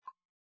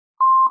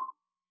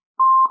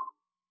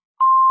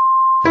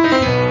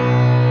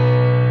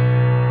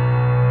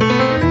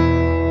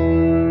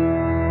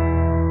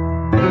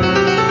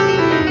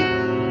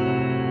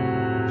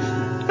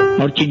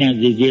آرتین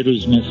عزیز یه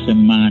روز مثل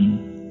من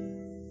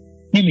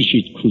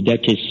نمیشید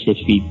کودک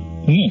سفید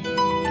مو،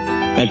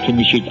 بلکه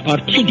میشید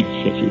آرتین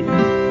سفید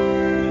مو.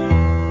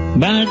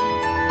 بعد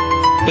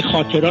به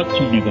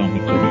خاطراتتون نگاه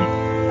میکنید،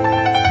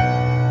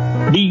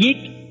 به یک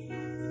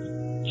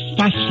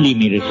فصلی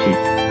میرسید،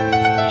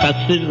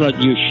 فصل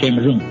رادیو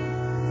شمرون.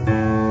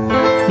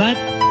 بعد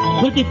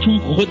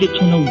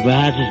خودتون رو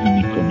وزن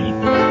میکنید،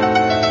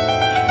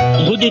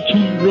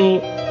 خودتون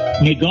رو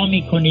نگاه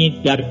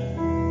میکنید در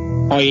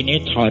آینه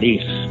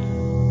تاریخ.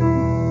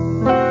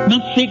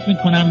 من فکر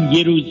میکنم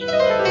یه روز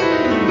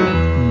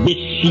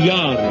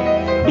بسیار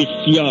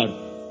بسیار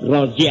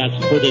راضی از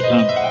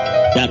خودتان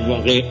در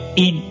واقع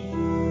این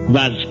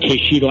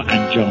وزنکشی رو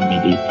انجام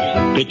میدید.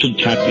 بهتون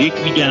تبریک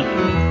میگم،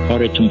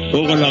 کارتون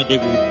فوق العاده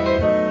بود،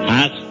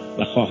 هست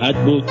و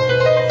خواهد بود،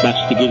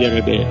 بستگی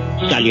داره به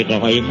سلیقه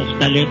های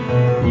مختلف،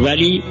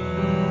 ولی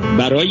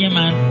برای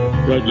من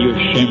رادیو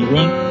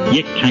شمرون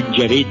یک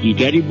پنجره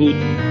دیگری بود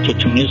که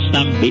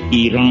تونستم به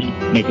ایران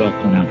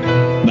نگاه کنم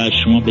و از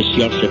شما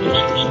بسیار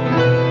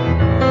سپاسگزارم.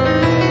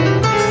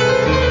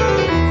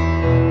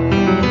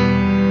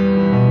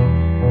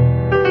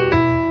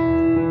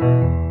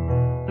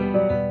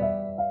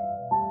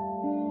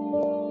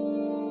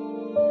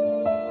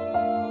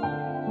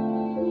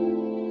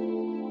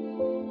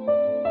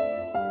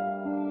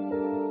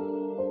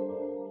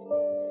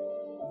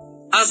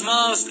 از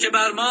ماست که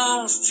بر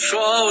ماست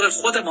شعار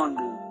خودمان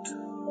بود،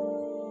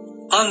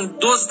 آن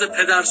دزد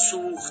پدر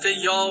سوخته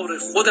یار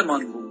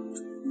خودمان بود.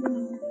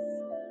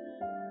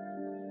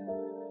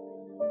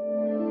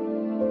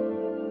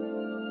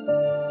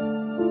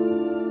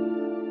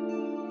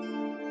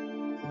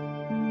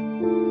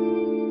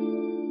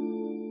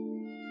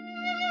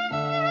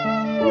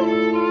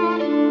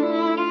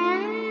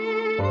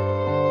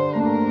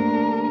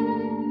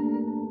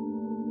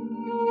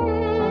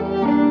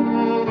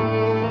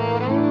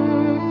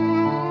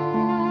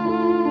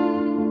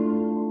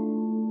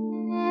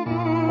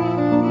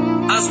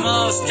 از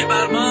ماست که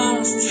بر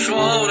ماست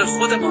شعار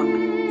خودمان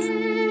بود،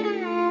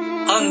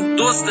 آن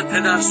دزد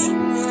پدر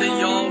سوخته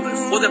یار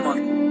خودمان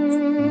بود.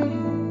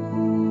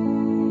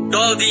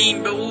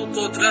 دادیم به او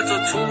قدرت و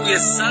توی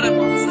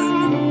سرمان زد،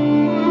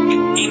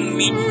 این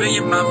میوه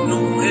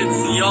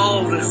ممنوعه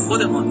یار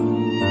خودمان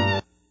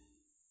بود.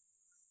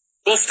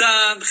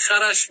 گفتند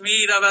خرش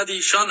می رود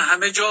ایشان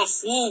همه جا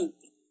خوب،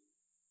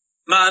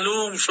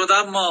 معلوم شد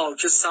اما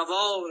که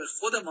سوار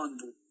خودمان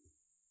بود.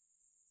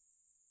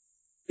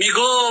 می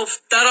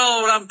گفت در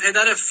آرم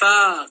پدر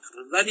فقر،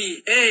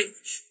 ولی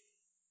هیچ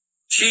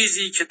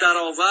چیزی که در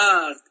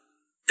آورد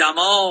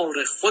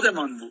دمار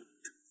خودمان بود.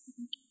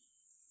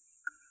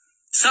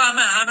 سهم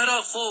همه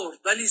را خورد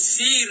ولی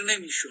سیر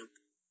نمی شد،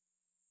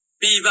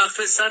 بی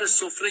وقفه سر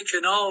سفره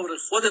کنار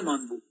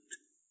خودمان بود.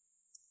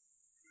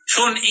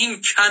 چون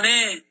این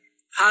کنه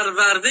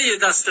پرورده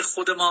دست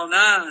خودمان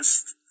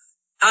است،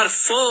 هر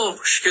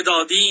فحش که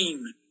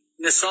دادیم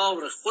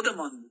نثار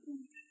خودمان بود.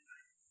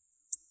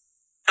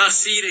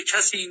 تقصیر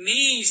کسی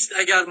نیست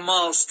اگر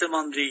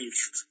ماستمان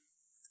ریخت،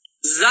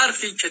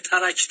 ظرفی که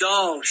ترک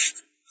داشت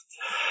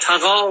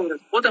تغار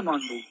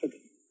خودمان بود.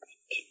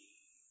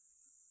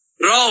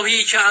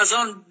 راهی که از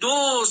آن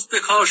دزد به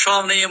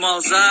کاشانه ما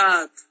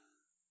زد،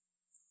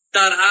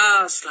 در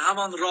اصل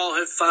همان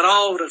راه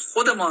فرار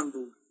خودمان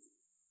بود.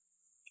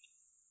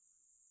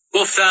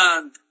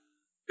 گفتند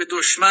به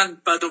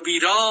دشمن بد و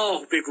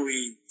بیراه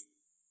بگویید،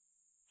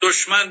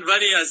 دشمن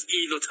ولی از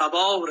ایل و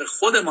تبار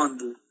خودمان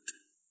بود.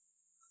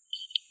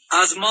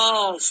 از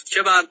ماست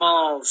که بر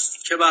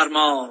ماست که بر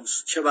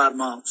ماست که بر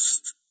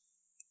ماست،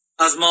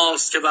 از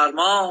ماست که بر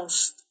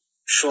ماست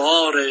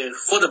شعار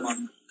خودمان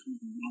بود.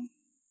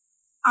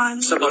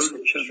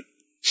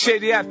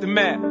 Shady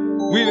aftermath.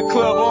 We in the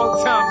club all the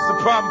time. It's a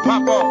problem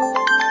pop off.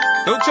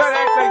 Don't try to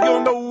act like you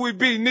don't know who we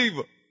be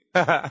neither.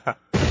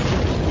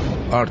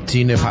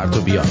 آرتین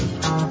پرتویان،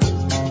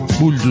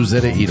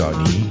 بولدوزر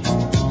ایرانی،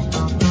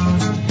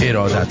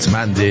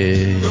 ارادتمند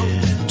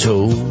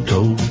تو.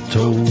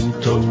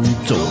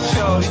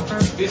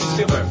 It's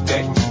your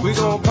birthday. We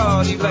gon'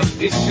 party like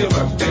it's your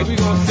birthday. We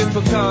gon' sip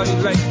a party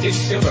like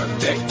it's your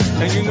birthday.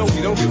 And you know we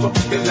don't give up.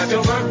 It's not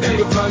your birthday.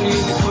 You'll find me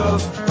in the club.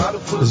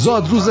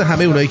 زادروز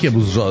همه اونایی که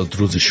امروز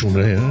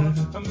زادروزشونه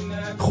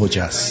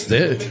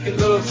خجسته.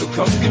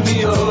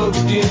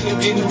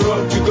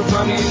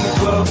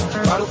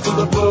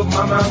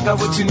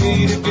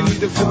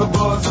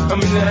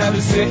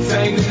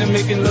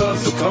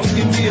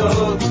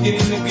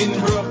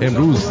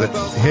 امروز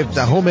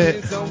 17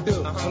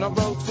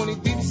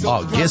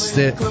 آگوست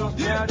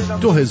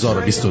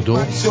 2022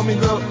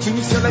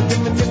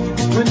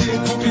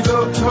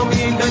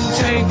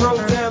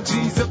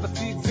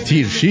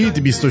 تیرشید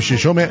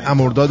 26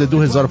 مرداد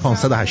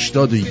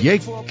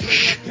 2581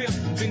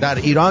 در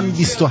ایران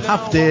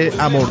 27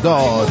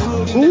 مرداد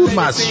اور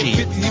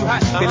مسجد.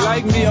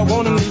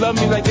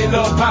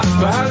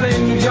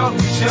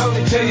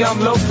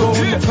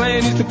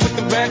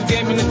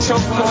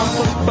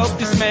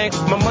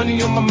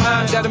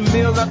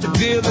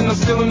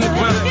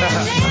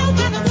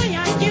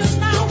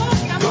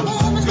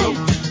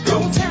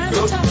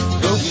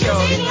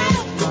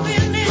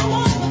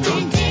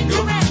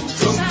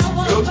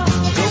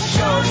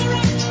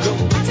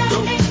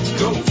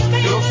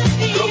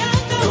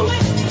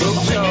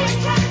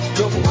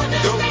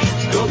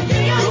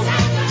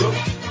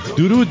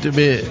 درود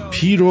به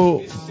پیر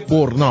و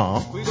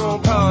برنا.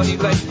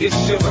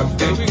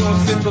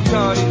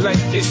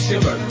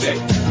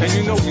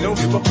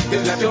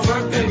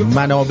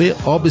 منابع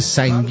آب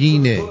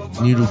سنگین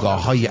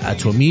نیروگاه‌های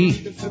اتمی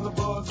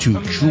تو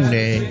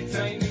کون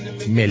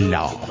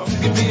ملا.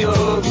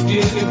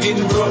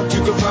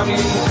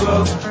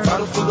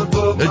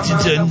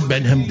 آرتین،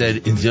 من هم در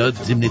اینجا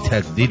ضمن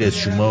تقدیر از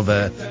شما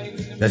و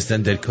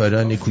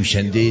دستاندرکاران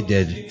کوشنده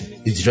در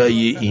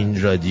اجرای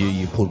این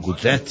رادیویی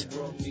پرقدرت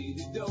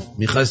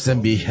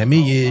میخواستم به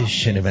همه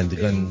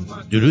شنوندگان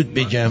درود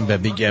بگم و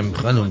بگم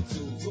خانم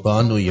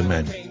بانوی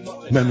من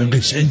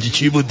قشنگی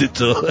چی بوده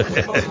تو؟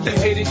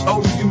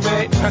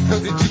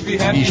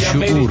 بی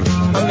شعور.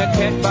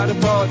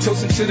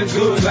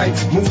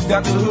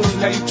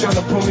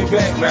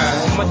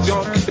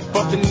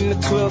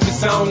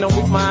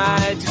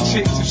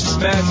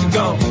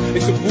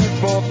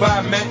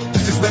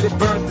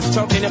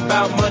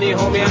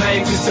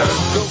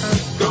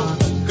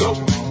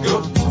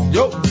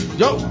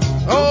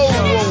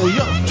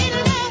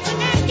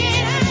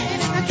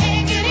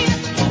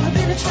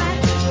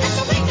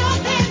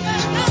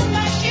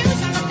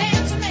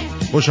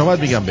 خوش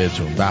آمد میگم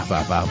بهتون. به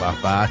به به به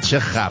به، چه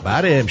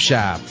خبر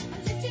امشب؟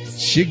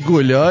 چه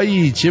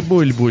گلایی، چه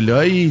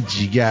بلبلایی،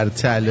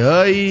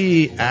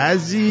 جیگرطلایی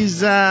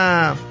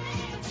عزیزم،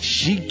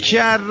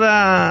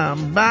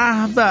 شکرم.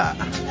 به به.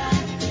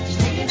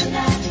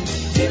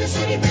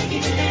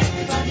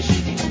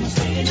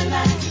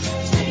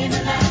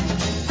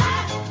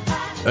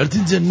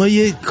 آرتین جان، ما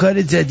یه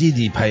کار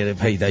جدیدی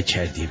پیدا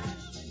کردیم،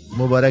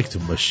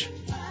 مبارکتون باشه.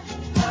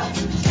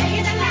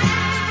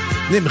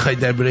 نمیخوای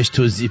دربارش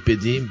توضیح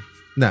بدیم؟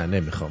 نه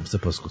نمیخوام،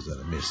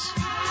 سپاسگزارم، مرسی.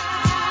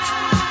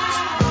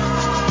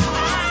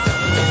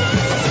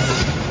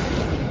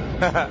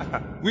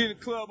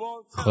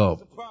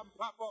 خب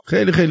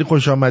خیلی خیلی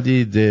خوش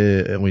آمدید.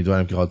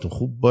 امیدوارم که حالتون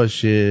خوب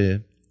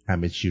باشه،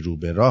 همه چی رو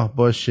به راه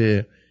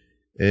باشه.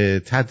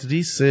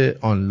 تدریس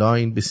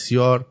آنلاین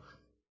بسیار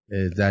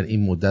در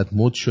این مدت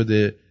مد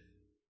شده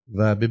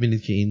و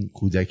ببینید که این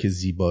کودک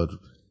زیبا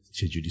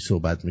چجوری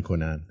صحبت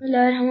میکنن.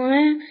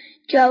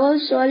 جواب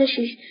سوال 6.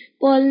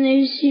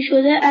 بازنویسی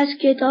شده از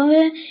کتاب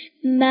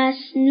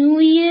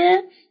مصنوعی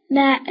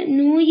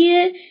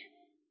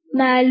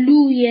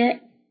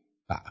معلویه.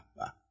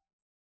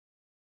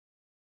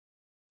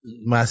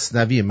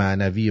 مصنوی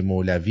معنوی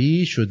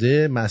مولوی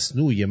شده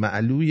مصنوعی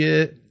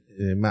معلویه.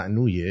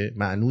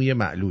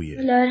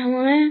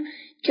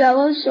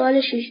 جواب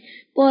سوال 6.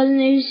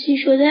 بازنویسی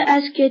شده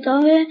از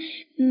کتاب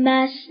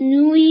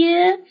مصنوعی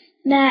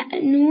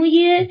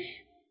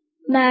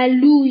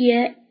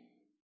معلویه.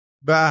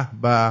 به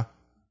به،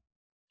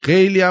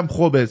 خیلی هم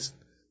خوب است.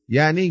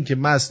 یعنی این که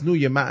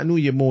مصنوعی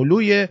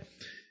مولویه،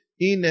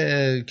 این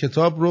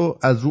کتاب رو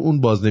از رو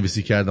اون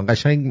بازنویسی کردن.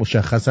 قشنگ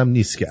مشخصم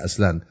نیست که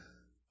اصلا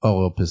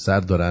آقا پسر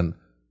دارن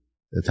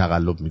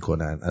تقلب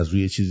میکنن، از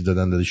روی چیزی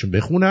دادشون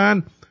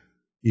بخونن،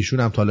 ایشون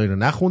هم تا الان اینو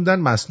نخوندن.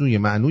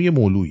 مصنوعی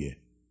مولویه.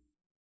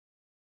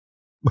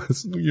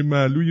 مصنوعی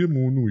مولویه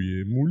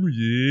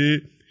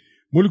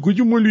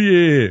کجا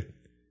مولویه؟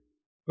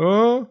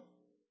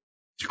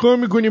 چیکار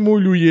میکنی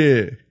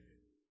مولویه؟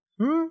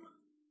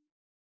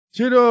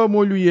 چرا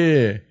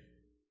مولویه؟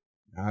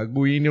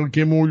 نگو اینو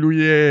که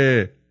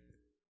مولویه.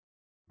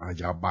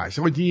 عجب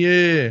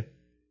بساطیه.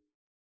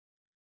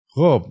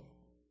 خب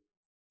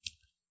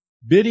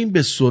بریم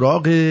به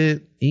سراغ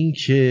این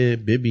که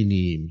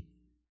ببینیم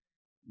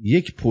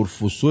یک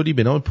پروفسوری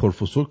به نام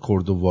پروفسور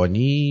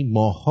کردوانی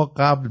ماها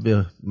قبل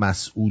به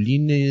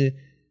مسئولین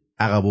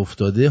عقب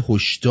افتاده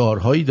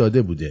هشدارهایی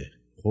داده بوده.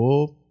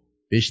 خب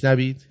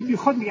بشنوید.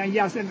 میخواد میگن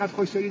یه اصلا اینقدر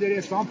خوشداری داره،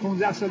 اصفهان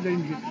 15 سال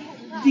داریم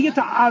دیگه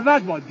تا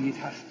ابد باید بید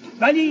هست،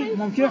 ولی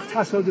ممکنه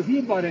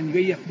تصادفی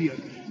بارندگی بیاد.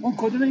 اون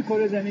کدوم این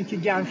کره زمین که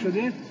گرم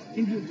شده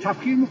این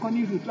تبخیر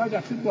میکنه، رطوبت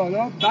رفته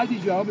بالا، بعضی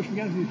جاها بهش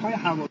میگن رودهای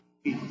هوایی،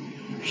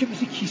 میشه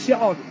مثل کیسه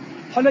آب.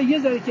 حالا یه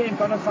ذره که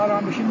امکانات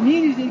فراهم بشه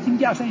میریزه، که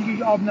میگه اصلا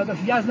اینجوری آب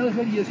نداشت، یز نداشت،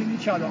 ولی یه سری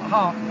چاله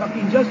وقتی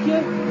اینجاست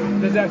که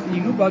وزارت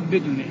نیرو باید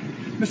بدونه.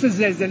 مثل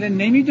زلزله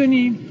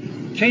نمیدونیم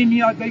کی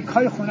میاد، ولی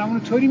کار خونمون رو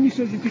طوری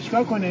میسازیم که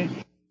چیکار کنه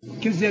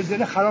که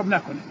زلزله خراب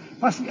نکنه.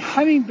 پس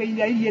همین به این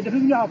دلیل یه دفعه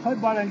این آب‌های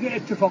بارندگی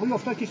اتفاقی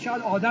افتاد که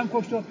شاید آدم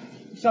کشت و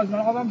سازمان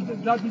آبم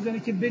داد میزنه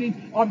که برین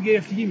آب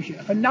گرفتگی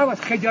میشه. نباید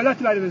خجالت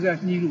برای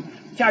وزارت نیرو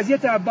که از یه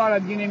طرف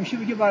بارندگی نمیشه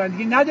بگه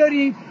بارندگی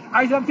نداریم،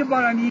 عجب که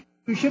بارندگی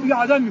میشه بگه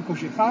آدم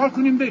میکشه، فرار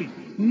کنیم بریم.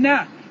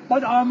 نه،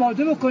 باید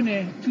آماده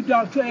بکنه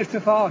تو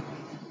ارتفاعات.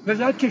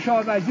 وزارت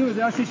کشاورزی،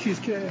 وزارت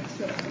چیز که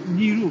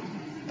نیرو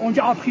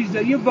اونجا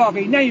آبخیزداری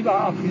واقعی، نه این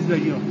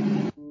آبخیزداری.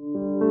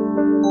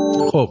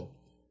 خب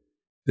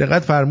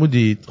دقت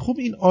فرمودید. خب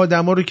این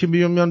آدما رو که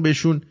میان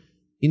بهشون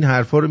این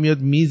حرفا رو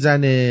میاد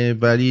میزنه،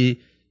 ولی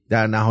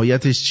در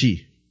نهایتش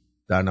چی؟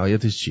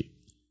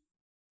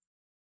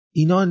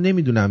 اینا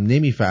نمیدونم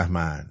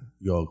نمیفهمن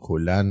یا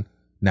کلن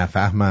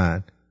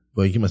نفهمن،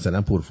 با اینکه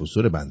مثلا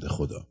پروفسور بنده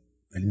خدا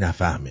ولی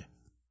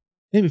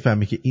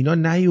نمیفهمه که اینا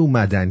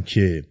نیومدن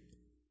که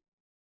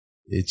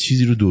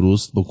چیزی رو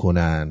درست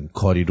بکنن،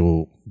 کاری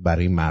رو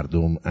برای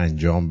مردم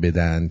انجام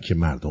بدن که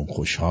مردم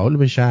خوشحال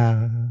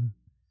بشن،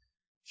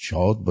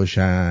 شاد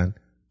باشن،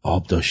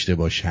 آب داشته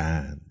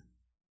باشن،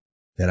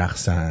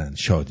 برقصن،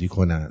 شادی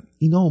کنن.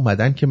 اینا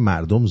اومدن که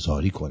مردم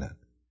زاری کنن.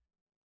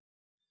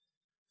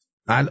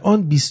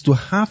 الان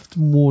 27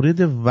 مورد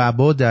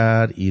وبا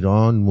در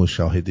ایران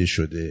مشاهده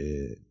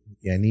شده،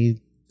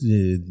 یعنی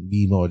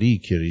بیماری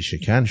که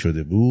ریشه‌کن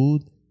شده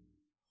بود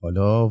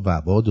حالا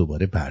وبا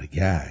دوباره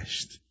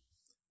برگشت.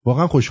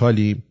 واقعا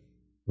خوشحالیم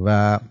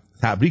و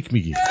تبریک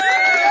میگیم.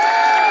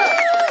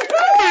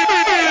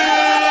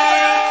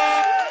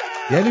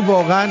 یعنی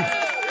واقعا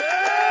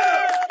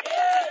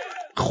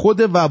خود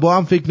وبا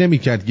هم فکر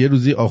نمی‌کرد یه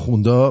روزی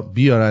آخوندا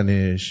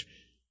بیارنش.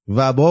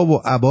 وبا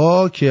و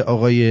ابا که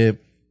آقای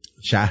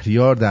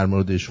شهریار در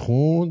موردش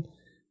خوند،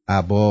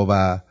 ابا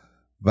و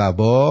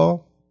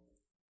وبا،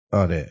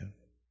 آره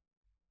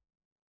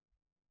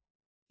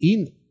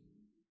این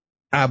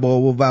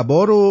ابا و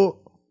وبا رو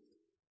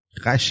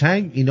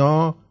قشنگ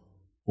اینا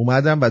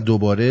اومدن و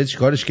دوباره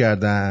چیکارش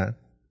کردن؟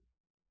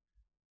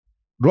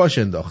 راش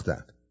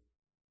انداختن.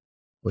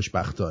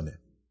 خوشبختانه.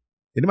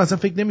 یعنی مثلا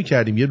فکر نمی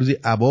کردیم یه روزی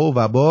ابا و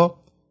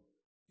وبا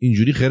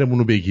اینجوری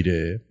خیرمونو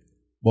بگیره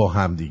با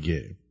هم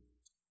دیگه.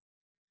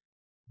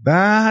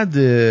 بعد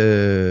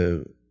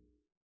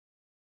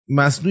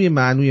مصنوع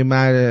معنوی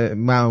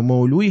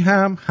مولوی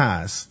هم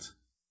هست.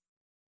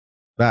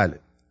 بله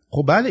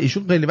خب بله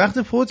ایشون خیلی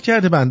وقت فوت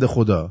کرده بنده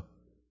خدا،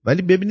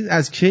 ولی ببینید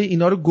از کی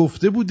اینا رو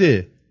گفته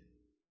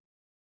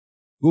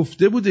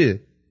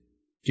بوده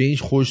که این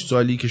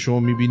خوشسالی که شما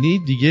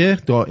میبینید دیگه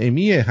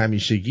دائمیه،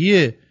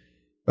 همیشگیه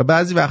و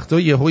بعضی وقتا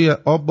یهو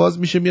آب باز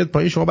میشه میاد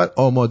پایین، شما باید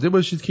آماده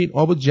باشید که این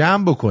آبو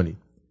جمع بکنید.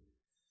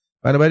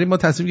 بنابراین ما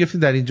تصمیم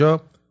گرفتیم در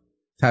اینجا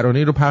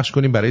ترانه‌ای رو پخش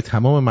کنیم برای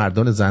تمام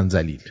مردان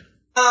زنزلیل.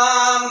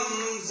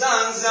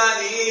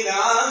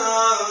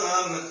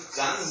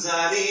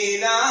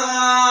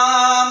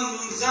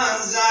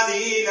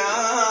 زنزلیلم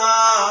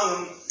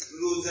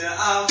روز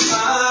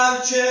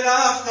اول که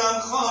رفتم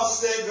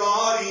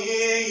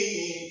خواستگاری،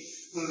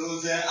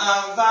 روز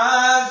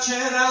اول که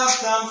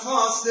رفتم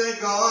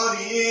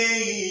خواستگاری،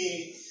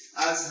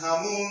 از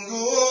همون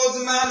روز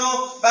منو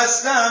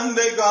بستم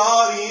به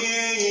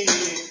گاری.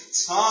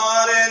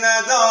 تاره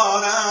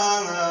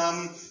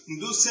ندارم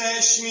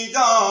دوستش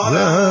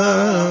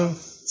میدارم،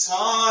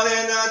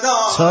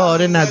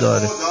 تاره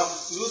نداره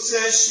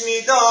دوستش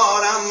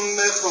میدارم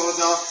به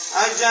خدا،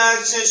 اگر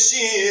چه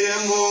شیر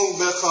مو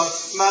بخواد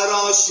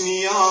مراش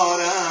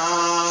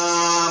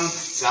میارم.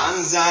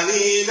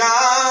 زنزلیلم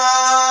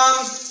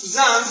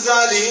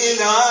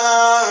زنزلیلم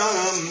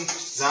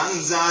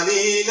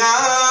زنزلیلم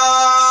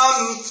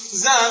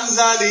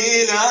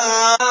زنزلیلم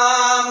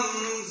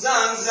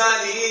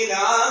زنزلیلم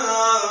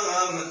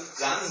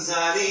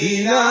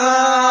زنزلیلم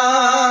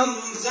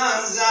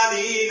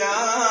زنزلیلم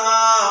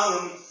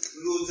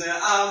روز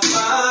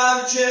اول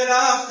که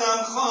رفتم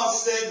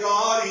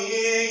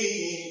خواستگاری،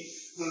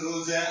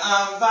 روز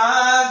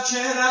اول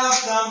که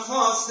رفتم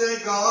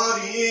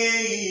خواستگاری،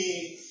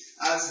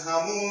 از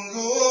همون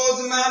روز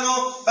منو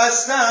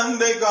بستم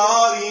به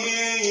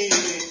گاری.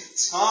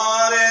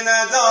 تاره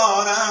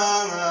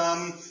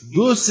ندارم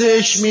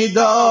دوستش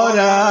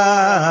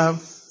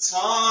میدارم،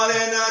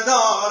 تاره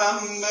ندارم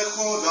به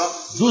خدا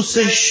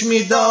دوستش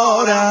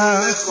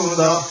میدارم به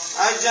خدا،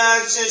 اگر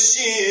چه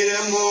شیر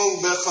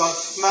مو بخواد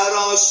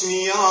مراش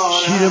میارم،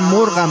 شیر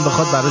مرغم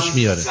بخواد براش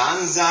میاره.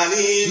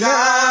 زنزلیلم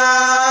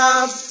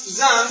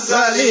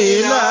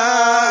زنزلیلم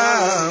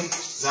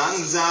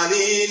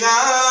زنزلیلم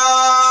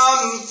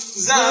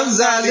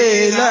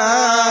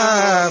زنزلیلم.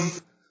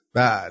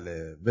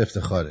 بله به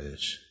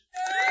افتخارش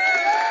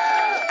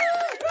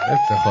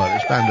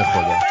بنده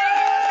خدا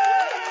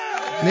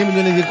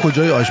نمیدونه دیگه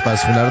کجای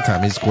آشپزخونه رو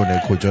تمیز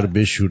کنه، کجا رو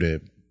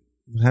بشوره،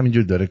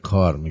 همینجور داره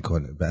کار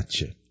میکنه.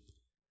 بچه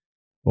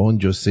با اون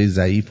جثه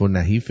ضعیف و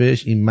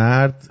نحیفش این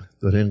مرد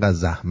داره اینقدر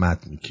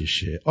زحمت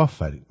میکشه.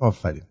 آفرین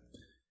آفرین.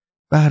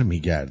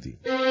 برمیگردیم.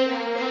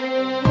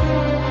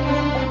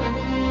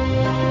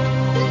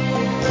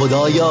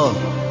 خدایا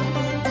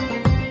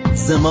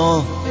ز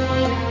ما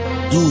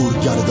دور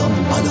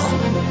گردان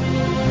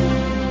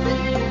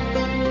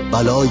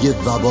بلای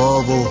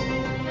وبا و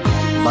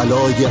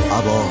بلای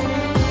ابا.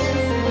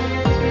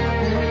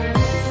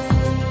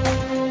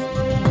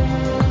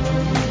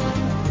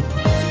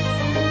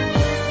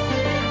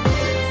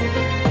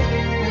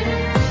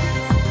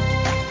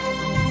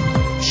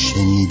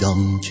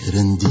 شنیدم که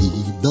رندی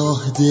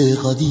داهد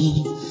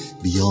قدیم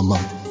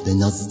بیامد به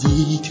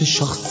نزدیک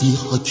شخصی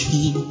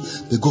حکیم،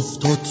 به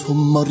گفتا تو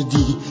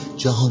مردی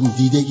جهان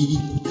دیدگی،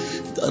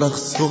 در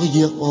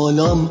اقصای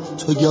عالم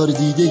تو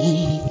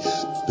گردیدگی.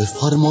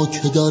 بفرما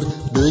که در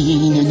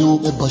بین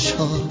نوع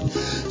بشر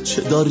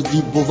چه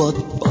دردی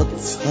بود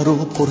بدتر و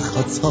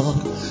پرخطر.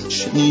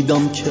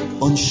 شنیدم که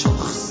آن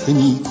شخص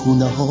نیکو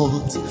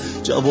نهاد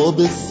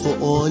جواب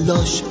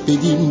سؤالش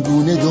بدین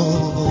گونه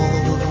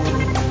داد.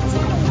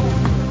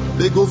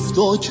 به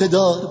گفتا که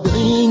در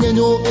بین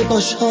نوع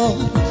بشر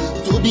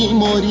دو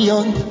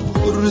بیماریان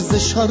پرز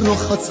شر و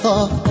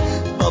خطر.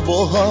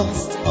 وبا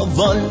هست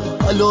اول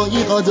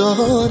بلایی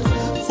قدر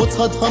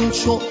فتد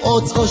همچو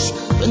آتش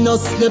به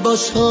نسل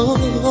بشر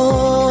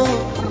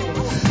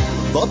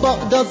و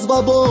بعد از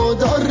وبا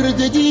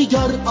درد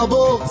دیگر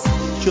عباس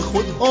که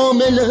خود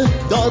عامل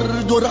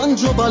درد و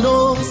رنج و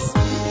بلاست.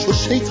 چو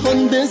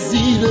شیطان به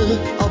زیر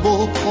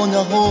عبا پا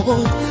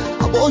نهاد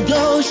عبا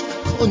گشت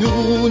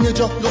قانون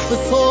جهل و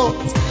فساد.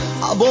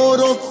 عبا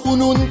را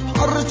کنون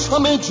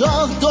پرچم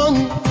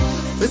جهدان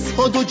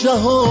فساد و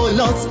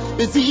جهالت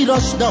به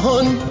زیرش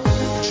نهان.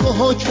 چو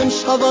حاکم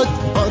شود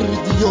بر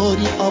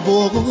دیاری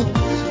عبا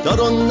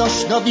در آن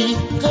نشنوی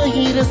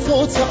غیر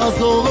صوت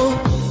عذاب.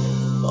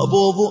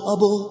 عبا و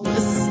عبا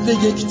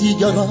مثل یک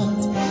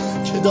دیگرند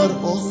که در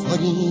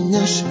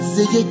آفرینش ز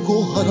یک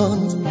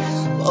گوهرند.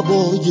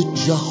 عبای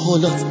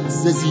جهالت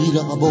ز زیر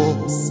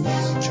عباست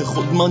که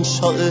خود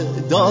منشأ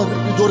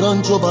درد و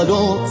رنج و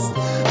بلاست.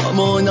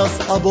 امان از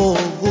عبا و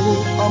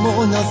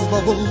امان از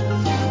وبا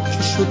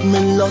که شد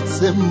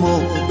ملت ما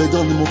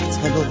بدان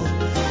مبتلا.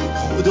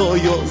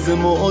 خدایا ز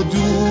ما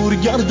دور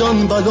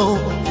گردان بلا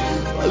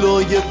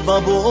بلای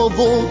وبا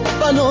و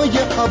بلای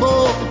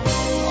عبا.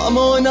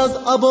 امان از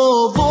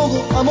عبا و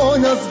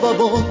امان از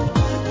وبا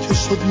که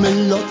شد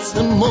ملت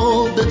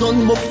ما بدان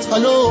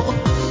مبتلا.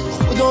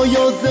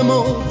 خدایا ز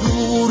ما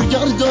دور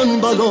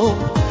گردان بلا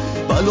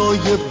بلای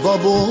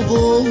وبا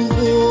و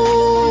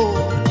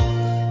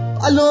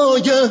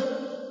بلای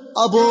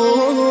عبا.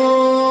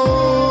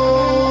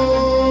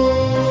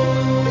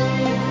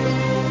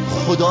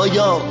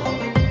 خدایا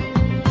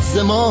ز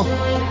ما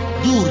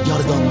دور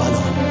گردان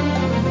بلا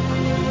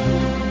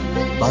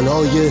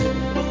بلای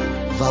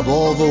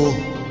وبا و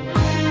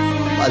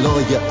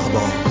بلای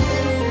عبا.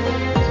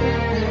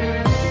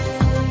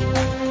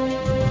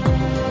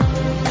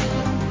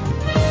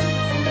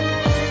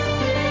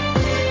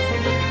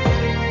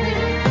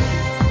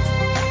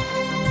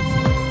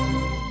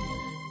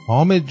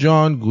 حامد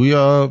جان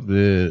گویا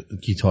به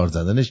گیتار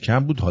زدنش کم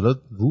بود، حالا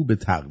رو به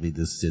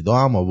تقلید صدا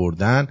هم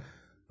آوردن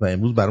و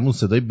امروز برامون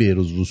صدای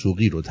بهروز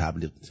وثوقی رو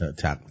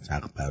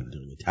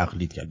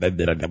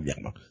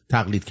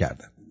تقلید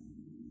کردن.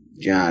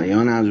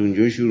 جریان از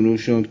اونجا شروع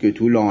شد که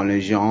تو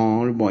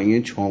لاله‌ژار با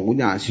یه چاقو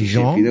دستی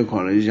سفید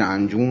کار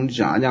زنجون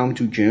زدم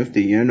تو کفت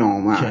یه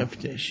نامه.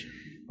 کفتش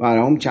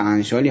برام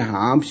چند سالی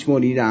حبس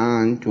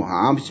بریدن. تو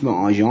حبس به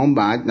آژان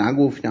بد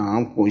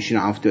نگفتم، خوش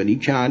رفتاری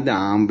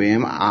کردم،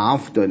 بهم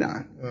عفو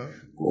دادن.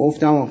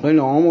 گفتم آخه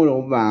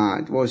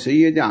نامروت واسه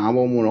یه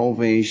دعوا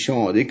مرافعه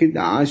شاده که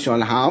 10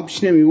 سال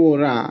حبس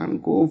نمیبرن.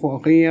 گفت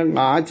آخه یه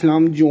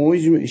قتلم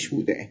جرمش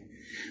بوده.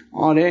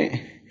 آره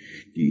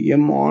دیگه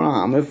ما رو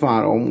همه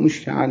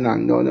فراموش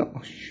کردن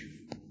داداش.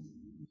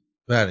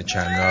 بله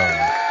چنگا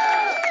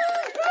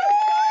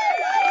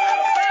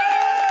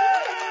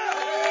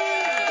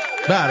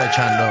بله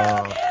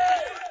چنگا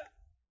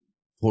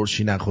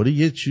پرشی نخوری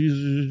یه چیز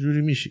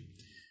جوری میشی.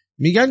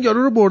 میگن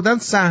یارو رو بردن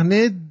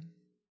صحنه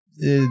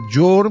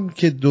جرم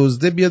که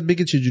دزده بیاد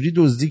بگه چجوری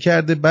دزدی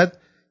کرده، بعد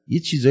یه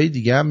چیزای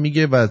دیگه هم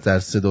میگه و در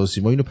صدا و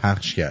سیما اینو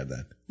پخش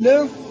کردن.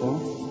 نه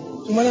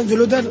اومدم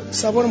جلو در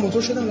سوار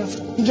موتور شدم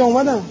رفتم. اینجا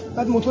اومدم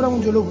بعد موتورم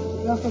اون جلو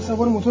بود، رفتم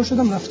سوار موتور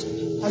شدم رفتم.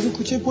 از این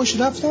کوچه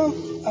پشت رفتم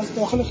از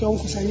داخل خیابون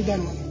حسینی در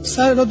اومدم.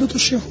 سر راه 2 تا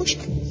شیخ خوش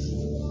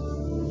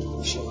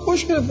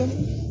گرفتم.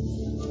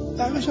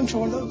 دقیقاً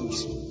 14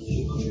 روز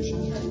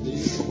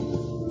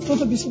 2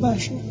 تا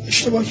 25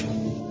 اشتباه کردم.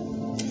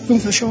 اون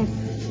فشار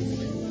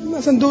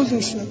مثلا دوز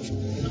نیست،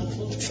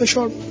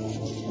 فشار.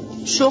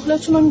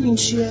 شغلتون رو میگین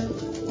چیه؟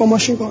 با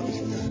ماشین کار.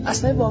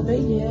 اصلا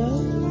واقعیه؟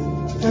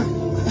 نه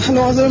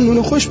انا حاضرم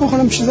نون خوش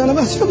بخورم پیش زنه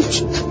بچه‌م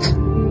باشه.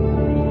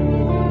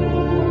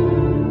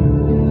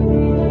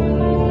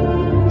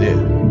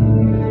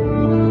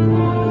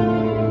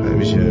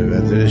 نمیشه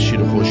بعد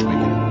شیر خوش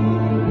بگیریم.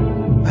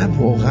 من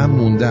واقعا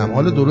موندم.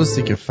 حالا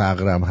درسته که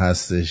فقرم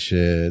هستش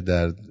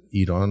در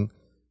ایران،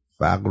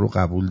 فقر رو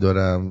قبول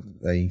دارم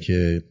و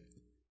اینکه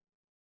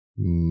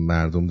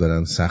مردم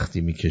دارن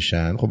سختی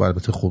میکشن. خب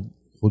البته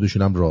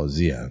خودشون هم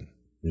راضی هن،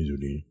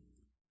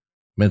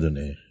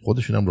 میدونه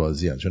خودشون هم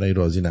راضی هن، چون اگه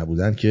راضی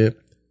نبودن که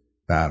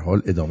به هر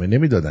حال ادامه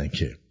نمیدادن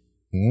که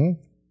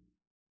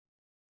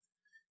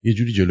یه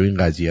جوری جلوی این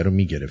قضیه رو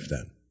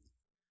میگرفتن.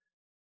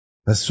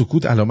 پس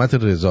سکوت علامت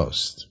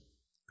رضاست.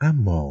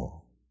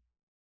 اما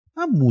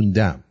من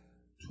موندم،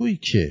 توی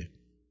که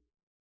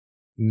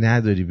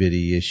نداری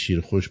بری یه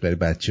شیر خوش برای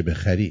بچه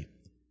بخری،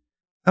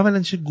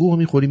 اولا چه گوه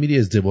میخوری میری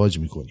ازدواج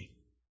میکنی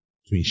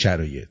تو این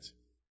شرایط؟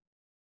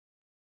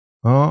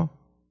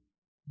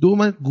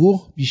 دوم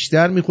گوه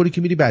بیشتر میخوری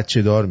که میری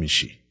بچه دار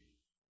میشی،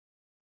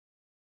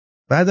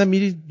 بعدم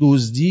میری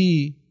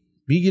دزدی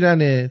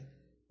میگیرنه.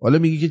 حالا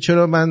میگی که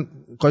چرا من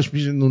کاش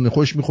پیش نون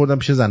خوش میخوردم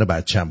پیش زن و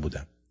بچه‌م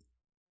بودم.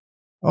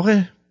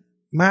 آخه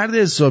مرد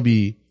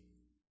حسابی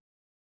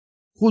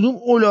کدوم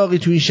اولاغی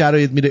تو این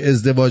شرایط میره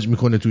ازدواج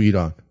میکنه تو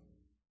ایران؟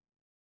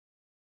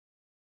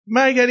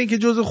 مگر این که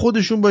جز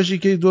خودشون باشی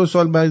که 2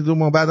 سال بعد 2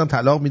 ماه بعدم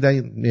طلاق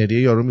میدن،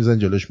 نهریه یارو میزن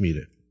جلوش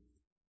میره.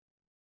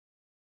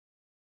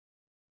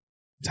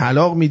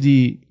 طلاق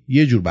میدی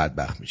یه جور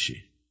بدبخت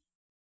میشی،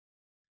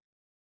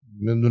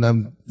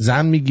 نمیدونم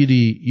زن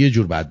میگیری یه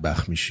جور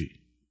بدبخت میشی.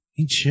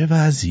 این چه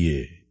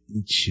وضعیه؟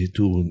 این چه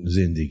تو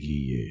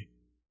زندگیه؟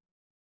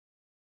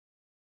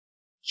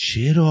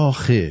 چرا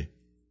آخه؟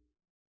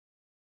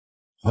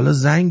 حالا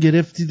زن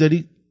گرفتی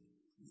داری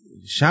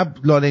شب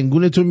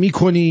لالنگونتو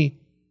میکنی،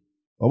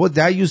 بابا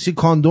دیوسی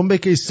کاندوم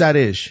بکش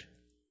سرش.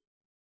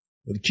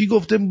 کی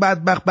گفته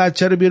بدبخت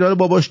بچه رو بیاره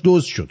باباش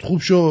دزد شد خوب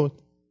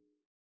شد؟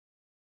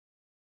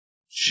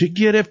 چه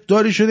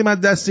گرفتاری شدیم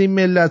از دست این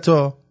ملت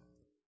ها.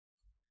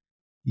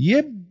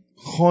 یه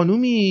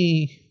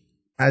خانومی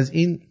از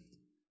این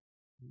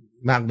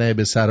مقنعه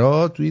به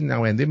سرا توی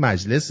نماینده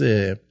مجلس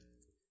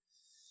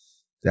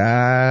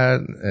در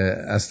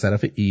از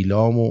طرف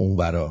ایلام و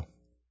اونورا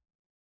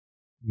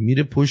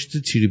میره پشت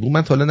تریبون.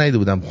 من تا حالا ندیده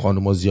بودم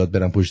خانوما زیاد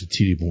برن پشت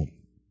تریبون.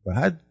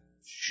 بعد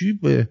چی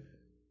به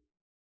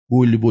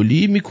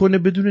بلبلی میکنه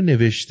بدون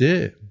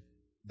نوشته.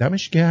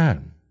 دمش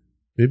گرم.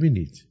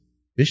 ببینید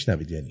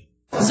بشنوید. یعنی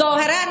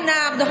ظاهراً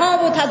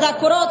نقدها و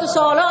تذکرات و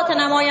سوالات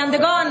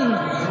نمایندگان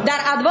در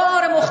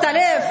ادوار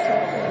مختلف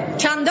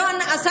چندان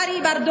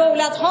اثری بر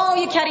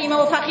دولت‌های کریمه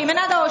و فخیمه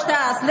نداشته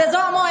است.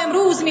 لذا ما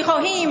امروز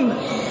می‌خواهیم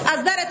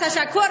از در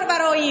تشکر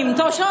براییم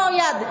تا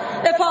شاید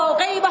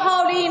افاقه‌ای به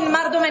حال این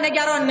مردم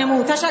نگران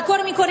نمود.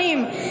 تشکر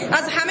می‌کنیم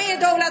از همه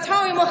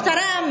دولت‌های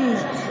محترم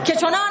که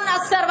چنان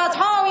از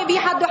ثروت‌های بی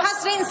حد و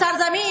حصر این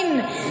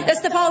سرزمین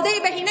استفاده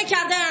بهینه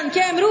کردند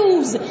که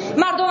امروز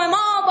مردم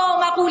ما با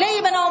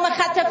مقوله‌ای به نام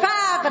خط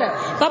فقر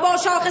و با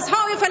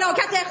شاخص‌های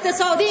فلاکت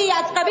اقتصادی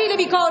از قبیل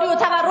بیکاری و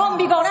تورم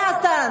بیگانه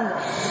هستند.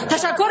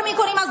 تشکر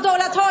می‌کنیم از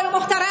دولت‌های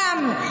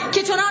محترم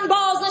که چنان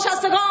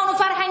بازنشستگان و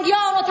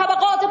فرهنگیان و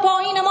طبقات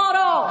پایین ما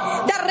را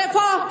در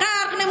رفاه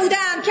غرق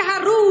نمودند که هر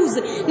روز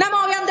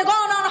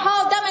نمایندگان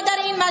آنها دم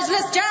در این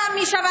مجلس جمع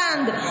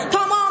می‌شوند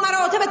تا ما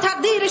مراتب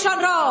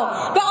تقدیرشان را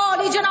به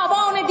عالی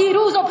جنابان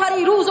دیروز و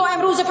پریروز و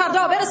امروز و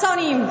فردا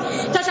برسانیم.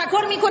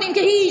 تشکر می‌کنیم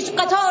که هیچ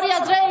قطاری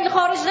از ریل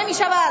خارج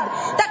نمی‌شود،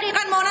 دقیقاً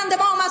مانند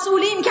ما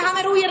مسئولین که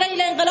همه روی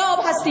ریل انقلاب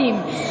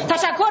هستیم.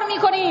 تشکر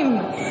می‌کنیم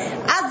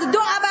از دو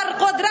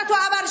ابرقدرت و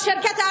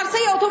ابرشرکت عرصه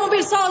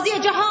اتومبیل سازی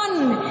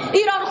جهان،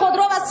 ایران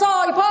خودرو و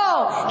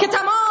سایپا، که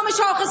تمام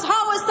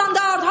شاخص‌ها و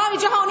استانداردهای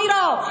جهانی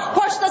را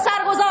پشت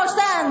سر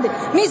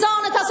گذاشتند.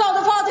 میزان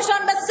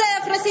تصادفاتشان به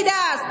صفر رسیده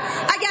است.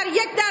 اگر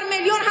 1 در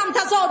میلیون هم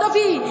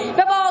تصادفی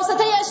به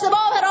واسطه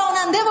اشتباه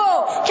راننده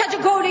و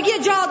کج‌کولگی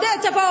جاده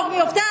اتفاق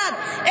می‌افتد،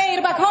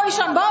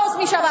 ایربگ‌هایشان باز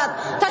می‌شود.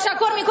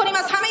 تشکر می‌کنیم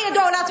از همه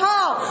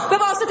دولت‌ها به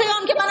واسطه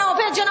آن که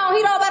منافع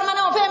جناحی را بر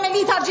منافع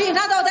ملی ترجیح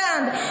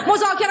ندادند،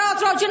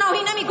 مذاکرات را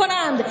جناحی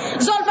نمی‌کنند،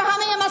 زلف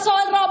همه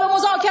مسائل را به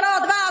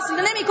مذاکرات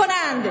وصل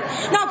نمی‌کنند،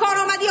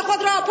 ناکارآمدی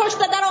خود را پشت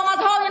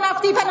درآمدهای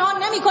نفتی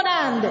پنهان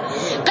نمی‌کنند،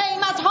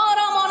 قیمت‌ها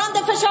را مانند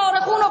فشار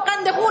خون و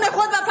قند خون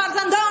خود و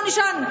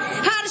فرزندانشان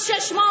هر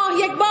 6 ماه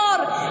یک بار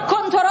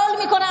کنترل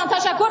می‌کنند.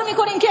 تشکر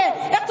می‌کنیم که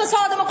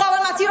اقتصاد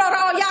مقاومتی را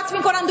رعایت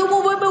می‌کنند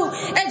و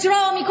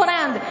اجرا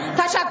می‌کنند.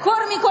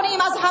 تشکر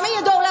می‌کنیم از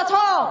همه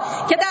دولت‌ها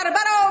که در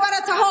برابر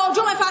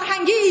تهاجم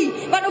فرهنگی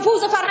و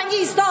نفوذ فرهنگی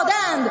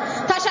ایستادند.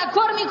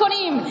 تشکر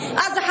می‌کنیم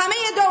از همه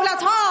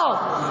دولت‌ها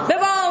به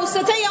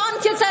واسطه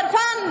آن که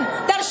صرفاً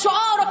در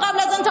شعار و قبل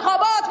از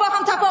انتخابات با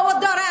هم تفاوت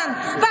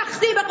دارند،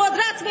 وقتی به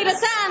قدرت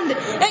می‌رسند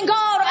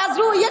انگار از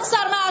روی یک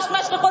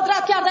مشق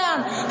قدرت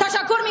کردند.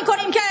 تشکر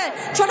می‌کنیم که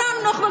چنان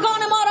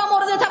نخبگان ما را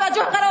مورد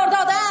توجه قرار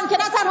دادند که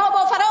نه تنها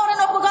با فرار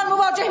نخبگان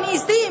مواجه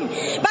نیستیم،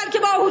 بلکه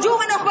با هجوم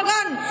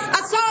نخبگان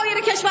از سایر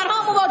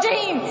کشورها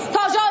مواجهیم، تا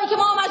جایی که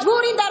ما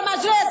مجبوریم در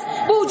مجلس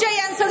بودجه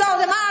انسداد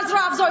مرز را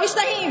افزایش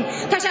دهیم.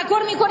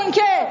 تشکر می‌کنیم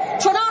که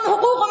چنان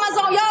حقوق و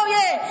مزایای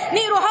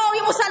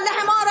نیروهای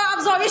مسلح ما را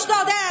افزایش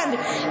دادند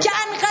که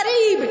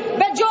عنقریب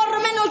به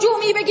جرم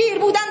نجومی بگیر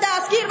بودن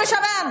دستگیر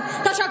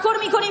بشوند. تشکر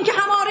می‌کنیم که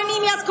هماره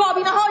نیمی از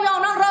کابینه‌های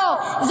آنان را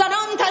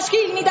زنان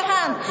تشکیل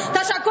می‌دهند.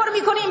 تشکر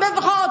می‌کنیم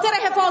به خاطر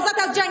حفاظت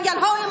از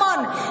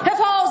جنگل‌هایمان،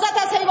 حفاظت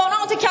از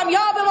حیوانات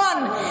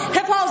کمیابمان،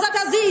 حفاظت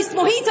از زیست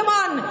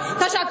محیطمان.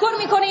 تشکر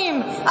می‌کنیم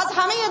از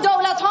همه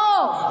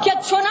دولت‌ها که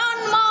چنان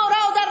ما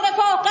را در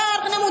رفاه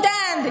غرق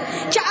نمودند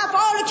که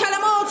افعال و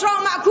کلمات را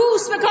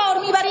معکوس به کار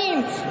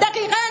می‌بریم،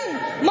 دقیقاً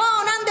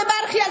مانند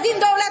برخی از این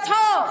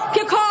دولت‌ها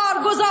که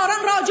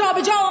کارگزاران را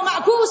جابجا و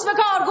معکوس به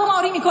کار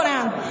گماری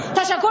می‌کنند.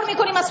 تشکر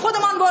می‌کنیم از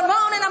خودمان به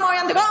عنوان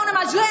نمایندگان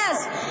مجلس،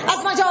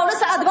 از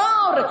مجالس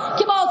ادوار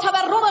که با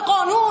تورم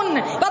قانون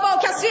و با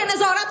کسری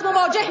نظارت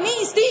مواجه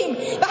نیستیم.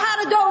 به هر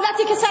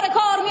دولتی که سر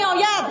کار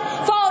می‌آید،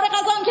 فارغ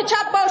از آن که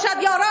چپ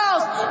باشد یا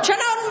راست،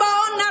 چنان با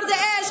آن نرد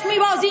عشق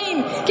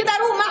می‌بازیم که در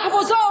او محو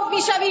و ذوب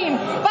می‌شویم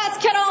و از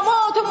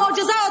کرامات و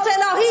معجزات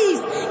الهی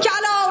است که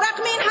علی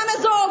رغم این همه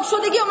ذوب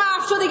شدگی و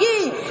محو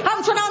شدگی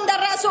همچنان در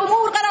رأس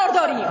امور قرار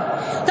داریم.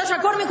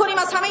 تشکر می‌کنیم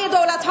از همه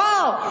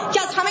دولت‌ها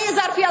که از همه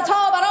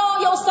ظرفیت‌ها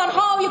برای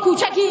استان‌های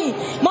کوچکی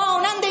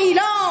مانند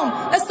ایلام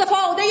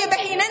استفاده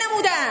بهینه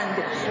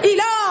نمودند.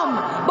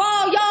 ایلام با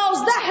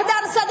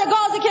 11%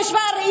 گاز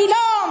کشور،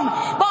 ایلام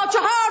با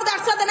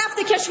 4% نفت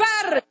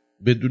کشور.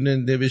 بدون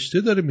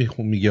نوشته داره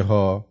میگه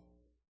ها،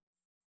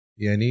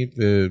 یعنی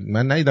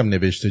من ندیدم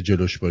نوشته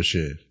جلوش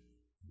باشه،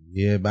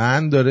 یه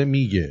بند داره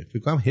میگه، فکر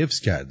کنم حفظ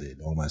کرده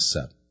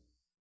لامصب.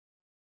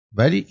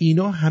 ولی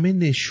اینا همه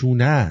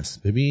نشونه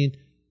است. ببین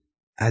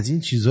از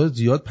این چیزها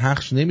زیاد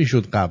پخش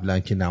نمیشد قبلا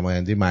که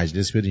نماینده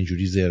مجلس بیاد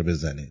اینجوری زر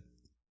بزنه.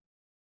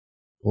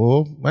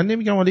 خب من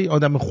نمیگم ولی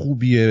آدم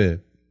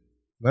خوبیه،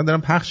 من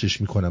دارم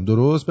پخشش میکنم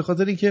درست، به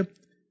خاطر اینکه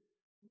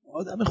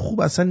آدم خوب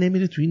اصلا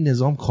نمیره تو این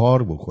نظام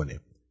کار بکنه.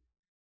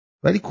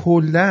 ولی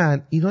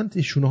کلا اینا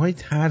نشونه های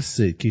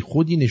ترسه که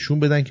خودی نشون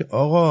بدن که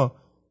آقا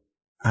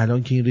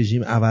الان که این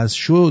رژیم عوض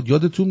شد،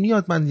 یادتون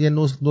میاد من یه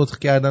نطق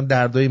کردم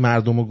دردای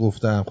مردم رو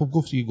گفتم. خب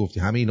گفتی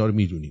همه اینا رو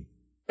میدونیم.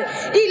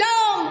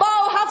 ایلام با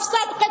 700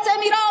 قطعه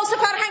میراث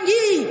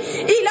فرهنگی،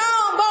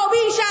 ایلام با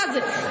بیش از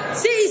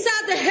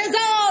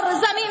 300,000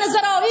 زمین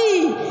زراعی،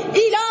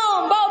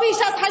 ایلام با بیش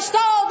از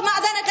 80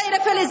 معدن غیر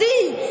فلزی،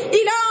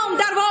 ایلام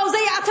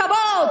دروازه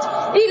عتبات،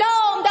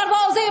 ایلام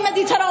دروازه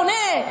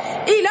مدیترانه،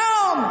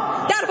 ایلام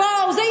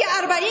دروازه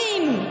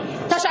اربعین.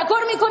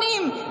 تشکر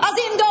میکنیم از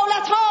این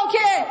دولت ها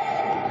که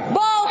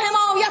با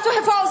حمایت و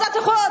حفاظت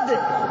خود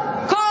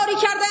کاری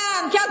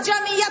کردند که از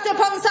جمعیت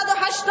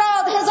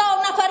 580,000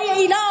 نفری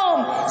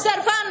ایلام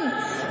صرفاً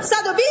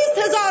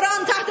 120,000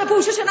 آن تحت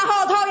پوشش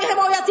نهادهای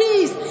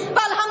حمایتی است و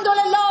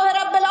الحمدلله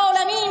رب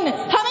العالمین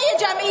همه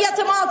جمعیت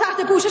ما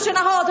تحت پوشش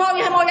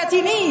نهادهای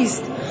حمایتی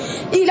نیست.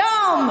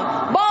 ایلام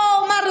با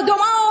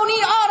مردمانی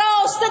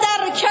آراسته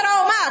در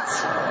کرامت،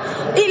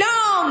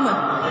 ایلام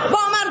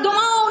با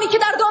مردمانی که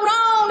در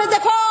دوران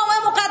دفاع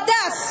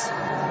مقدس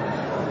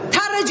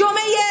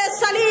ترجمه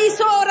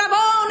سلیس و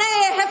روان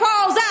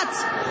حفاظت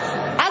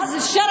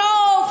از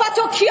شرافت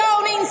و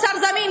کیان این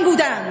سرزمین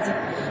بودند.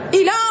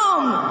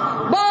 ایلام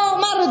با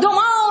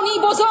مردمانی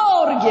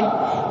بزرگ،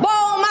 با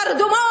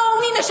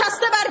مردمانی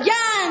نشسته بر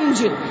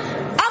گنج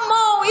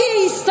اما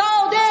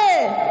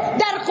ایستاده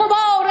در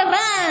غبار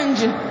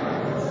رنج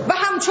و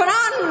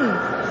همچنان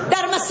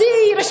در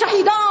مسیر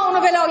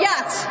شهیدان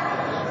ولایت.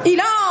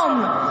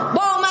 ایلام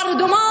با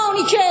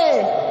مردمانی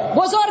که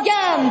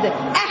بزرگند،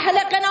 اهل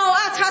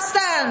قناعت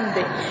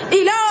هستند.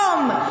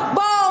 ایلام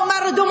با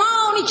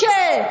مردمانی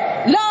که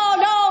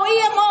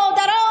لالایی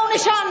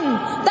مادرانشان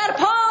در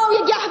پای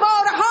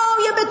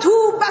گهواره‌های به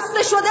توپ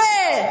بسته شده.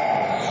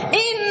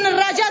 این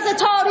رجز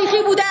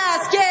تاریخی بوده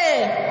است که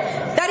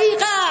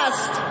دریغ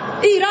است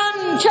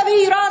ایران که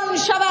ویران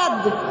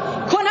شود،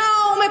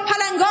 کنام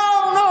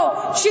پلنگان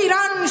و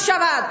شیران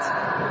شود.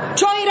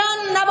 چو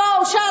ایران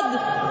نباشد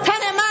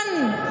تن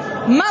من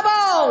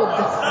مباد،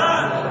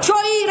 چو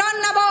ایران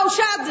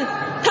نباشد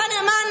تن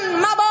من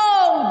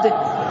مباد،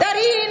 در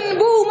این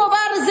بوم و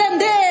بر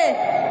زنده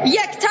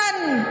یک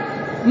تن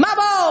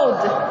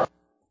مباد.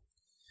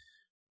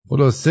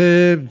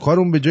 خلاصه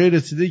کارون به جای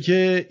رسیده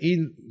که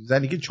این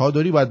زنی که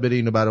چادری باید بره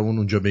اینو برامون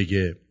اونجا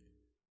بگه،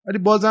 ولی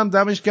بازم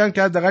دمش گرم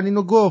که حداقل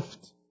اینو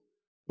گفت،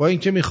 با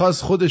اینکه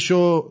میخواست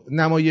خودشو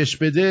نمایش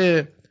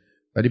بده،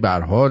 ولی به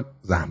هر حال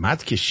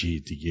زحمت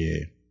کشید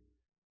دیگه،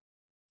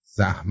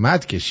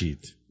 زحمت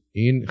کشید.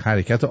 این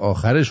حرکت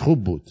آخرش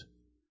خوب بود،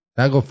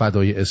 نگفت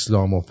فدای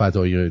اسلام و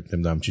فدای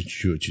نمیدونم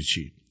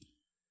چی.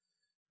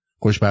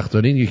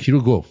 خوشبختانه این یکی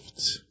رو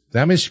گفت.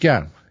 دمش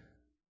گرم،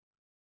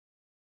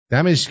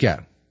 دمش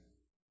گرم.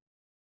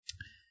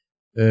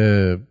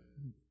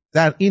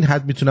 در این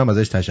حد میتونم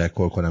ازش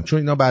تشکر کنم، چون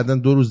اینا بعداً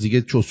 2 روز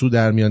دیگه چوسو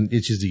در میان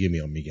یه چیز دیگه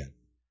میان میگن.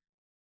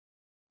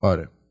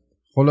 آره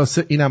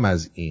خلاصه اینم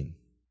از این.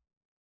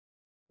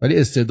 ولی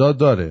استعداد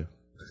داره،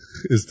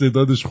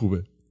 استعدادش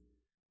خوبه.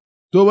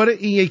 دوباره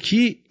این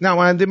یکی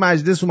نماینده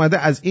مجلس اومده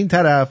از این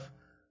طرف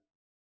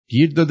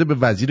گیر داده به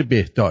وزیر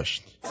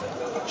بهداشت.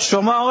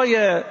 شما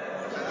آقای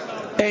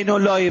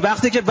عین‌اللهی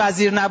وقتی که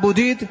وزیر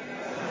نبودید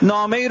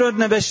نامه ای رو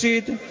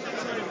نوشتید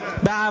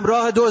به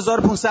همراه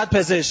 2500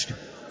 پزشک،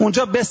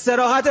 اونجا به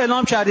صراحت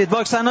اعلام کردید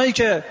واکسنایی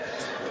که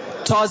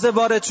تازه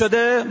وارد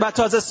شده و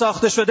تازه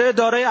ساخته شده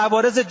دارای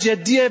عوارض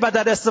جدیه و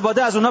در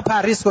استفاده از اونها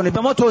پرهیز کنید.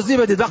 به ما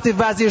توضیح بدید وقتی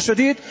وزیر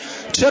شدید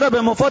چرا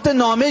به مفاد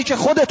نامه‌ای که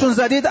خودتون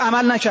زدید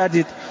عمل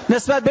نکردید؟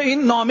 نسبت به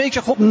این نامه‌ای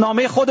که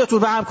نامه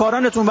خودتون و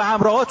همکارانتون و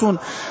همراهاتون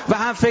و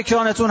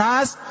همفکرانتون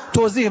هست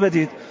توضیح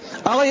بدید.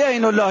 آقای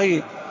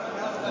عین‌اللهی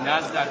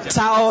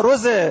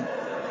تعارض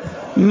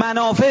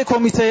منافع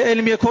کمیته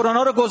علمی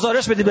کرونا رو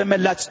گزارش بدید به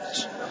ملت،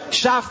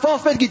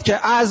 شفاف بگید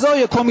که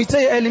اعضای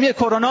کمیته علمی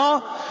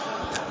کرونا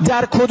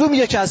در کدوم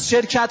یک از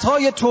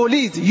شرکت‌های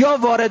تولید یا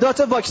واردات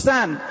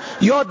واکسن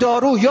یا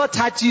دارو یا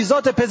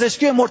تجهیزات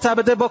پزشکی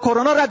مرتبط با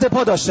کرونا رد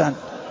پا داشتن.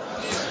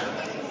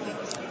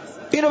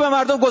 اینو به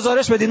مردم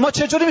گزارش بدید. ما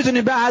چجوری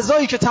میتونیم به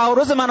اعضایی که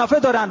تعارض منافع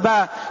دارن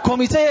و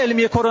کمیته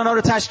علمی کرونا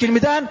رو تشکیل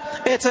میدن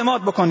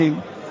اعتماد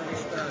بکنیم؟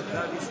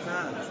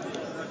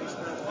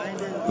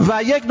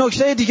 و یک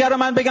نکته دیگر رو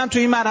من بگم تو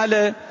این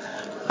مرحله،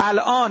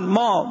 الان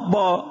ما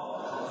با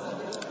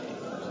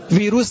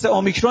ویروس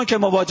اومیکرون که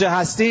مواجه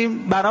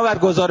هستیم بنابر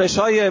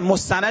گزارش‌های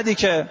مستندی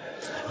که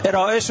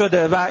ارائه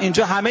شده و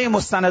اینجا همه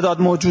مستندات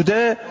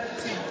موجوده،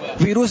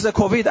 ویروس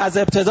کووید از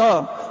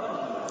ابتدا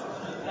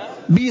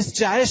 20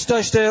 جهش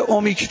داشته،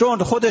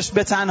 اومیکرون خودش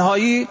به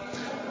تنهایی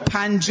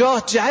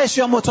 50 جهش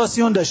یا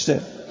موتاسیون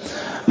داشته.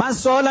 من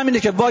سوالم اینه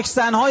که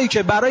واکسن هایی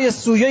که برای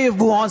سویه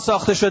ووهان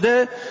ساخته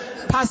شده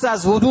پس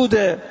از حدود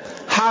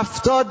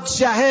 70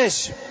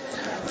 جهش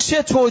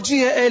چه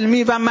توجیه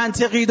علمی و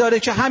منطقی داره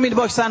که همین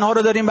واکسن ها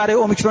رو داریم برای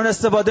اومیکرون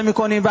استفاده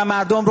میکنیم و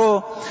مردم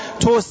رو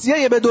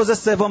توصیه به دوز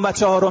سوم و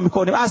چهارم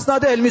میکنیم؟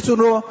 اسناد علمیتون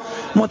رو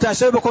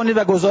منتشر بکنید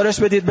و گزارش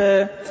بدید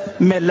به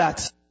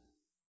ملت.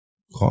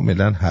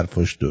 کاملا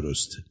حرفش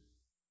درسته.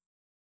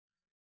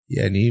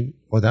 یعنی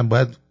آدم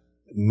باید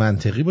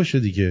منطقی باشه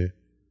دیگه.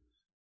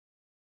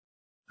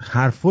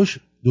 حرفش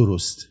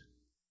درسته.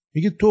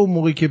 میگه تو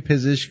موقعی که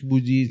پزشک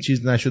بودی،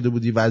 چیز نشده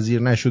بودی،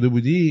 وزیر نشده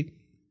بودی،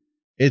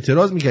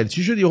 اعتراض میکردی.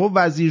 چی شدی؟ خب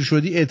وزیر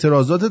شدی،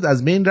 اعتراضاتت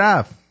از بین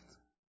رفت.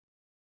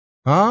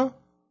 ها؟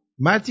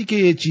 مردی که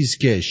یه چیز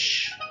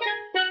کش.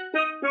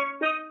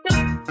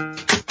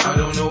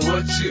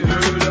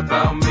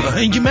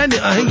 آهنگ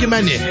منه، آهنگ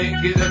منه.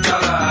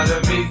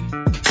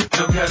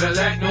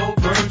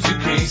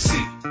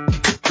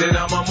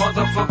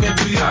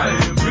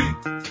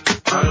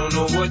 I don't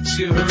know what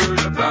you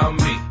heard about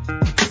me,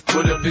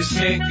 but a bitch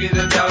can't get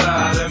a dollar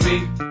out of me.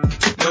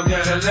 No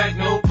Cadillac,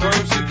 no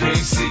perms, you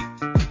can't see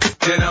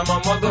that I'm a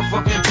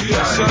motherfucking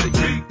VIP.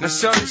 Now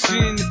shorty, she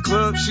in the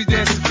club, she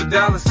dancing for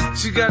dollars.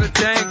 She got a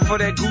thing for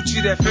that Gucci,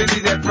 that Fendi,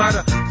 that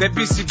Prada, that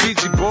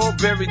BCBG,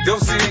 Burberry,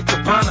 Dolce and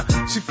Gabbana.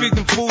 She feed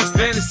them fools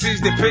fantasies,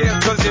 they pay her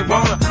cause they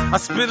want her. I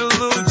spit a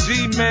little G,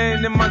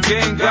 man, and my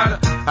gang got her.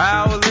 An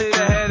hour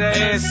later, had her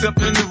ass up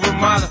in the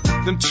Ramada.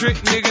 Them trick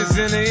niggas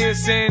in the ear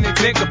saying they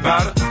think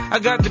about her. I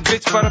got the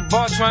bitch by the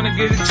bar trying to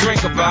get a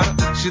drink about her.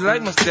 She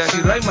like my style,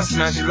 she like my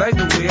smile, she like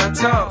the way I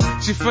talk.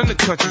 She from the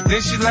country,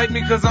 then she like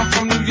me cause I'm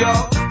from New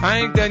York. I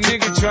ain't that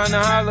nigga trying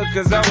to holler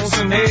cause I want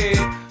some head.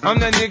 I'm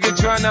that nigga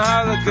trying to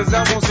holler cause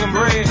I want some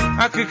bread.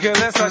 I could care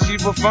less how she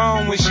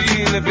perform when she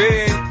in the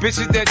bed. Bitch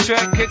at that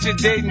track, catch a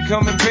date and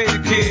come and pay the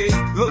kid.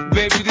 Look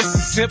baby, this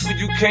is simple,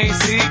 you can't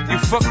see. You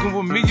fucking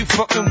with me, you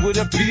fucking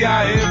with a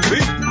P.I.M.P.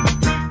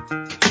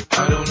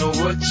 I don't know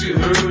what you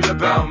heard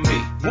about me,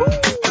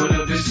 but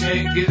a bitch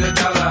can't get a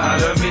dollar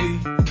out of me.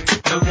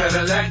 No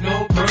Cadillac, no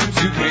perms,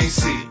 you can't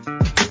see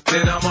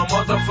that I'm a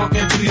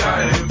motherfucking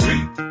P.I.M.P.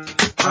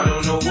 I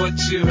don't know what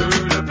you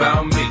heard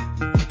about me,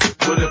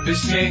 but a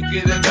bitch can't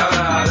get a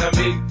dollar out of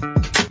me.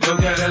 No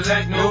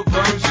Cadillac, no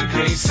perms, you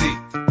can't see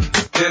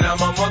that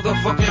I'm a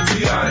motherfucking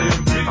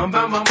P.I.M.P. I'm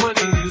about my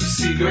money, you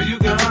see, girl, you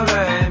can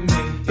holler at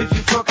me if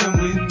you fucking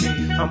with me.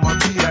 I'm a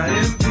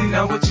P.I.M.P.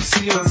 Now what you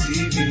see on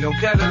TV, no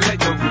Cadillac,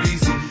 no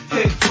breezy.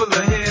 Head full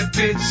of hair,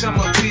 bitch, I'm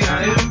a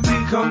P.I.M.P.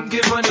 Come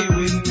get money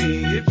with me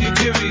if you're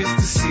curious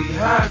to see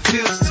how it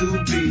feels to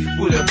be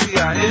with a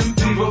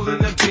P.I.M.P.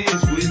 Rolling the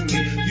bins with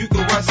me, you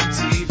can watch some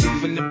TV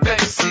from the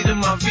backseat of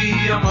my V,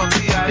 I'm a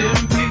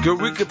P.I.M.P. Girl,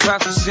 we could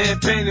pop some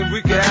champagne and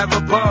we could have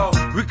a ball.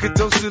 We could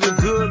toast to the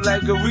good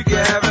like girl, we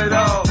could have it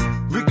all.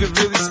 We could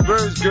really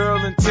spurge, girl,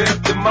 and tear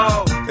up the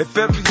mall. If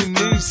ever you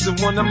need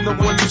someone, I'm the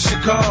one you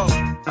should call.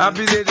 I'll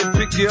be there to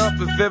pick you up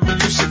if ever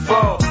you should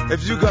fall.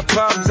 If you got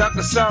problems, I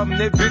can solve them,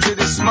 they bigger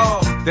than small.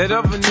 That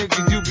other nigga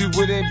you be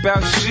with ain't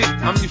bout shit.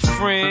 I'm your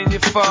friend,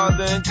 your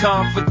father, and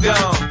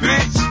confidant,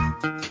 bitch.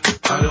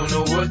 I don't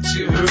know what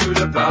you heard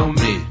about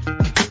me,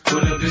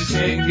 but a bitch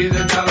can't get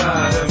a dollar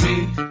out of me.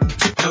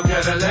 No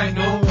Cadillac,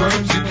 no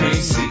perms, you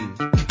can't see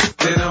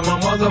that I'm a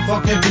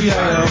motherfucking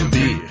P.I.M.P.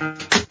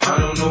 I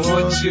don't know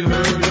what you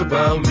heard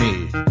about me,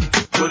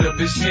 but a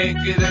bitch can't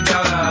get a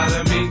dollar out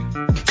of me.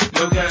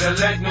 No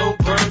Cadillac, no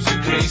perms, you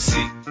can't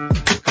see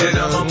that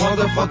I'm a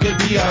motherfucking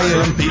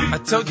P.I.M.P. I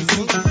told you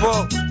food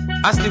before,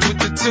 I stay with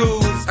the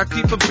tools. I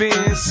keep a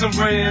Benz, some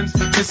rims,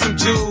 and some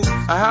jewels.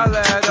 I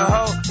holler at a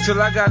hoe till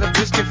I got a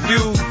bitch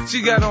confused. She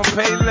got on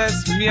Payless,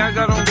 me I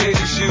got on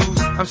gator shoes.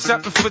 I'm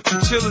shopping for the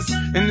chillers,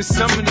 and the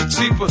summer the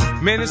cheaper.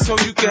 Man, it's so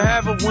you can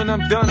have her. When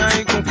I'm done, I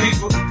ain't gon' keep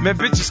her. Man,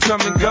 bitches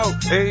come and go.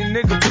 Hey,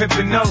 nigga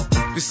pimpin' no.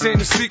 This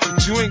ain't a secret,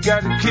 you ain't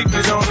gotta keep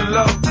it on the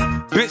low.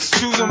 Bitch,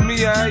 choose on me,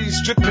 I hear you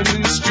stripping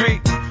in the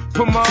street.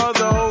 Put my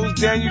other hoes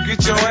down, you get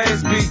your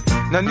ass beat.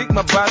 Now nick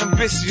my bottom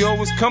bitch, she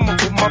always come up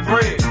with my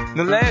bread.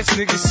 The last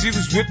nigga, she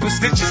was ripping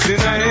stitches in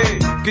her head.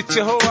 Get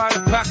your hoe out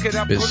of pocket,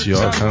 I put a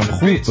بسیار هم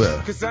خوب.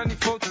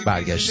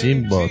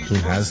 برگشتیم با تون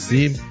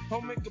هستیم.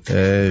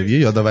 یه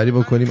یادآوری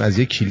بکنیم از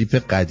یه کلیپ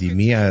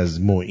قدیمی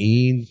از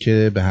معین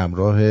که به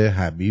همراه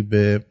حبیب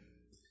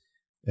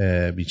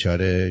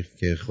بیچاره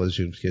که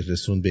خودش که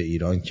رسون به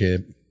ایران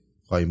که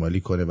خایمالی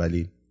کنه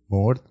ولی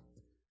مرد،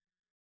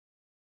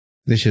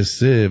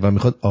 نشسته و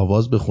میخواد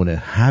آواز بخونه.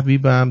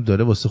 حبیبم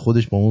داره واسه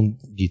خودش با اون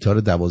گیتار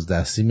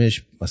 12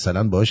 سیمش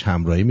مثلا باهاش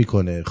همراهی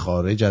میکنه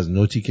خارج از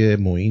نوتی که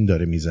معین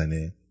داره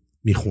میزنه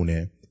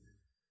میخونه.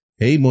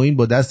 هی معین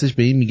با دستش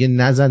به این میگه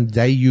نزن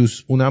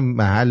دیوس، اونم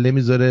محل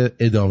نمیذاره،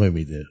 ادامه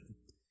میده.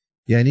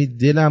 یعنی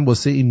دلم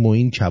واسه این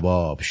معین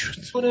کباب شد.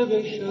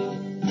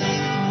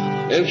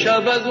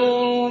 امشب از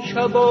اون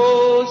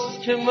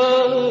شباست که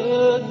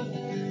من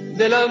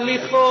دلم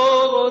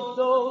میخواد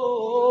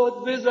داد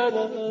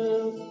بزنم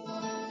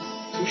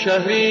تو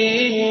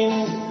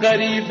شهریم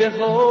غریبه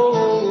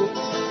ها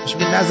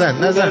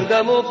نزن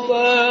دم و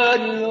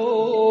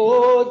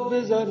فریاد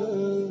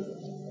بزنم.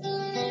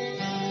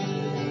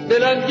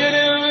 دلم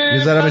گرفت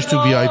میذارمش تو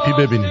VIP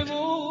ببینید.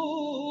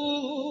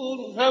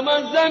 هم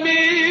از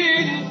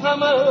زمین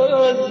هم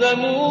از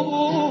زمون،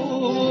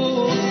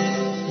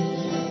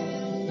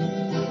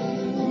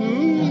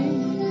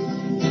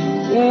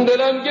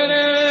 دلم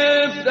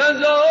گرفت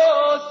از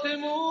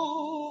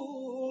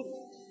آسمون،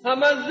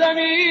 هم از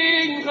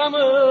زمین هم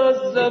از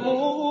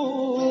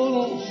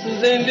زمون.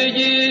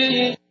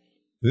 زندگی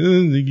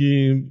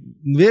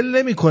ول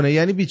نمیکنه،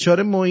 یعنی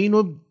بیچاره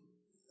معینو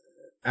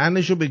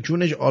انشو به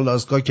کونش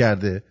آلاسکا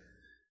کرده.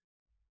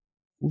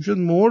 خوب شد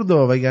مرد،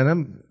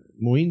 وگرنه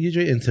معین یه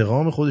جای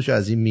انتقام خودش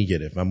از این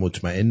میگرفت. من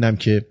مطمئنم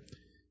که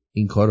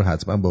این کار رو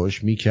حتما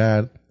باهاش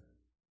میکرد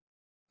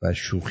و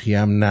شوخی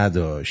هم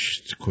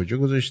نداشت. کجا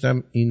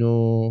گذاشتم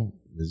اینو؟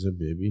 بذار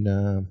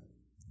ببینم.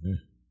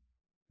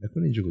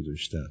 نکنه اینجا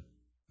گذاشتم.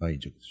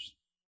 اینجا گذاشتم.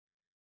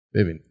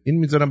 ببین این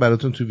میذارم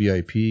براتون تو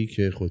VIP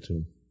که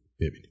خودتون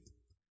ببینید.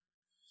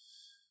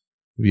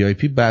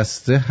 VIP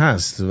بسته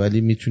هست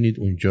ولی میتونید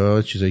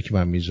اونجا چیزایی که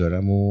من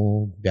میذارم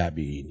و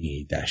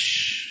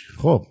ببینیدش.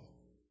 خب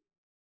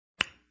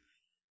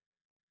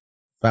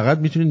فقط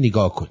میتونید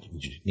نگاه کنید،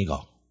 اینجوری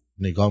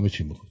نگاه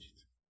میتونید بکنید.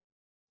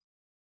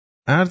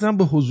 عرضم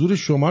به حضور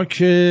شما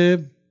که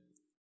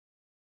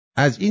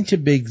از این که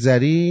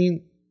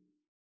بگذرین،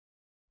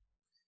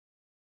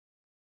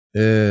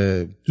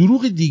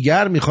 دروغ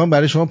دیگر میخوام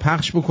برای شما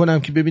پخش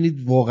بکنم که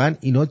ببینید واقعا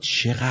اینا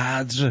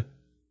چقدر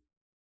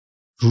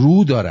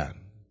رو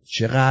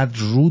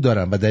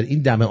دارن و در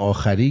این دم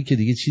آخری که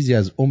دیگه چیزی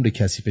از عمر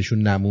کثیفشون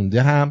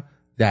نمونده هم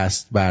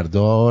دست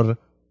بردار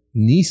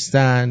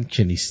نیستن.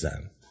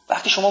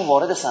 وقتی شما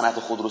وارد صنعت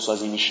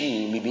خودروسازی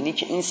میشی میبینی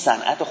که این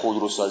صنعت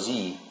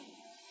خودروسازی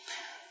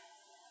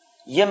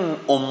یه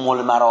ام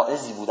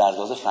المراعظی بوده از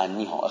لحاظ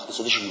فنی ها،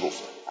 اقتصادش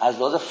میگفت از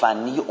لحاظ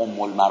فنی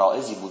ام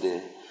المراعظی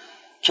بوده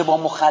که با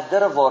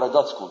مخدر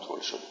واردات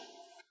کنترل شده.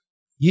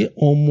 یه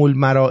ام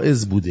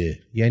المراعظ بوده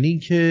یعنی این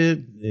که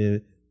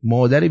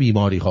مادر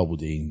بیماری ها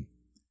بوده این.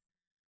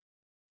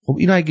 خب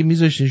اینو اگه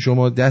میذاشتین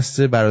شما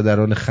دست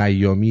برادران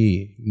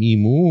خیامی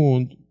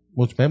میموند،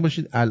 مطمئن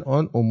باشید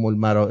الان ام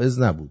المراعظ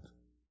نبود.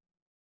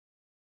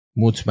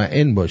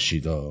 مطمئن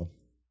باشید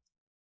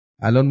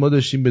الان ما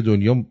داشتیم به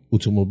دنیا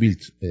اتومبیل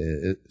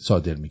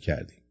صادر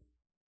میکردیم.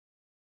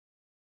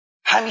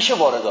 همیشه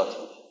واردات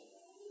بود.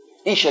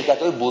 این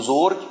شرکت‌های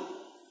بزرگ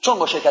چون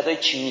با شرکت‌های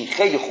چینی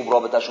خیلی خوب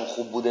رابطه‌شون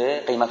خوب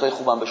بوده، قیمت‌های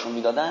خوبم بهشون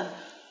میدادن،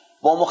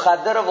 با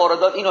مخدر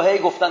واردات اینو هی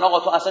گفتن آقا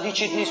تو اصلا هیچ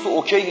چیز نیست، تو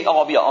اوکی نی،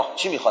 آقا بیا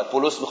چی میخوای؟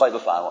 پولس میخوای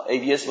بفرما،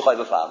 ABS میخوای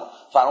بفرما،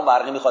 فرمان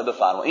برقی میخوای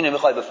بفرما، اینو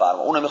میخوای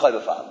بفرما، اونو میخوای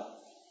بفرما.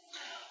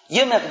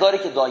 یه مقداری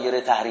که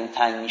دایره تحریم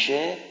تنگ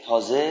میشه،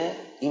 تازه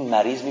این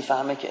مریض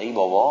میفهمه که ای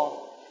بابا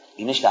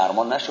اینش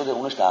درمان نشده،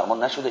 اونش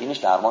درمان نشده، اینش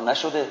درمان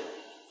نشده.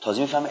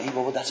 تازه میفهمه ای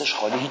بابا دستش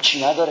خالی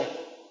هیچی نداره.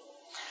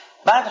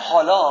 بعد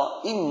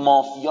حالا این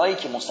مافیایی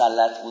که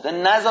مسلط بوده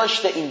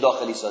نذاشته این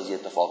داخلی سازی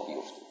اتفاق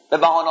بیفته به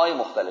بهانه‌های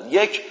مختلف.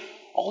 یک،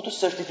 آقا تو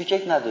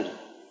سرتیفیکیت نداری،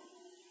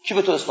 کی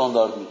به تو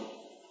استاندارد میده؟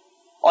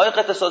 آیا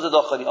قطع ساز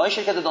داخلی، آیا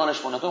شرکت دانش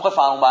بنیان، تو میخوای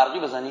فرمان برقی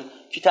بزنی،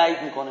 کی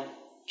تایید میکنه؟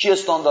 کی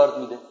استاندارد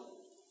میده؟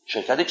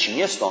 شرکت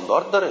چینی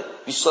استاندارد داره،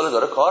 20 سال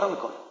داره کار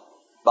میکنه.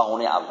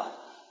 بهونه اول.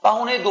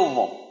 بهونه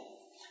دوم،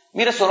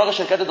 میره سراغ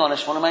شرکت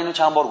دانش بنیان. من اینو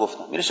چند بار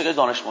گفتم. میره شرکت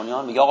دانش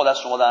بنیان میگه آقا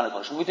دست شما در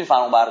نکنه، شما میتونی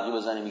فرمان برقی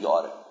بزنی؟ میگه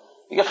آره.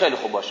 میگه خیلی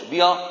خوب باشه،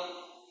 بیا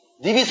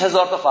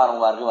 200,000 تا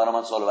فرمان برقی برای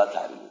من سال بعد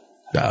تحویل بده.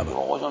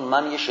 آقا جان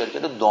من یه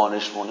شرکت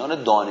دانش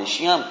بنیان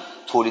دانشی ام،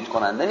 تولید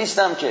کننده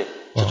نیستم که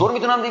چطور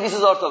میتونم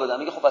 200,000 تا بدم؟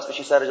 میگه خب پس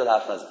بشی سر جات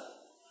حرف نزن.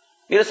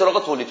 میره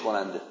سراغ تولید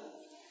کننده،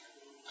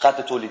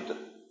 خط تولید داره.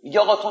 میگه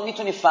آقا تو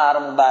میتونی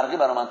فرمان برقی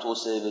برای من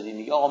توسعه بدی؟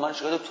 میگه آقا من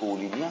شرکت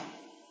تولیدی ام،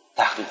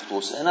 تحقیق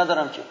توسعه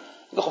ندارم که.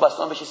 میگه خب پس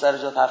تو بشی سر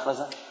جات حرف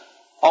نزن.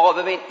 آقا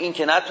ببین این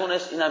که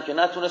نتونست، اینم که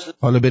نتونست،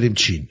 حالا بریم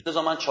چین.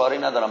 لذا من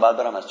چاره‌ای ندارم، بعد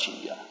برم از چین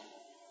بیارم.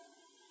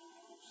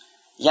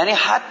 یعنی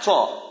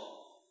حتی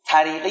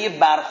طریقه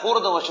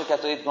برخورد با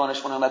شرکت‌های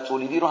دانش بنیان و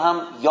تولیدی رو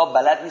هم یا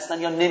بلد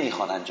نیستن یا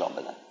نمیخوان انجام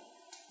بدن.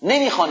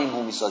 نمیخوان این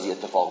بومی سازی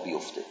اتفاق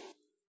بیفته.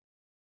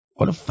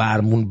 حالا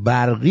فرمون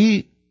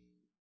برقی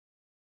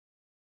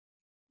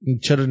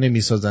چرا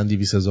نمیسازن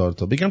 200,000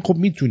 تا؟ بگن خب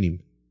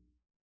میتونیم.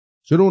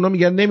 چرا اونا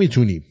میگن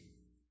نمیتونیم؟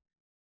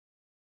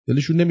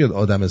 دلشون نمیاد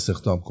آدم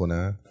استخدام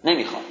کنن؟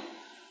 نمیخوان.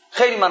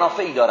 خیلی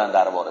منافعی دارن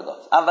در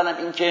واردات. اولا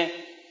اینکه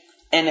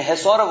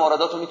انحصار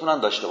واردات رو میتونن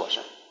داشته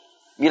باشن.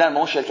 میرن به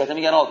اون شرکت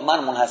میگن آقا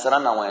من منحصرا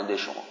نماینده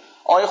شما،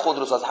 آقای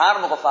خودروساز هر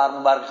موقع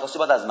فرمون برقی خواستی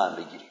باید از من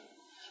بگیری.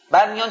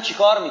 بعد میان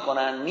چیکار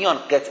میکنن؟ میان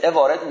قطعه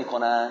وارد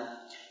میکنن،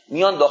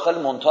 میان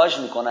داخل مونتاژ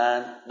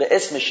میکنن، به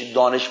اسمش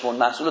دانش بنیان،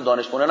 محصول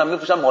دانش بنیان هم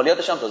میفروشن،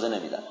 مالیاتش هم تازه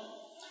نمیدن.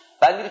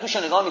 بعد میری توش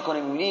نگاه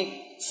میکنی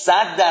میبینی 100%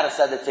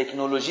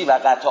 تکنولوژی و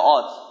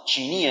قطعات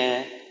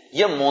چینیه،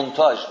 یه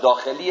مونتاژ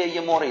داخلیه،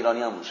 یه مهر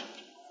ایرانی هم روشه.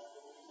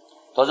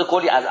 تازه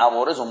کلی از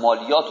عوارض و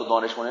مالیات و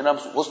دانش بنیان هم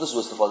حسن سوء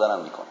استفاده هم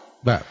میکنن.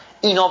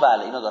 اینا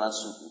دارن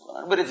سود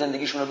میکنن. برید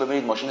زندگیشون رو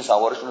ببینید، ماشین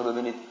سوارشون رو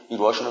ببینید،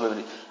 نیروهاشون رو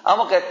ببینید.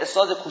 اما قطعه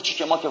ساز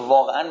کوچیک ما که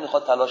واقعا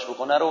میخواد تلاش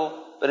بکنه رو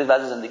برید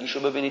وضع زندگیشو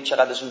ببینید،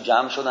 چقدرشون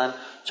جمع شدن،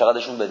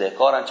 چقدرشون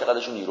بدهکارن،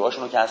 چقدرشون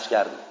نیروهاشون رو کسب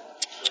کردن.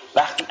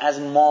 وقتی از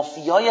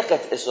مافیای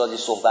اقتصادی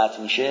صحبت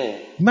میشه،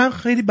 من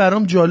خیلی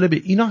برام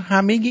جالبه اینا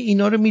همه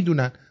اینا رو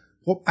میدونن.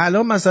 خب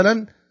الان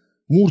مثلا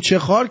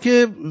مورچه‌خوار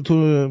که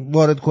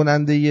وارد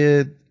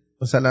کننده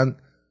مثلا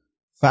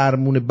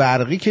فرمون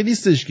برقی که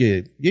نیستش،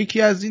 که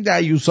یکی از این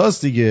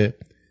دعیوساست دیگه.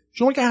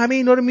 شما که همه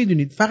اینا رو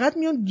میدونید، فقط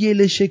میان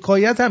گله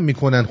شکایت هم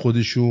میکنن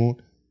خودشون،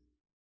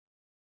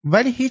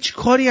 ولی هیچ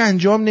کاری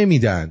انجام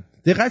نمیدن.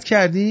 دقت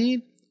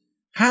کردین؟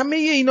 همه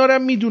اینا رو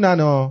هم میدونن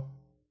ها.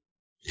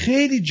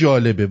 خیلی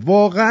جالبه،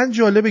 واقعا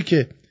جالبه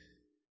که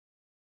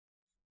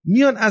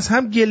میان از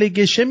هم گله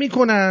گشه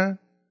میکنن،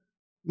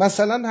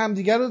 مثلا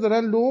همدیگر رو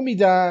دارن لو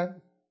میدن.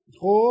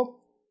 خب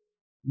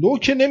لو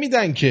که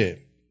نمیدن که،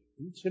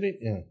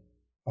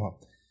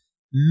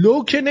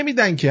 لو که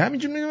نمیدن که،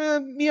 همینجور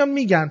میان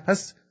میگن.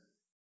 پس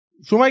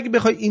شما اگه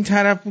بخوای این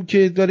طرفو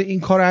که داره این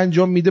کار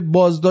انجام میده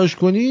بازداشت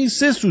کنی،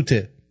 3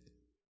 سوته.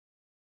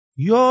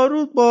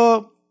 یارو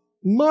با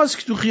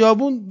ماسک تو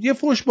خیابون یه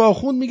فوش با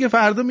خون میگه،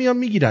 فردا میان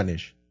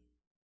میگیرنش.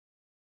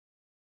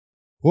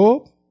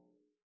 خب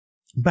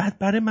بعد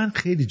برای من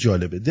خیلی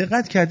جالبه،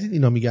 دقت کردید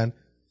اینا میگن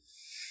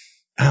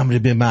امر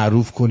به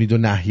معروف کنید و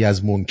نهی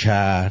از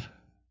منکر.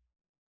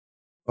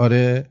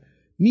 آره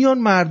میان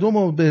مردم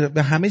رو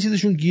به همه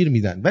چیزشون گیر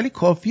میدن، ولی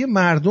کافیه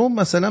مردم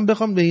مثلا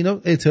بخوام به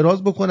اینا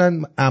اعتراض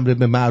بکنن، امر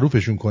به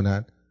معروفشون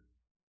کنن،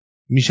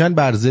 میشن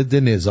بر ضد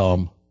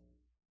نظام،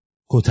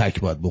 کتک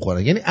باید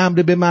بخورن. یعنی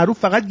امر به معروف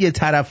فقط یه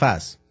طرف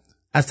است،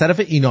 از طرف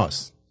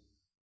ایناست.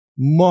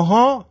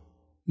 ماها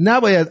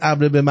نباید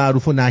امر به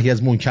معروف و نهی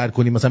از منکر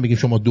کنیم، مثلا بگیم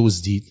شما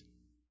دزدید،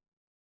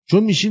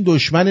 چون میشیم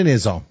دشمن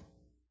نظام.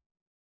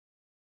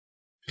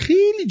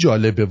 خیلی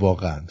جالبه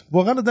واقعا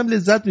آدم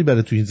لذت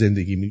میبره تو این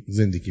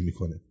زندگی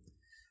میکنه.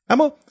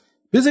 اما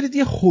بذارید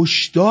یه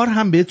هشدار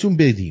هم بهتون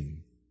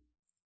بدیم،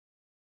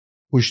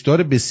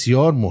 هشدار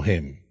بسیار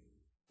مهم.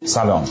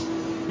 سلام.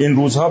 این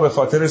روزها به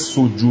خاطر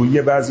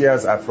سودجویی بعضی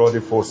از افراد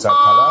فرصت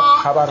طلب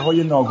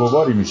خبرهای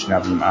ناگواری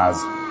میشنویم از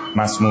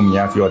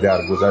مسمومیت یا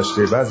درگذشت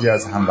بعضی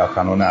از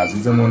هموطنان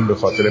عزیزمون به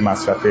خاطر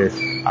مصرف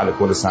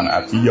الکل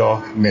صنعتی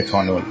یا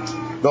متانول.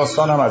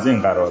 داستانم از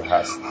این قرار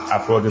هست: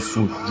 افراد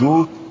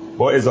سودجو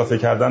با اضافه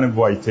کردن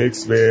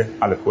وایتکس به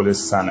الکل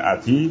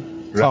صنعتی.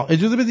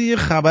 اجازه بدید یه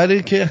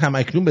خبری که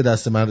همکنون به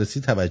دست من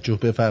رسید توجه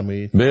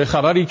بفرمایید. به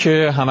خبری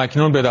که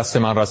همکنون به دست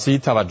من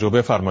رسید توجه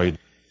بفرمایید.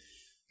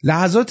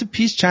 لحظات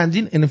پیش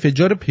چندین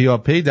انفجار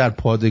پیاپی در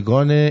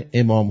پادگان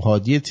امام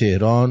هادی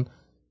تهران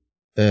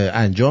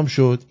انجام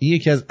شد. این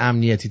یکی از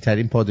امنیتی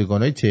ترین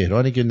پادگان‌های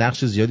تهرانه که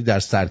نقش زیادی در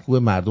سرکوب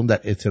مردم در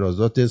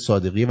اعتراضات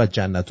صادقیه و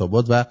جنت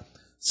آباد و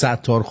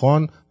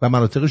ستارخان و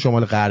مناطق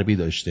شمال غربی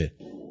داشته.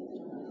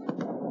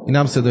 این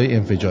هم صدای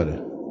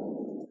انفجاره.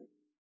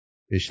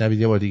 بشنوید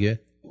یه بار دیگه.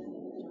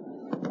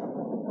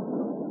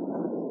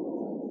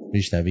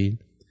 میشنوید؟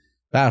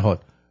 به هر حال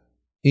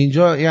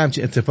اینجا یه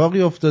همچین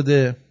اتفاقی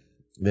افتاده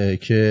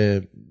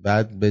که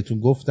بعد بهتون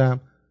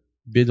گفتم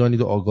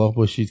بدانید و آگاه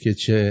باشید که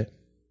چه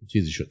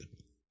چیزی شده.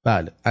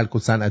 بله، الکل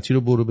صنعتی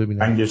رو برو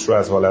ببینید. رنگش رو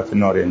از حالت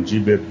نارنجی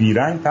به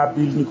بیرنگ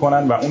تبدیل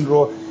میکنن و اون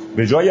رو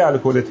به جای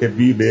الکل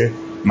طبی به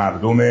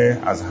مردم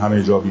از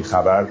همه جا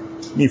بیخبر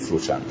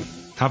میفروشن.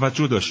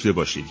 توجه داشته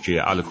باشید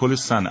که الکل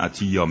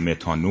صنعتی یا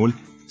متانول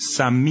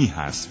سمی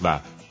هست و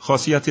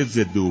خاصیت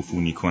ضد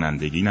عفونی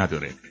کنندگی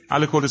نداره.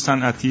 الکل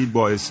صنعتی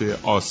باعث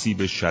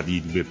آسیب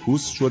شدید به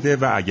پوست شده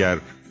و اگر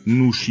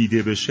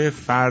نوشیده بشه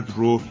فرد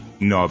رو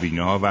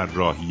نابینا و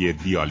راهی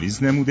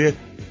دیالیز نموده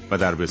و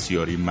در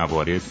بسیاری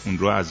موارد اون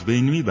رو از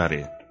بین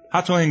میبره.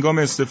 حتی هنگام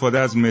استفاده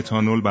از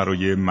متانول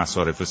برای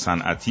مصارف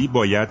صنعتی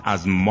باید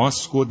از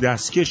ماسک و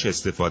دستکش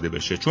استفاده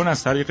بشه، چون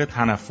از طریق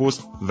تنفس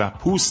و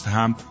پوست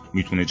هم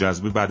میتونه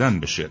جذب بدن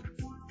بشه.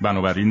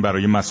 بنابراین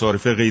برای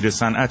مصارف غیر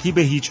صنعتی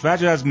به هیچ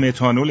وجه از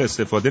متانول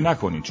استفاده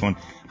نکنید، چون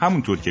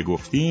همونطور که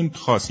گفتیم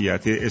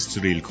خاصیت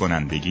استریل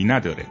کنندگی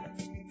نداره.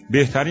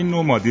 بهترین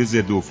نوع ماده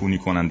ضد عفونی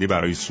کننده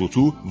برای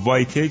سطوح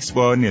وایتکس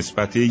با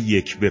نسبت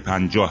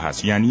 1:50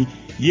 هست، یعنی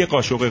یک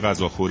قاشق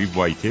غذاخوری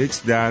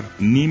وایتکس در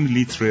نیم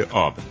لیتر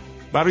آب.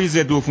 برای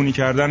ضد عفونی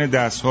کردن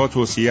دستها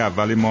توصیه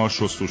اول ما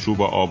شستشو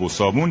با آب و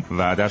صابون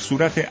و در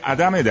صورت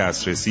عدم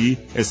دسترسی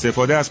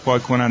استفاده از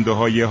پاک کننده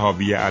های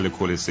حاوی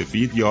الکل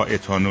سفید یا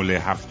اتانول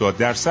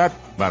 70%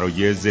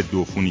 برای ضد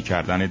عفونی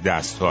کردن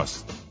دست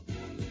هاست.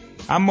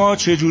 اما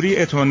چجوری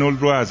اتانول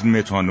رو از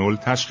متانول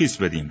تشخیص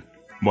بدیم؟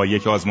 با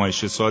یک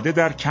آزمایش ساده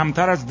در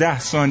کمتر از 10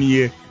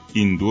 ثانیه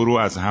این دو رو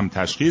از هم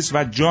تشخیص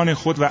و جان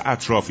خود و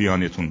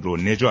اطرافیانتون رو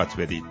نجات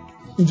بدید.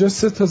 اینجا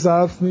 3 تا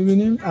ظرف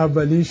می‌بینیم.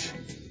 اولیش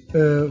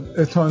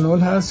اتانول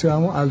هست یا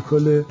همون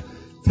الکل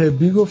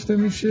طبی گفته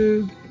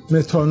میشه.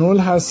 متانول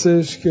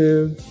هستش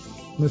که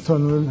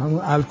متانول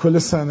همون الکل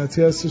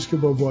صنعتی هستش که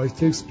با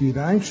وایتکس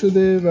بیرنگ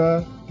شده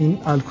و این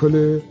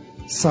الکل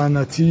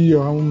صنعتی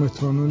یا همون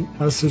متانول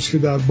هستش که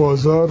در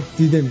بازار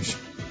دیده میشه.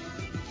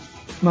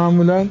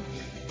 معمولاً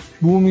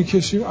بو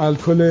میکشیم.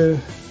 الکل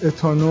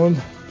اتانول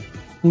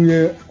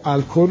بوی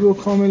الکل رو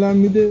کاملا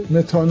میده.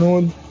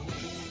 متانول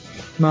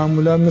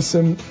معمولا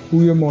مثل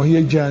بوی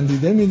ماهی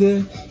گندیده میده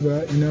و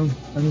اینم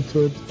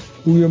همینطور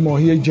بوی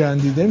ماهی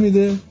گندیده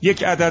میده.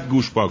 یک عدد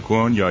گوشت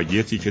پاکن یا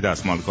یک تیکه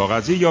دستمال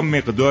کاغذی یا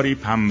مقداری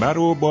پنبه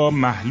رو با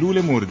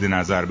محلول مورد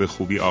نظر به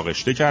خوبی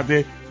آغشته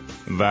کرده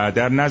و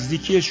در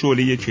نزدیکی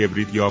شعله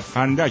کبریت یا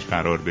فندک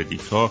قرار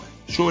بدید تا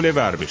شعله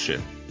ور بشه.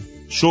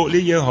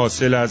 شعله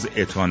حاصل از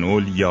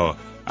اتانول یا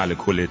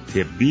الکل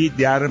طبی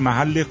در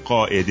محل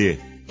قاعده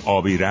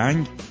آبی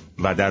رنگ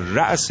و در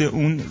رأس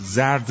اون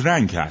زرد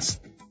رنگ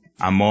هست،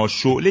 اما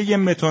شعله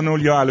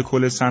متانول یا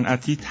الکل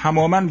صنعتی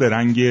تماماً به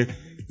رنگ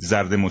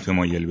زرد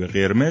متمایل به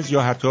قرمز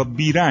یا حتی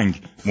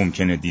بیرنگ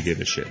ممکنه دیده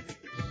بشه.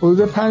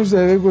 حدود 5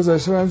 دقیقه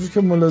گذشته و همونجور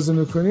که ملاحظه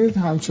می‌کنید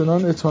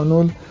همچنان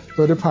اتانول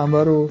داره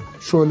پنبه رو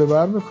شعله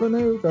ور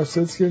میکنه، در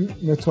صورتی که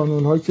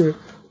متانول ها که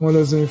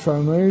ملاحظه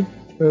می‌فرمایید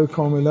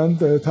کاملا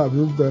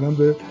تبدیل دارن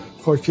به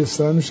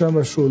خاکستر میشن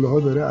و شعله ها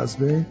داره از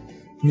بین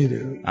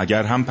میره.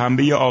 اگر هم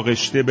پنبه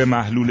آغشته به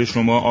محلول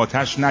شما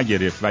آتش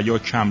نگرفت و یا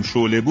کم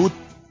شعله بود،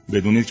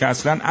 بدونید که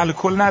اصلا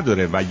الکل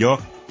نداره و یا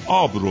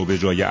آب رو به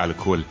جای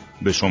الکل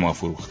به شما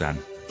فروختن.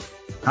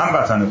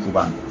 هموطن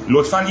خوبم،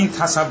 لطفاً این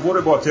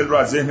تصور باطل رو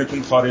از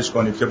ذهنتون خارج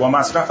کنید که با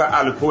مصرف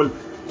الکل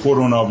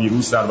کرونا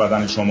ویروس در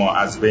بدن شما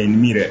از بین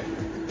میره.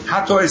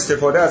 حتی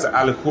استفاده از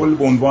الکل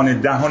به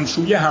عنوان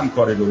دهانشویی هم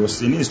کار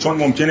درستی نیست، چون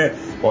ممکنه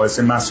باعث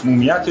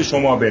مسمومیت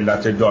شما به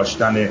علت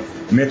داشتن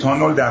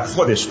متانول در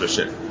خودش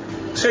بشه.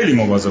 خیلی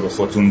مواظب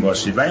خودتون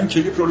باشید و این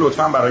کلیپ رو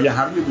لطفاً برای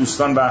همه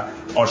دوستان و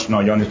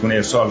آشنایانتون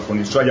ارسال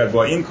کنید. شاید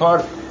با این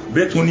کار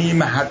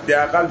بتونیم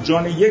حداقل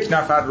جان یک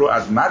نفر رو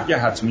از مرگ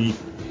حتمی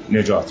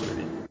نجات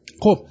بدیم.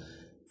 خب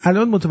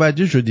الان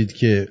متوجه شدید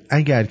که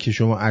اگر که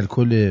شما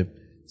الکل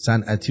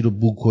صنعتی رو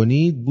بو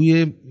کنید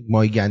بوی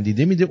ماهی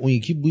گندیده میده، اون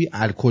یکی بوی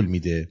الکل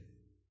میده.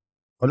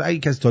 حالا اگه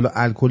کسی تا حالا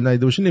الکل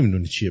ندیده باشه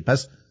نمیدونه چیه،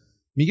 پس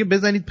میگه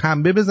بزنید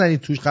پنبه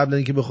بزنید توش قبل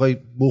اینکه بخوای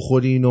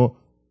بخورین و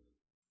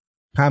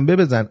پنبه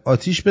بزن،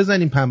 آتیش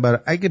بزنین پنبه رو.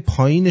 اگه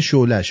پایین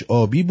شعلش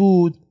آبی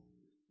بود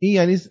این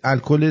یعنی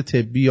الکل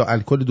طبی یا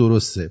الکل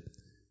درسته.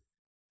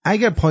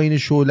 اگر پایین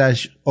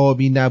شعلش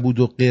آبی نبود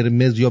و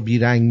قرمز یا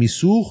بیرنگ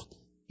میسوخت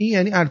این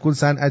یعنی الکل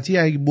صنعتی.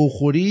 اگه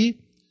بخوری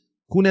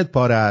کونت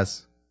پاره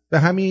است. به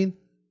همین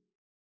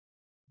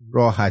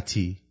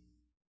راحتی.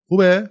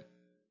 خوبه؟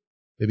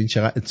 ببین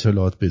چقدر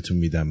اطلاعات بهتون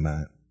میدم،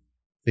 من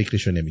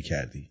فکرشو نمی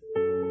کردی.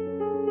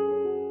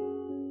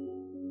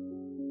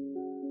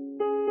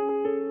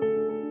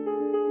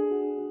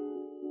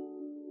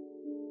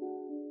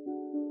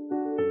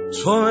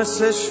 تو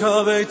مثل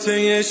شابیت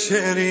یه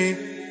شعری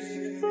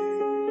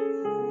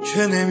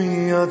که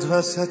نمیاد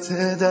وسط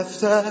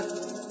دفتر،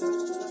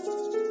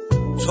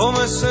 تو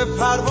مثل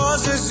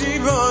پرواز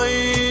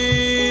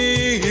زیبایی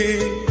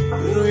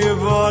روی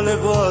بال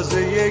باز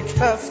یک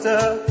هفته،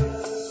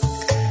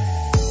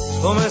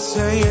 تو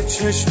مثل یه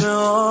چشم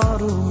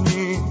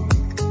آرومی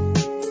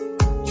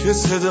که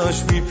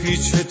صداش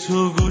میپیچه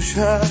تو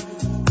گوشه،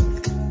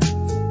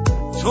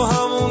 تو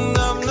همون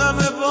نم نم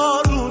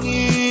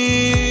بارونی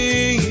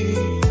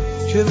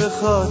که به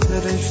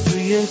خاطرش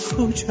توی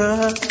کوچه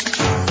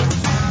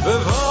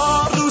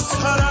ببار رو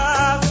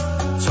سرم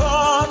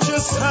تاج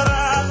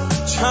سرم،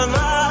 چند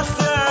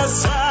وقت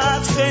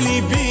ازت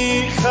خیلی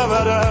بی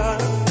خبرم،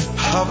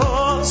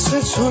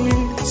 حواست تو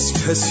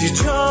نیست کسی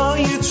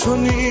جای تو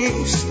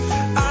نیست،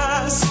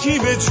 از کی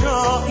به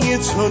جای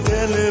تو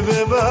دل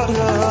ببرم،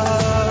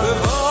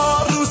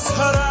 ببار رو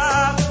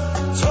سرم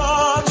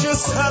تاج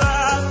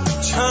سرم،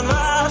 چند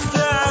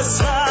وقت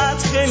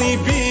ازت خیلی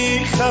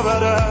بی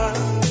خبرم،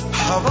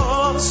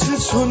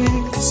 حواست تو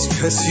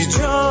نیست کسی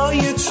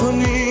جای تو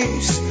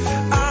نیست،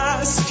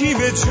 از کی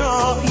به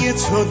جای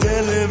تو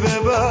دل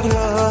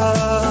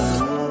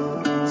ببرم.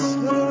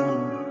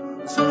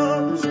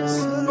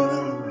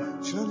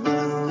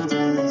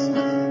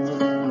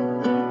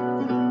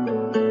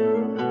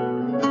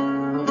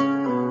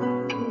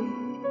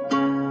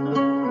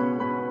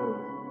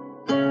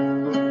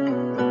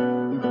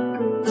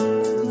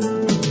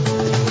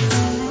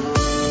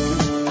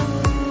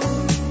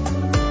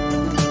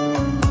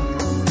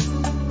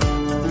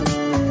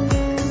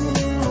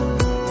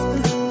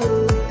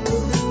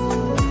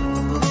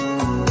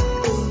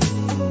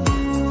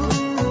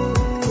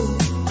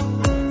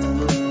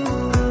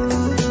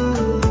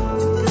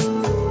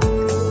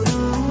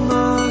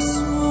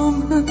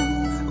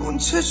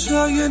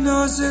 چشای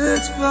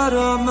نازت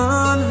برا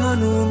من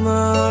هنو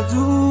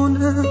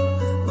مردونه،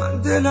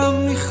 من دلم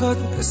میخواد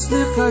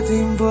مثل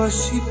قدیم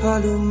باشی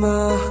پلو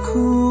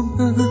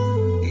محکومه،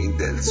 این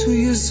دل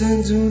توی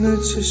زندون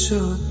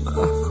چشات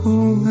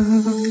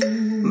محکومه،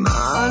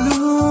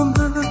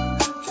 معلومه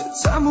که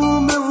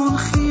تموم اون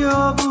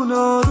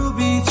خیابونا رو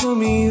بی تو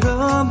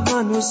میرم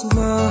هنوز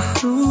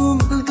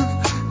محرومه،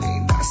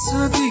 این دست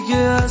دیگه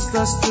از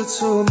دست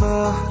تو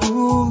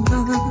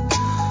محرومه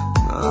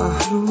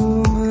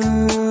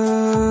محرومه،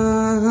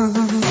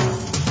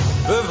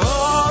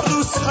 ببار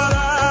رو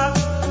سرم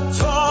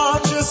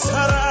تاج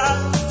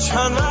سرم،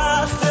 چند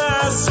وقت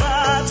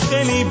ازت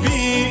خیلی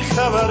بی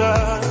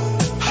خبرم،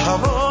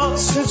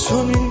 حواست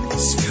تو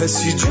نیست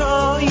کسی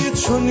جای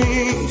تو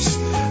نیست،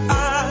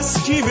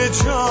 از کی به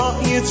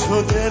جای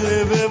تو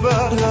دل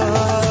ببرم،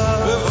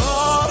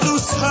 ببار رو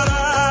سرم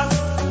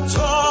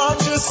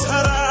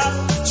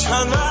سرم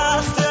چند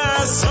وقت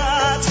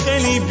ازت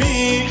خیلی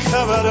بی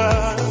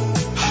خبرم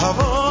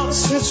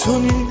حواست تو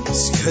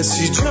نیست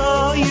کسی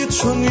جای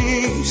تو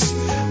نیست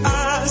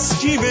از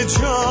کی به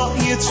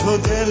جای تو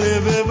دل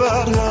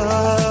ببرم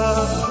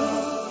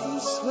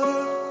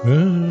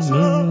من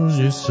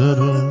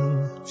سرم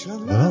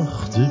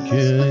وقتی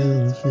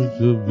که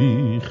تو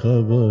بی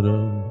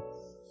خبرم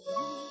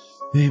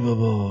ای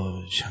بابا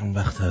چند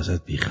وقت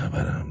ازت بی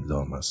خبرم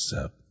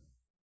لامصب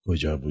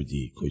کجا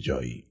بودی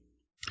کجایی.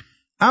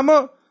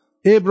 اما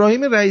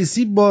ابراهیم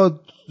رئیسی با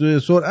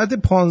سرعت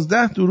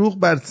 15 دروغ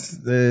بر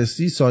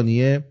 30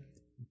 ثانیه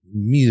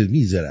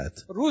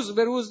میذارد. روز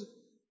به روز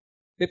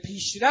به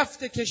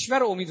پیشرفت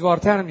کشور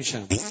امیدوارتر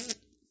میشم.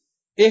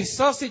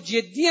 احساس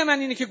جدی من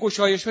اینه که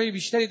گشایش‌های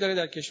بیشتری داره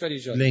در کشور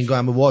ایجاد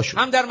میشه.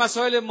 هم در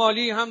مسائل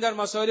مالی، هم در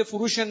مسائل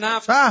فروش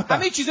نفت،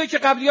 همه چیزایی که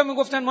قبلی‌ها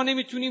میگفتن ما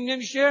نمیتونیم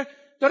نمیشه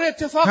داره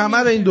اتفاق میفته. همه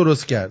رو این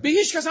درست کرد. به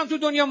هیچ کس هم تو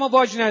دنیا ما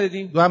باج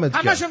ندادیم.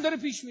 همش هم داره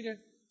پیش میره.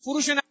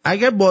 فروش نفت.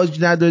 اگر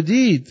باج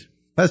ندادید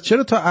پس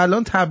چرا تا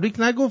الان تبریک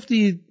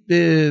نگفتید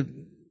به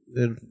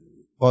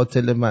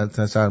قاتل من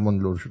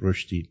سلمان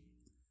رشدی؟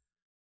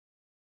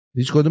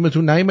 هیچ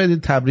کدومتون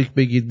نیومدید تبریک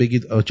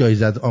بگید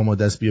جایزت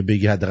آماده است بیا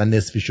بگی حداقل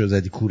نصفشو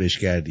زدی کورش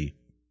کردی.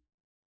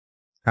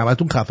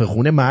 همتون خفه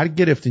خونه مرگ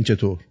گرفتین.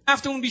 چطور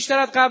نفتمون بیشتر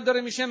از قبل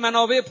داره میشه،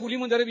 منابع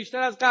پولیمون داره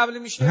بیشتر از قبل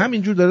میشه،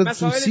 همینجور داره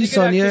تو 30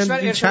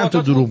 ثانیه چند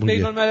تا دروغ میگه.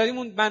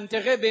 بین‌المللیمون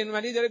منطقه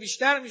بین‌المللی داره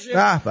بیشتر میشه.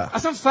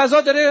 اصلا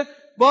فضا داره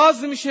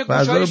باز میشه،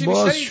 گشایش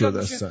بیشتری ایجاد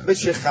میشه. به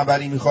چه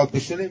خبری میخواد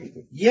بشه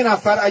نمیدونه. یه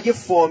نفر اگه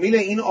فامیل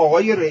این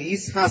آقای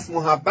رئیس هست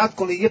محبت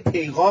کنه یه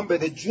پیغام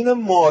بده جون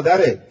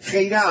مادره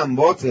خیر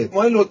انباته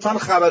ما لطفا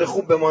خبر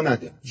خوب به ما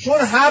نده، چون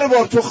هر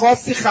بار تو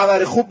خواستی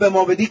خبر خوب به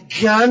ما بدی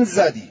گند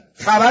زدی.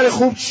 خبر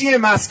خوب چیه؟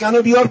 مسکن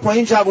رو بیار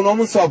پایین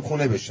جوونامون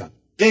صابخونه بشن،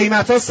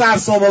 قیمت ها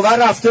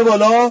سرسام‌آور رفته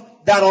بالا،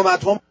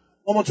 درآمدها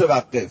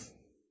متوقف.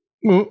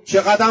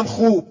 چقدرم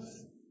خوب.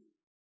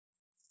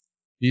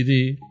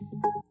 دیدی؟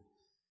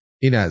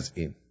 این از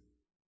این.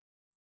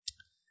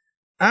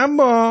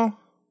 اما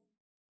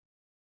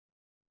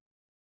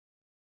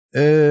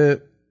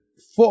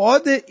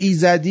فؤاد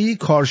ایزدی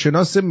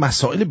کارشناس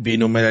مسائل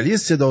بین‌المللی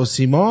صدا و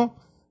سیما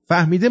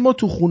فهمیده ما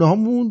تو خونه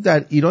هامون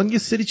در ایران یه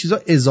سری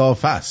چیزا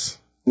اضافه است.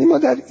 ما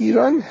در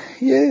ایران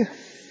یه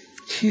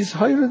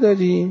چیزهایی رو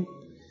داریم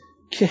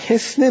که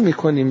حس نمی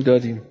کنیم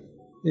داریم.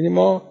 یعنی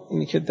ما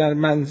اینی که در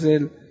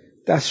منزل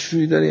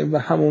دستشویی داریم و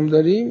حموم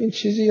داریم این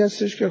چیزی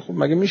هستش که خب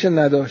مگه میشه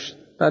نداشت؟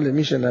 بله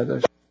میشه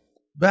نداشت.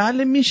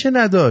 بله میشه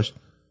نداشت.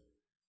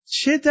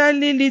 چه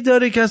دلیلی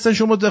داره که اصلا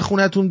شما در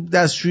خونتون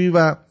دستشویی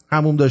و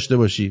حموم داشته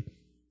باشی؟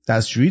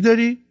 دستشویی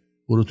داری؟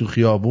 برو تو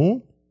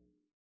خیابون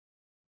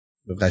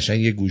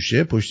قشنگ یه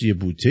گوشه پشت یه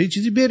بوته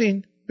چیزی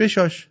برین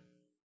بشاش.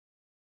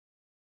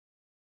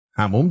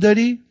 حموم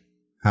داری؟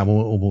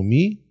 حموم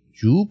عمومی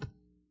جوب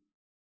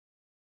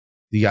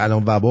دیگه.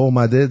 الان وبا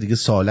اومده دیگه،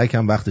 سالک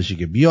هم وقتشه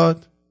که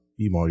بیاد،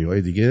 بیماری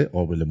های دیگه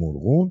آبله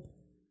مرغون،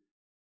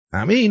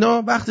 همه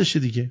اینا وقتشه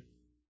دیگه.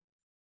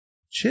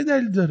 چه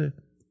دلیل داره؟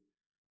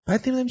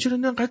 بعد نمیدونم چرا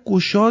اینقدر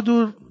گشاد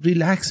و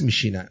ریلکس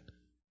میشینن،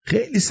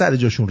 خیلی سر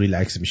جاشون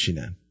ریلکس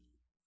میشینن.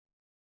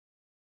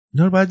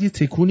 اینا رو باید یه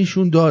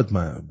تکونیشون داد.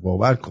 من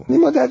باور کن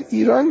ما در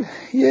ایران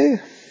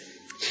یه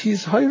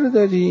چیزهایی رو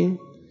داریم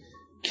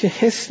که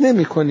حس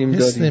نمی کنیم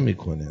داریم. حس نمی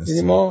کنه.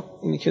 یعنی ما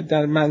اینی که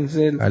در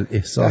منزل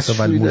الاحساس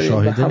و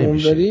المشاهده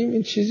نمیشه داریم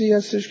این چیزی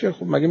هستش که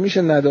خب مگه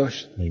میشه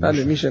نداشت؟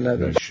 بله میشه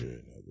نداشت.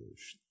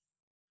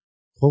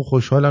 خب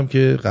خوشحالم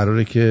که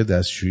قراره که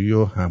دستشویی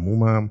و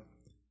حمومم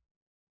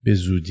به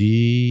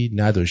زودی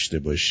نداشته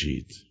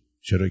باشید.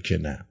 چرا که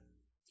نه؟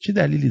 چه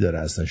دلیلی داره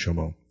اصلا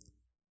شما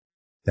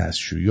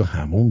دستشویی و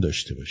حموم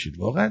داشته باشید؟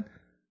 واقعا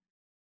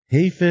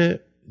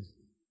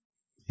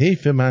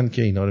حیف من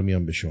که اینا رو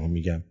میام به شما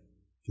میگم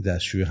که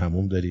دستشویی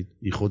حموم دارید،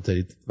 بی خود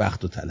دارید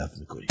وقت رو تلف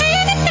میکنید.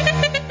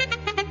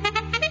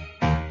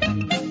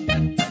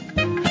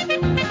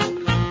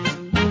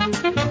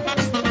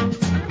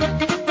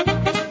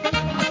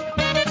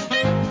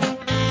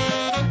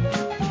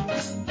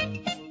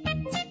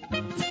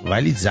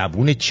 ولی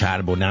زبون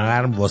چرب و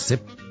نرم واسه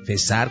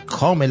پسر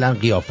کاملا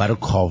قیافه رو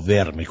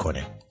کاور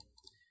میکنه.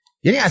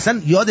 یعنی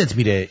اصلا یادت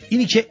میره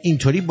اینی که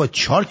اینطوری با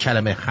 4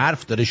 کلمه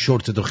حرف داره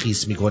شورتتو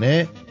خیس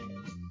میکنه،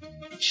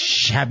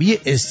 شبیه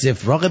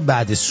استفراغ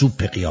بعد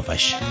سوپ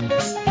قیافش.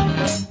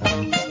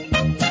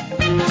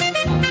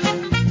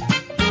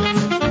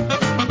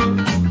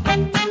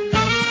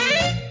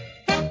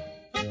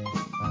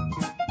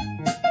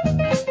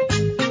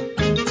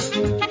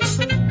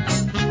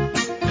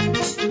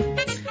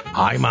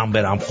 های من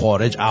برم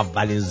خارج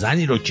اولین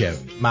زنی رو که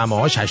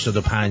مماهاش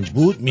 85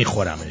 بود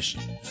میخورمش.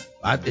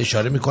 بعد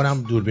اشاره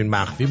میکنم دوربین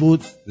مخفی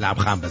بود،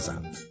 لبخند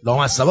بزن.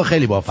 لامصبا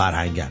خیلی با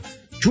فرهنگن،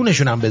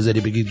 چونشون هم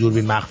بذاری بگی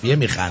دوربین مخفیه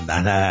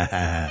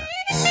میخندن.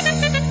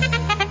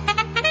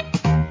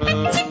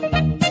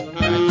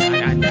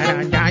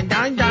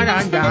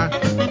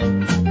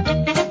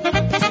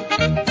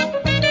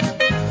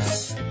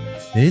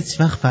 هیچ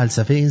وقت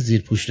فلسفه این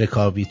زیرپوش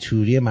رکابی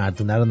توری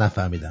مردونه رو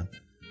نفهمیدم.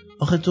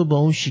 آخه تو با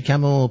اون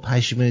شکم و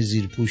پشم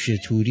زیرپوش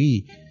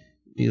توری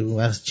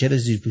چرا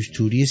زیرپوش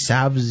توری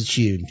سبز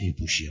چیه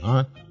میپوشی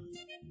ها؟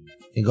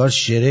 انگار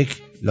شرک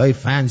لای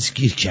فنس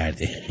گیر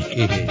کرده.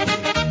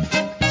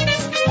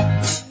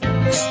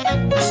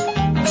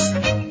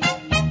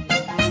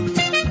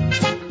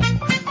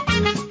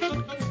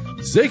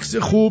 سکس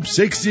خوب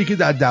سکسی که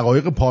در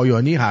دقایق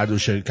پایانی هر دو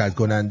شرکت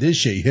کننده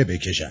شیهه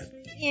بکشن.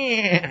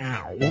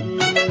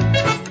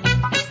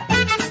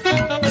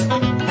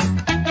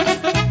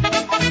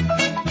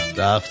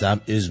 رفتم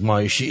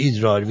ازمایشی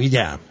ادرار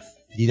میدم،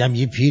 دیدم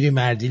یه پیر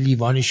مردی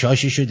لیوان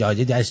شاششو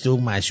داده دست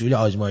اون مسئول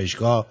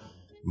آزمایشگاه.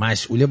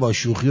 مسئول با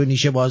شوخی و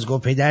نیشه باز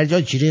گفت پدر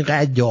جان چرا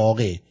اینقدر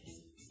داغه؟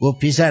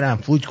 گفت پسرم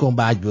فوت کن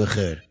بعد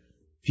بخیر.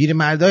 پیر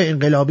مردای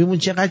انقلابیمون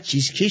چقدر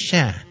چیز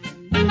کشن.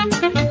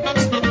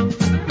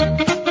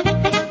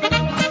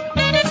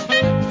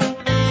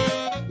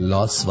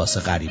 لاس واسه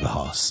غریبه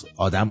هاست.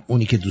 آدم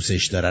اونی که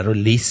دوستش داره رو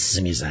لیس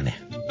میزنه.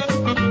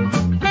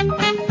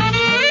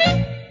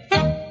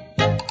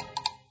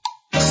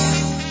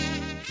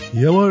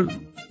 یه بار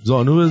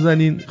زانو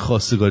بزنین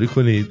خواستگاری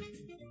کنید،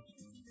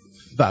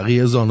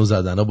 بقیه زانو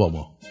زدن ها با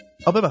ما.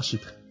 ببخشید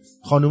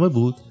خانومه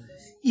بود.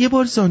 یه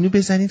بار زانو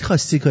بزنید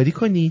خواستگاری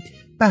کنید،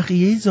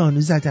 بقیه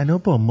زانو زدن ها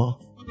با ما.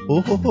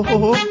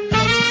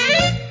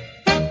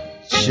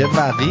 چه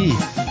بقیه.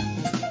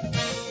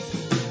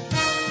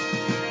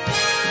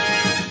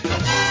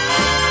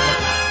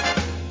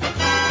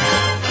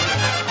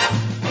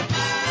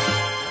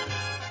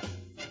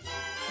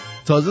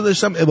 تازه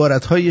داشتم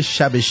عبارتهای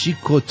شب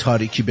شیک و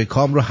تاریکی به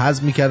کام رو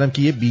هضم می‌کردم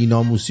که یه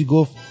بی‌ناموسی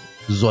گفت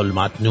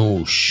ظلمت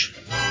نوش.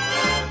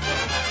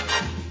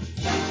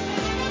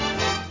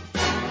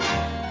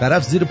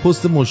 طرف زیر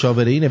پست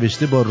مشاوره‌ای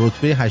نوشته با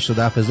رتبه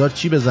 87000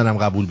 چی بزنم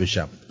قبول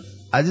بشم.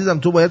 عزیزم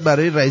تو باید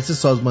برای رئیس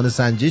سازمان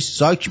سنجش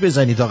ساک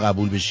بزنی تا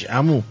قبول بشی.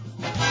 عمو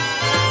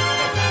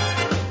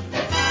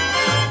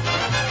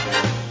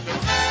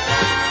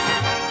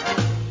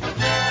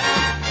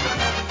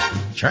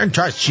چند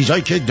تا از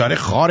چیزایی که داره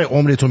خار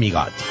عمرتو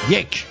میگاد.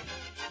 1.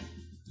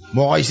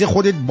 مقایسه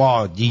خودت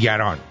با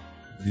دیگران،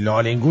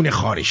 لالنگون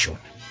خارشون.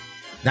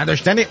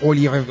 نداشتن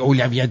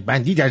اولویت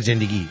بندی در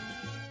زندگی.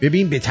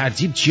 ببین به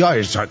ترتیب چیا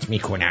ارزاد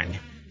میکنن.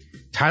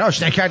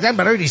 تلاش نکردن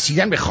برای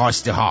رسیدن به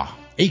خواسته ها،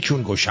 ای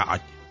کون گشاد.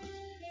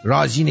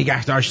 راضی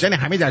نگه داشتن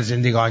همه در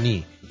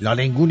زندگانی،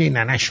 لالنگون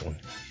ننشون.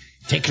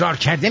 تکرار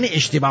کردن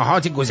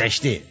اشتباهات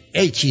گذشته،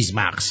 ای چیز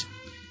مغز.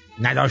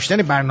 نداشتن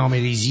برنامه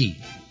ریزی،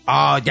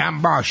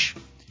 آدم باش.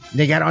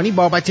 نگرانی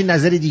بابت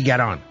نظر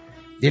دیگران،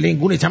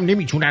 دلنگونت هم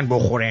نمیتونن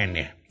بخورن.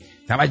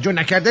 توجه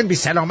نکردن به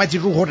سلامت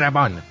روح و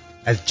روان،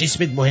 از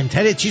جسمت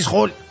مهمتره چیز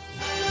خول.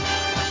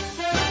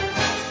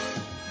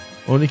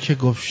 اونی که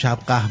گفت شب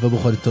قهوه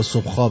بخورید تا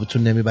صبح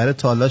خوابتون نمیبره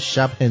تا حالا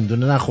شب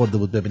هندونه نخورده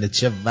بود. ببینه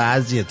چه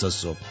وضعیه تا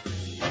صبح.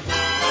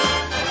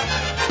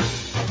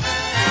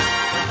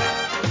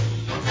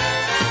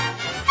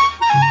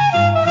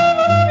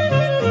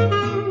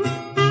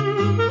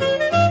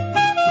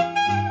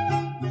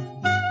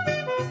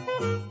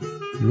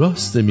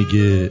 راست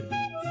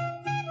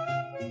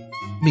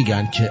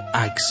میگن که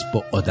عکس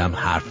با آدم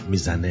حرف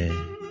میزنه.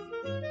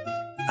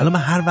 الان من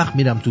هر وقت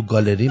میرم تو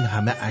گالریم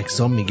همه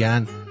عکس‌ها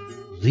میگن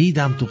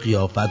ریدم تو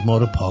قیافت ما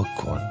رو پاک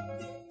کن.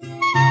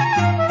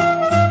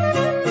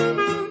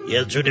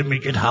 یه جوری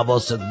میگید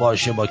حواست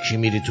باشه با کی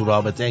میری تو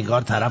رابطه،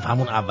 انگار طرف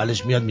همون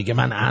اولش میاد میگه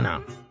من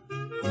انم.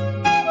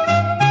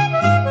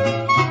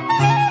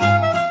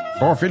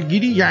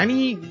 غافلگیری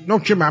یعنی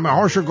نوک ممه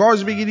هاشو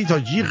گاز بگیری تا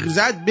جیغ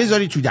زد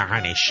بذاری تو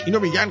دهنش. اینو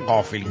میگن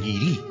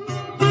غافلگیری.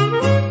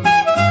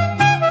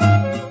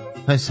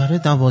 پسر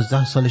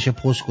 12 سالش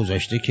پست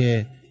گذاشته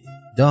که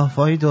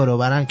دافای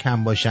دوروبرن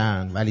کم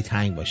باشن ولی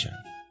تنگ باشن.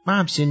 من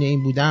هم سن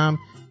این بودم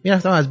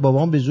میرفتم از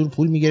بابام به زور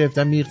پول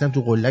میگرفتم میریختم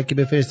تو قلک که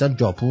بفرستم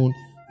ژاپن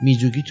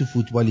میزوگی تو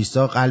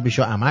فوتبالیستا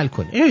قلبشو عمل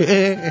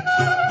کنه.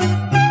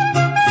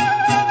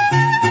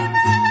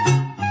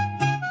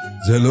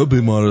 زلا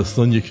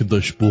بیمارستان یکی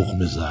داشت بوق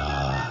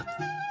میزد.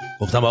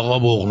 گفتم آقا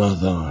بوق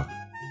نزن،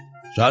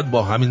 شاید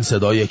با همین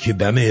صدا یکی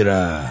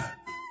بمیره.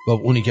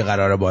 گفت اونی که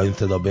قراره با این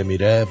صدا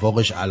بمیره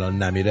فوقش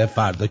الان نمیره،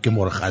 فردا که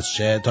مرخص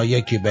شه تا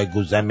یکی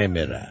بگوزه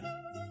میمیره.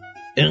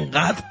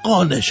 اینقدر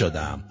قانع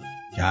شدم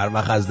که هر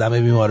وقت از دم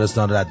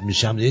بیمارستان رد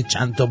میشم یه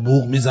چند تا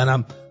بوق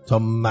میزنم تا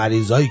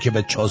مریضایی که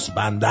به چس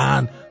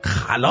بندن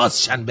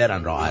خلاص شن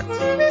برن راحت.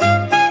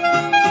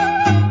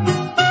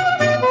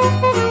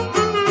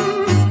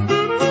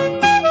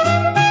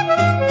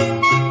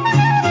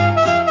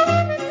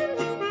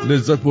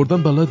 لذت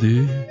بردن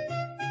بلدی؟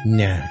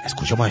 نه. از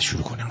کجا باید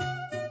شروع کنم؟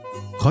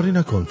 کاری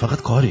نکن،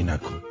 فقط کاری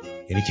نکن.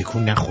 یعنی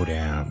تکون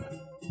نخورم؟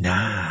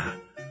 نه.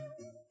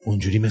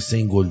 اونجوری مثل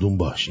این گلدون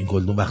باش. این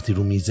گلدون وقتی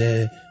رو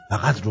میزه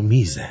فقط رو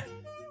میزه،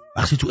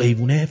 وقتی تو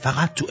ایوونه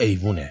فقط تو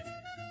ایوونه،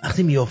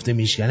 وقتی میفته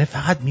میشکنه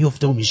فقط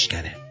میفته و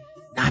میشکنه،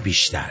 نه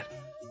بیشتر.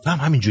 تو هم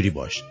همینجوری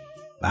باش.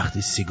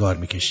 وقتی سیگار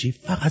میکشی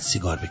فقط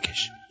سیگار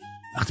بکش،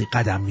 وقتی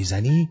قدم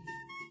میزنی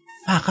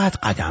فقط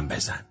قدم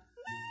بزن.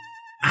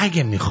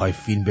 اگه میخوای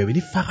فیلم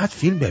ببینی فقط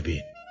فیلم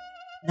ببین.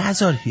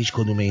 نذار هیچ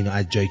کدوم اینو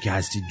از جایی که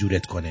هستی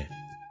دورت کنه.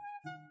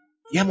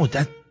 یه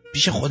مدت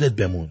پیش خودت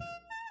بمون.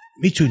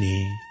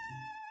 میتونی؟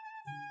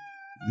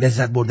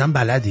 لذت بردن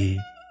بلدی؟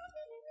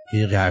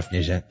 این حرف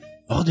نزن.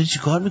 آقا داری چی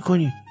کار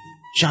میکنی؟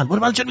 شاید برو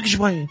بلد چرا میکشی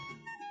پایین؟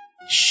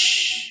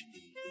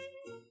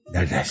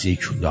 در لحظه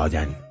کون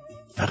دادن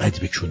فقط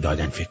به کون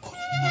دادن فکر کن.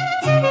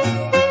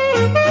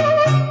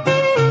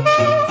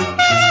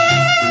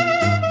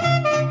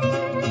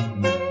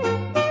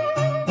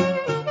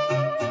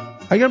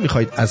 اگر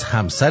میخواید از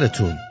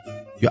همسرتون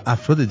یا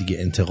افراد دیگه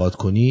انتقاد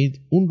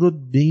کنید، اون رو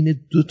بین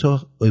 2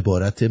 تا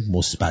عبارت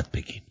مثبت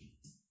بگین.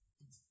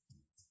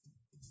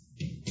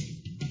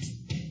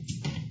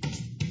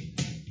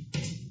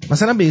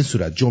 مثلا به این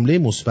صورت: جمله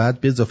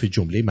مثبت به اضافه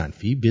جمله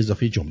منفی به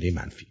اضافه جمله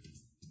منفی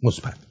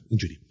مثبت.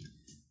 اینجوری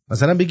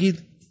مثلا بگید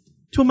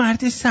تو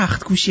مرد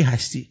سخت کوشی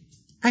هستی،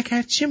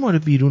 اگرچه ما رو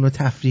بیرون و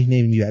تفریح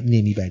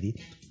نمیبری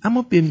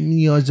اما به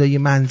نیازهای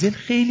منزل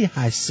خیلی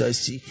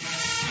حساسی.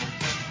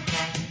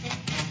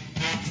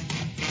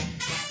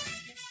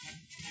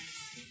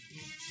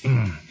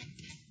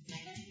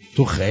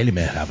 تو خیلی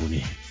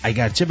مهربونی،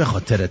 اگرچه به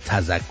خاطر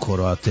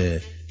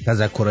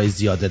تذکرهای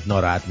زیادت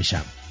ناراحت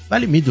میشم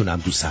ولی میدونم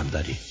دوستم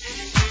داری.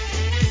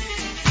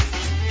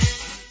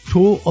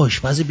 تو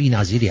آشپز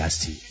بی‌نظیری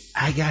هستی،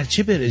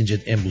 اگرچه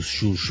برنجت امروز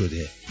شور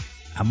شده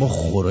اما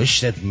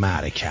خورشتت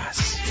معرکه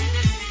است.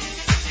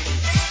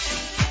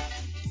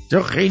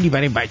 تو خیلی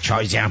برای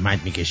بچه‌ها زحمت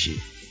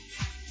میکشی،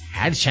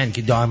 هرچند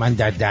که دائما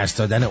در درس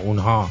دادن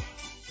اونها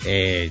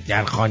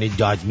در خانه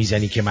داد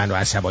میزنی که من رو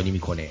عصبانی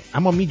میکنه،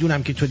 اما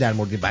میدونم که تو در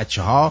مورد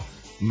بچه‌ها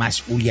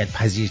مسئولیت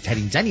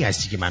پذیرترین زنی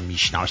هستی که من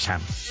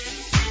میشناسم.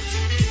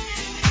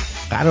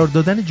 قرار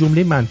دادن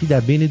جمله منفی در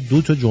بین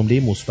 2 تا جمله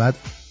مثبت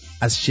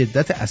از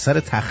شدت اثر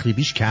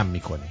تخریبیش کم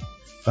میکنه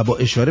و با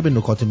اشاره به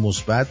نکات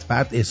مثبت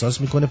فرد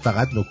احساس میکنه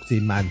فقط نکته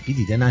منفی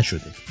دیده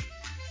نشده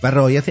و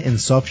رعایت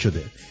انصاف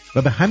شده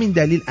و به همین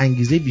دلیل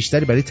انگیزه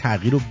بیشتری برای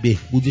تغییر و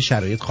بهبود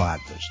شرایط خواهد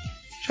داشت.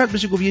 شاید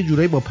بشه گفت یه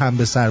جورایی با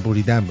پنبه سر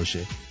بریدن باشه،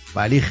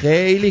 ولی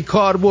خیلی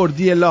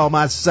کاربردی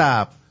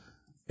لامصب.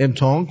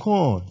 امتحان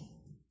کن.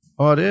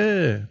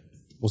 آره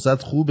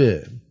واسط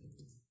خوبه،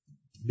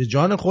 به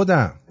جان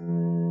خودم.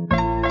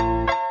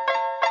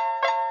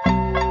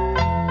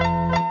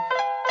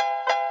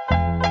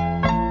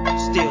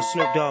 Still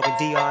Snoop Dogg and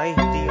D.I.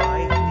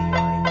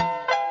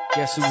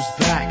 Guess who's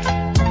back?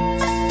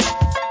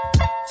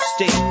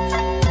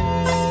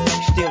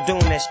 Still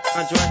doing that shit,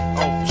 Andre?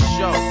 Oh, for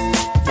sure.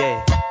 Yeah.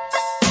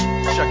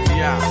 Check me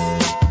out.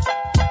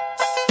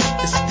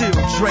 It's still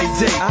Dre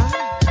Day,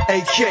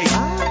 A.K.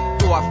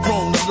 Though I've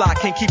grown a lot,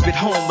 can't keep it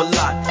home a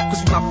lot.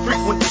 Cause when I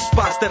frequent the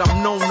spots that I'm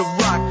known to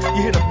rock,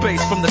 you hear the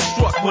bass from the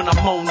truck when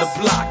I'm on the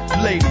block.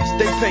 Ladies,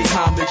 they pay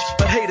homage,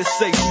 but haters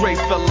say Dre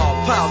fell off.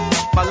 Pout.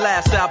 My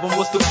last album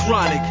was The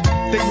Chronic.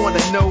 They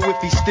wanna know if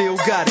he still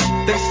got it.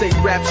 They say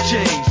raps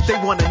change. They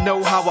wanna know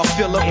how I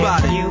feel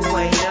about it. You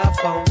ain't up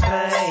on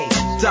pain.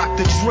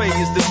 Dr. Dre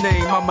is the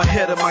name. I'm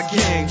ahead of my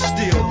game.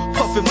 Still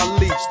puffin' my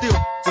leaf. Still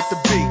with the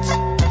beats.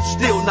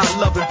 Still not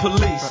loving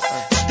police.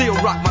 Still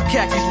rock my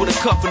khakis with a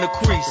cuff and a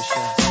crease.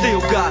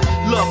 Still got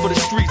love for the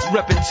streets,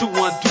 reppin'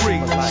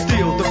 213.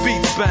 Still the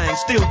beats bang,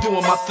 still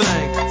doing my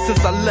thing.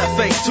 Since I left,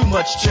 ain't too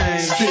much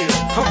change. Still,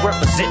 I'm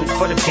representing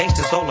for them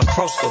gangsters all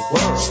across the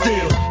world.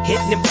 Still,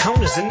 hitting them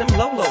corners and them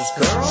lolos,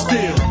 girl.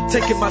 Still,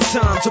 taking my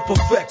time to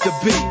perfect the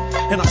beat.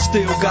 And I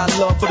still got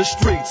love for the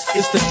streets.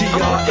 It's the D.R.E.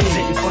 I'm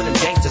representing for them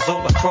gangsters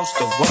all across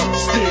the world.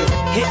 Still,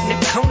 hitting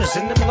them corners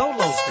and them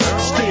lolos, girl.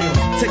 Still,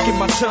 taking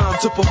my time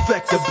to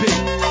perfect the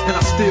beat. And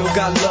I still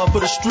got love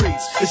for the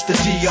streets. It's the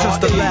D.R.E. Since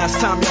the last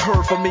time you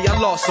heard from me, I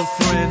lost some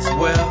friends.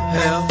 Well,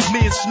 hell,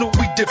 me and Snoop,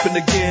 we dipping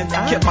again.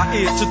 Kept my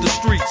ear to the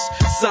streets.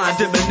 Signed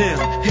Eminem.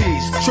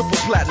 He's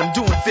triple platinum,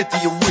 doing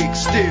 50 a week.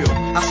 Still,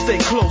 I stay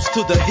close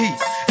to the heat.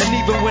 And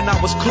even when I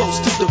was close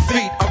to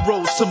defeat, I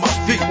rose to my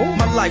feet.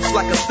 My life's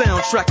like a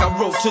soundtrack, I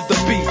wrote to the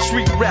beat.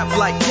 Street rap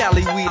like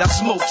Cali weed, I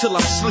smoke till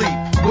I'm sleep.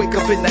 Wake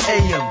up in the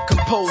AM,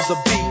 compose a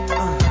beat.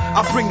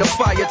 I bring the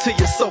fire till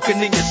you're soaking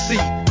in your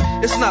seat.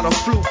 It's not a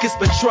fluke, it's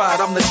been tried,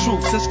 I'm the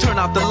truth. Since turn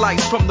out the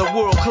lights from the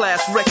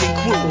world-class wrecking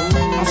crew,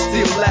 I'm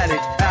still at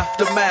it,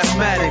 after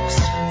mathematics.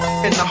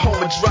 In the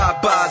home of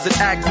drive-bys and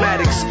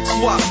acmatics.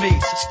 Swap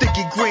meets,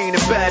 sticky green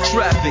and bad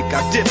traffic.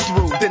 I dip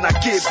through, then I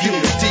give you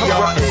the D.R.E.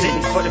 I'm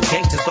representing for them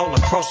gangsters all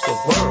across the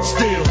world.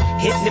 Still,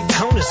 hitting them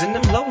corners and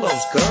them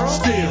lolos, girl.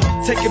 Still,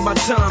 taking my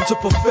time to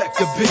perfect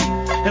the beat.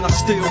 And I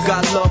still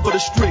got love for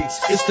the streets.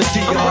 It's the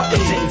D.R.E. I'm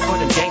representing for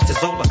them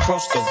gangsters all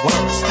across the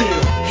world.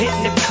 Still,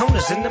 hitting them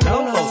corners and them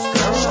lolos,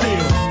 girl.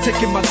 Still,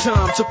 taking my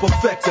time to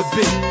perfect the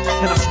beat.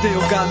 And I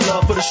still got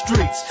love for the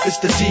streets. It's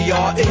the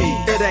D.R.E.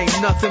 It ain't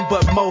nothing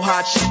but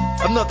mohawk shit.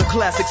 Another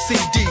classic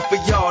CD for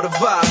y'all to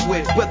vibe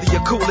with. Whether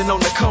you're coolin' on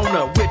the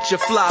corner with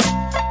your fly,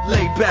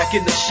 lay back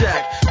in the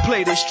shack,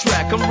 play this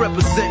track. I'm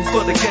representing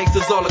for the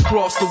gangsters all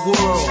across the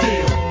world.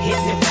 Still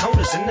hitting them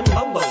corners and them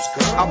lolos,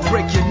 girl. I'll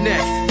break your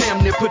neck, damn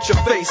near put your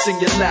face in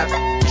your lap.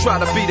 Try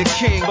to be the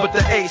king, but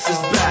the ace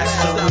is back.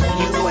 So if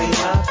you ain't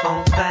up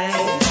on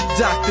things,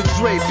 Dr.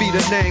 Dre be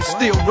the name,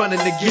 still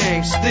running the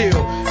game,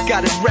 still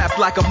got it wrapped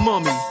like a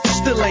mummy.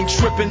 Still ain't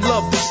tripping,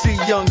 love to see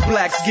young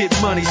blacks get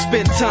money.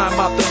 Spend time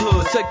out the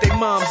hood, take their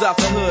moms out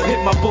the hood.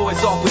 Hit my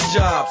boys off with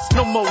jobs,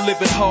 no more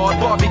living hard.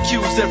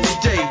 Barbecues every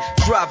day,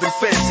 driving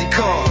fancy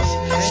cars.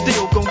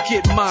 Still gon'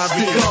 get mine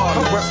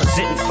regardless. I'm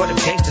representing for the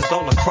gangsters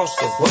all across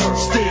the world.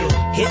 Still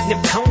hitting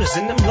them corners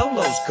and them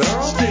lolos,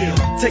 girl. Still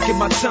taking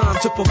my time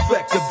to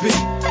perfect the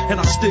beat. And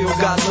I still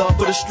got love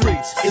for the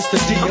streets. It's the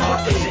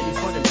D.R.E.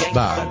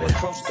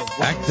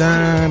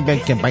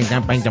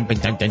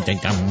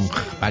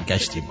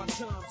 برگشتیم.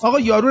 آقا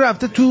یارو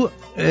رفته تو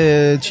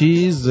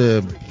چیز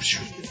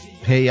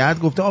هیئت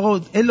گفته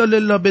آقا الا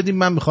للا بدیم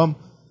من میخوام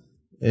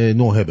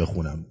نوحه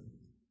بخونم.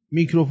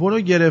 میکروفون رو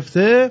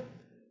گرفته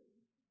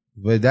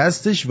و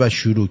دستش و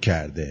شروع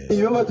کرده.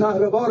 ایوم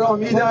تهربار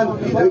آمیدن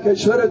به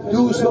کشور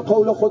دوست به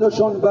قول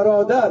خودشان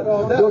برادر،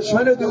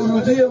 دشمن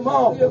دوروزی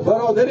ما،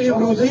 برادر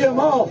امروزی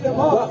ما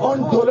و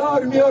آن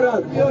دلار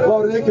میارن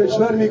وارد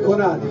کشور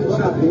میکنن.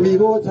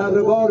 میوه و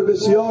تهربار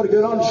بسیار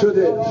گران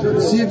شده.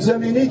 سیب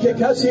زمینی که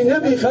کسی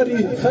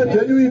نمیخرید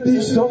کیلوی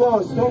 20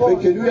 تومان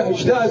به کیلوی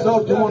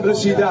 18,000 تومان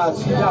رسیده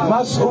است.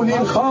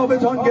 مسئولین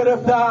خوابتان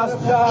گرفته است.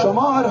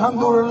 شما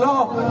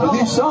الحمدلله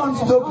لیسانس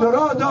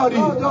دکترا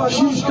دارید،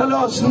 6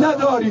 کلاس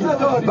نداری،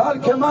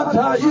 بلکه من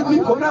تایید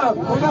میکنم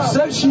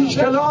 6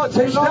 کلاس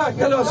 18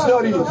 کلاس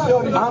داری.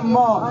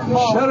 اما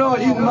چرا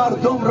این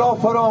مردم را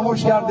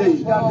فراموش کرده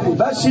اید؟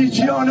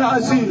 بسیجیان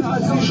عزیز،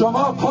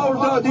 شما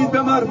قول دادید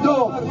به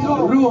مردم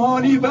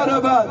روحانی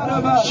برابر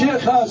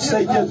شیخ از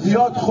سید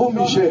زیاد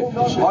خوب میشه.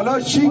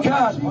 حالا چی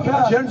کرد؟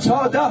 جنس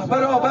ها 10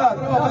 برابر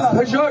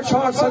پژو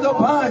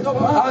 405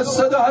 از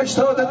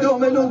 182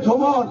 میلیون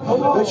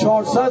تومان به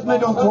 400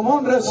 میلیون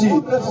تومان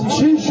رسید.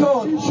 چی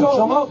شد؟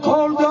 شما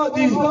قول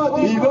دادید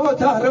میوه و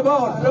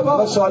تهربار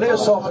مساله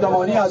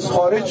ساختمانی از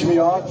خارج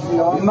میاد،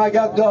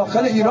 مگر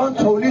داخل ایران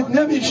تولید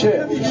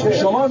نمیشه؟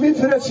 شما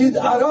میفرستید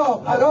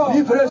عراق،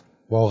 میفرستید.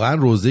 واقعا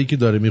روزه‌ای که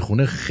داره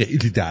میخونه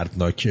خیلی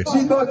دردناکه.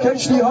 با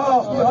کشتی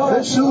ها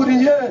به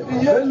سوریه،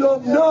 به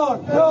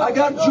لبنان،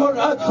 اگر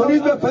جرأت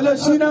کنید به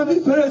فلسطین هم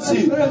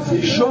میفرستید.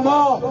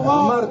 شما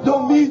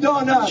مردم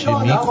میدانند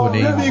چه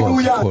میکنه این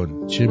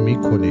بازیکن، چه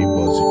میکنه این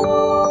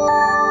بازیکن.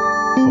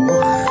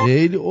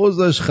 خیلی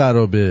اوضاعش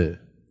خرابه.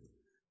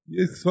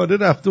 یک ساله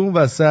رفته اون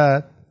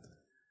وسط.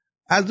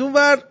 از اون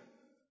ور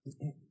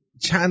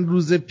چند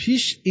روز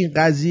پیش این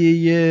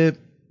قضیه،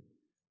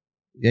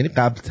 یعنی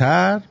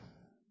قبلتر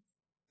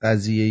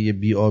قضیه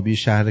بی‌آبی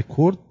شهر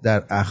کرد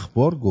در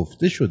اخبار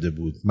گفته شده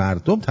بود،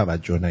 مردم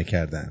توجه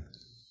نکردن.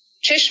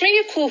 چشمه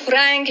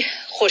کوهرنگ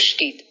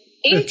خشکید.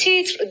 این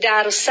تیتر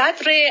در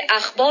صدر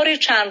اخبار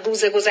چند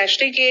روز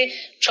گذشته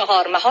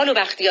 4 محال و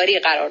بختیاری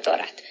قرار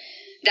دارد.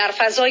 در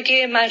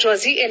فضای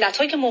مجازی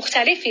علتهای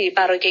مختلفی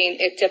برای این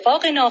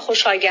اتفاق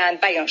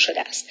ناخوشایند بیان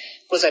شده است.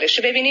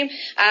 گزارشی ببینیم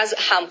از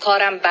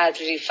همکارم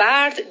بدری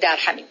فرد در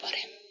همین باره.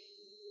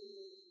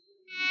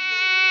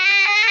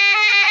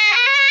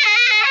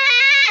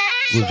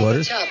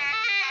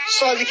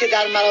 سازی که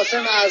در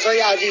مراسم اعزای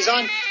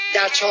عزیزان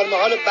در 4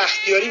 محال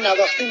بختیاری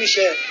نواخته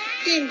میشه،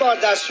 این بار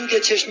در سوگ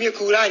چشمه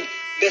کورنگ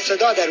به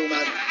صدا در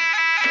اومد.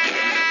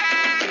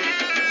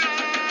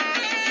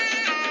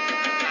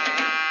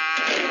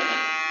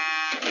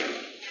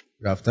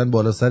 رفتن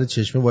بالا سر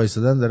چشمه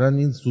وایسادن دارن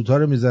این سوتا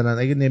رو میزنن.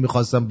 اگه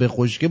نمیخواستم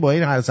بخشکه با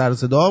این هر سر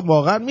صدا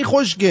واقعا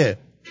میخشکه.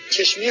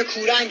 چشمه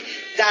کورنگ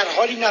در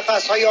حالی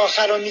نفسهای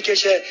آخر رو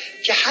میکشه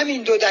که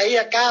همین 2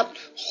 دهه قبل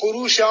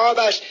خروش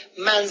آبش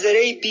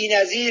منظره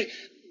بی‌نظیر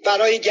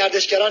برای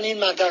گردشگران این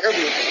منطقه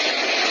بود.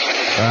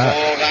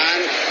 واقعا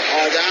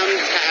آدم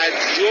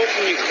تعجب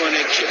میکنه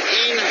که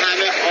این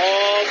همه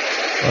آب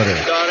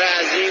داره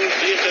از این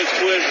بیخ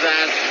کوه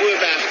زردکوه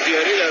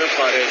بختیاری داره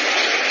خارج.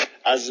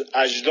 از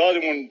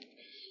اجدادمون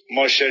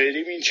ما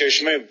شنیدیم این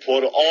چشمه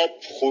پر آب،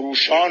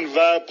 خروشان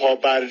و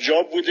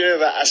پابرجا بوده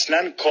و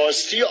اصلا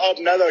کاستی آب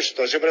نداشت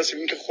تا چه برسه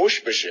این که خوش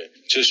بشه.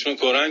 چشمه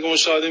کورنگ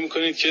مشاهده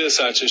میکنید که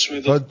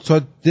سرچشمه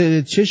تا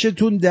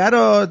چشتون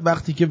دراد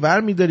وقتی که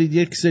ور میدارید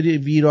یک سری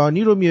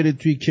ویرانی رو میارید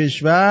توی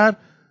کشور،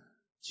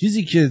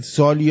 چیزی که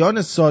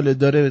سالیان ساله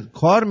داره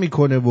کار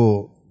میکنه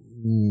و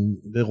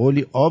به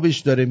قولی آبش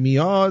داره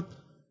میاد،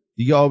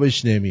 دیگه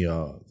آبش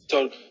نمیاد.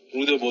 تا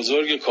رود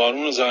بزرگ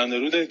کارمون و زنده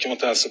روده که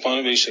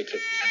متاسفانه به این شکل.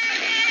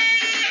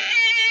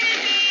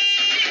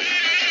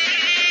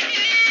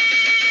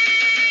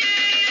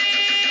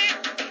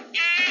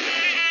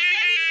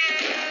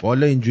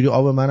 والا اینجوری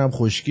آب منم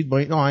خشکید. با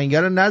این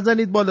آهنگر رو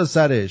نزنید بالا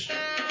سرش.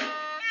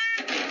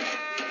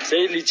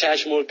 خیلی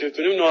چشم مرکب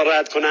کنیم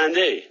ناراحت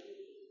کننده.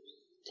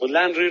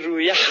 کلن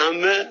روی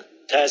همه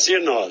تأثیر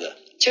نهاده.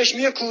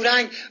 چشمه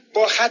کورنگ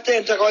با خط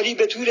انتقالی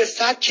به طول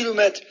 100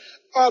 کیلومتر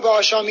آب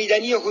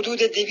آشامیدنی حدود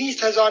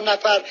 200,000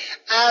 نفر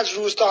از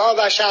روستاها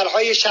و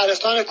شهرهای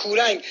شهرستان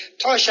کورنگ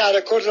تا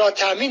شهر کرد را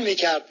تامین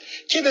می‌کرد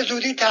که به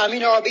زودی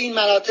تامین آب این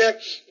مناطق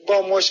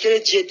با مشکل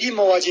جدی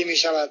مواجه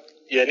می‌شود.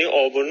 یعنی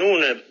آب و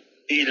نون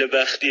ایل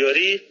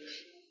بختیاری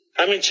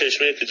همین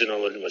چشمه که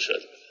جناب عالی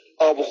مشاهده.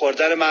 آب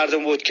خوردن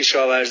مردم بود،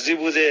 کشاورزی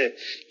بوده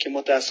که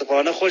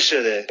متاسفانه خوش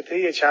شده.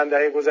 طی چند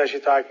دهه گذشته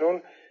تا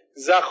اکنون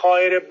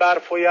ذخایر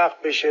برف و یخ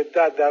به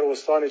شدت در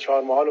استان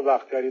چهارمحال و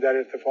بختیاری در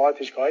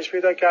ارتفاعاتش کاهش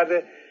پیدا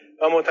کرده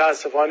و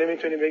متاسفانه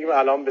میتونیم بگیم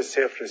الان به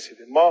صفر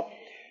رسیده. ما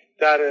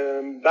در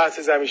بحث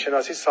زمین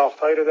شناسی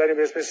ساختهایی رو داریم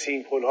به اسم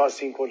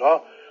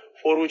سینکل‌ها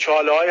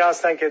فروچاله‌هایی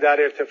هستن که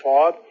در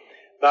ارتفاعات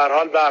به هر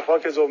حال برفا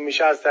که ذوب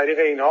میشه از طریق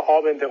اینها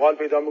آب انتقال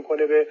پیدا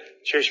میکنه به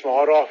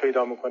چشمه‌ها راه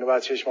پیدا میکنه و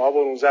از چشمه‌ها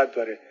برونزت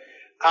داره.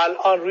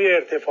 الان روی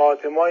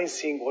ارتفاعات ما این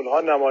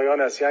سینگل‌ها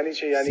نمایان است. یعنی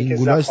چه؟ یعنی که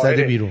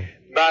ذخایر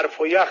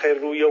برف و یخ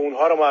روی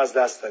اونها رو ما از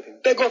دست دادیم.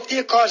 به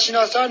گفته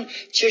کارشناسان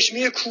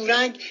چشمه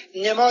کورنگ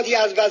نمادی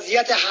از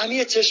وضعیت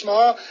همه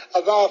چشمه‌ها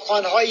و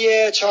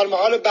آبخوان‌های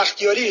چهارمحال و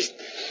بختیاری است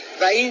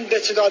و این به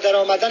صدا در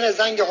آمدن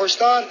زنگ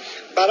هشدار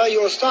برای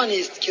استانی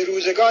است که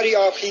روزگاری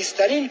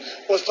آبخیزترین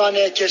استان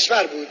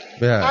کشور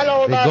بود.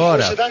 علاوه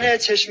بر شدن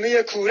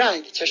چشمه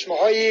کورنگ،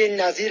 چشمه‌های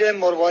نظیر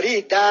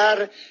مروارید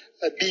در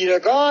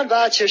بیرگان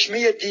و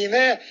چشمه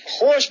دیمه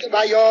خشک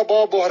و یا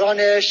با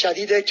بحران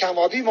شدید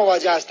کم‌آبی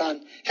مواجه هستند.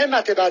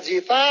 همت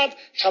بدری فرد،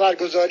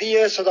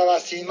 خبرگزاری صدا و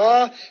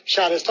سیما،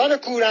 شهرستان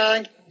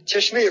کورنگ،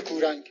 چشمه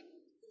کورنگ.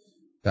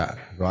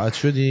 راحت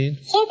شدین؟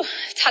 خب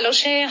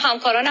تلاش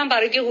همکارانم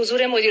برای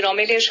حضور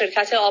مدیرعامل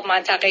شرکت آب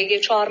منطقه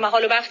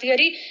چهارمحال و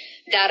بختیاری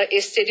در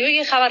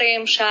استدیوی خبر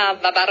امشب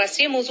و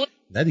بررسی موضوع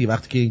نه دیگه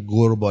وقتی که این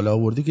گور بالا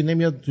آوردی که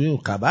نمیاد توی اون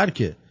خبر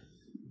که.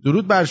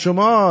 درود بر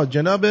شما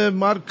جناب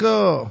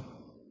مارکو.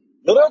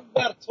 درود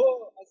بر تو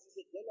عزیز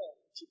دلم.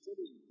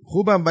 چطوری؟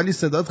 خوبم ولی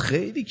صدات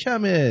خیلی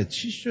کمه.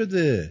 چی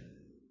شده؟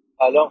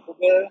 الان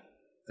خوبه؟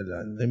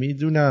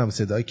 نمیدونم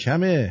صدا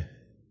کمه.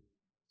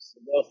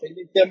 صدا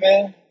خیلی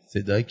کمه؟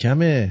 صدا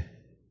کمه.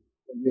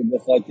 به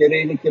خاطر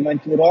اینه که من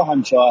تو راه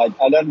هم شاید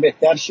الان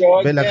بهتر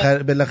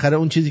شد. بالاخره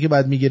اون چیزی که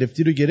بعد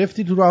میگرفتی رو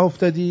گرفتی تو راه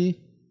افتادی؟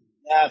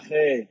 نه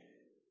خیر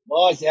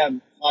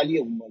بازم خالی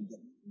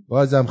اومدم.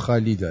 بازم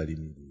خالی داری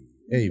میدی.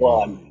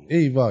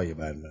 ای وای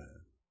بر من.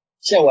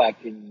 چه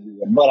واکنی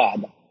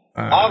برادر.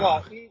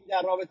 آقا این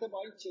در رابطه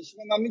با این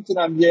چشمه من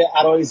میتونم یه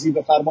عرایضی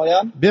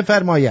بفرمایم؟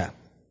 بفرمایم.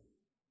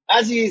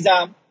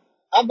 عزیزم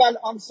اول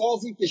آن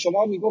سازی که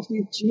شما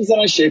میگفتید چی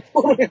میزنن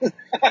شیپور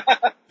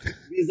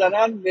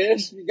میزنن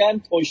بهش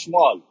میگن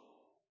تشمال.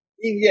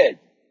 این یک.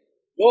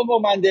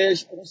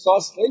 دومندش اون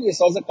ساز خیلی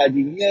ساز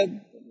قدیمیه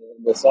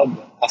بسیار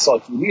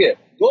اساطیریه.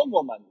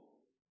 دومندش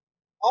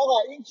آقا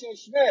این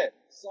چشمه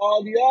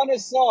سالیان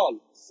سال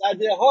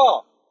صده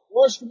ها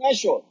خشک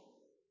نشد.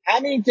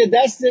 همین که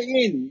دست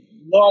این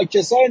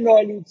ناکسای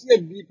نالوتی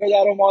بی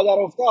پدر و مادر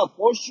افتاد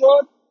خشک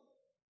شد.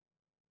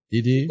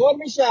 دیدی؟ طور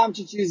میشه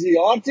همچی چیزی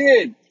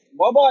آرتین؟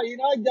 بابا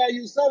اینا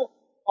دیوسا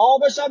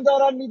آبش هم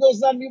دارن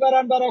میدوزن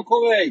میبرن برای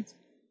کویت.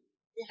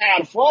 این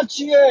حرفا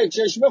چیه؟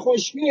 چشمه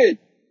خشکید.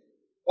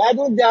 بعد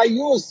اون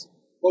دیوس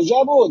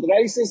کجا بود؟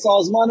 رئیس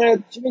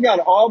سازمان چی میگن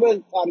آب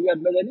تربیت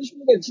بدنیش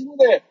بوده چی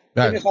بوده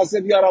که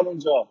میخواسته بیارن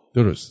اونجا؟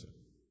 درست.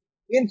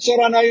 این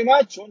چرا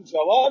نیومد؟ چون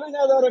جوابی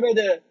نداره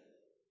بده.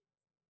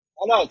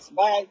 خلاص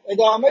و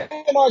ادامه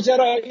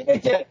ماجرا اینه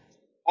که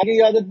اگه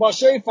یادت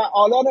باشه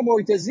فعالان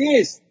محیط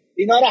زیست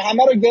اینا رو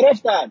همه رو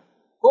گرفتن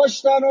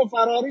کشتن و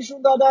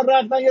فراریشون دادن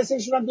رفتن یه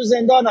سرشون هم تو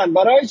زندانن.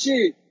 برای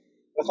چی؟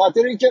 به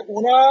خاطر اینکه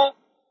اونا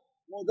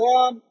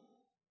مدام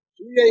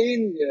توی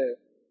این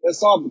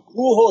حساب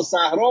کوه و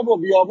صحرا و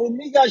بیابون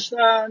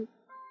میگشتن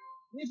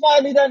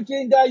میفهمیدن که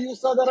این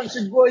دیوسا دارن چه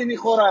گویی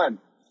میخورن.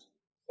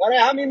 برای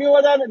همین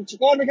میومدن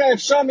چیکار میکردن؟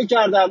 افشا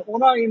میکردن.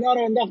 اونا اینا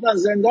رو انداختن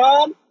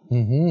زندان.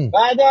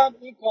 بعدم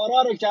این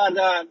کارا رو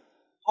کردن.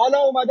 حالا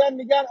اومدن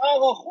میگن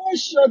آقا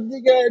خوش شد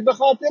دیگه به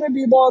خاطر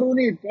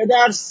بیبارونی.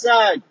 پدر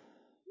سگ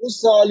اون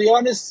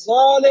سالیان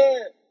ساله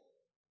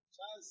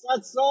چند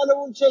صد سال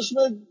اون چشم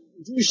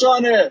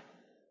جوشانه.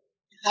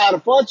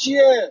 حرفا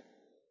چیه؟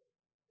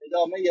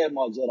 ادامه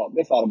ماجرا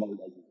بفرمایید.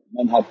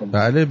 من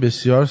بله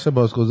بسیار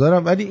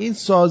سپاسگزارم. ولی این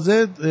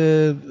سازه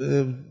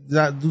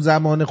دو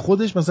زمان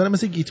خودش مثلا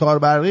مثل گیتار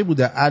برقی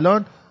بوده.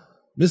 الان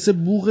مثل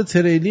بوق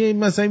تریلی این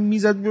مثلا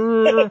میزد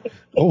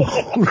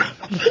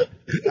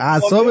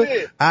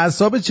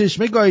اعصاب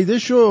چشمه گاییده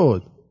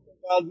شد.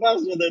 بدبخت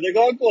شده.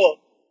 نگاه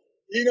کن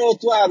اینو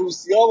تو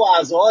عروسی‌ها و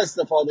عزاها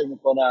استفاده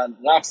میکنن.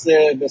 رقص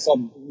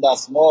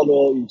دستمال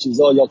و این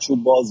چیزا یا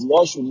چوب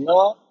بازی‌هاشون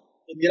اینا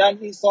میرن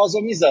این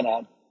سازو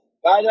میزنن.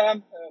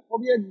 بعدم خب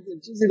یه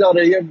چیزی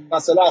داره یه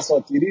مسئله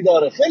اساطیری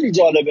داره خیلی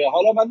جالبه.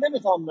 حالا من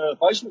نمیخوام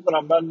خواهش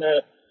میکنم من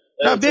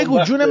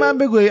بگو جون من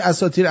بگو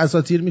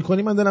اساطیر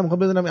میکنی من دارم میخوام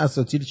بدونم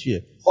اساطیر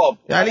چیه. خب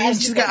یعنی این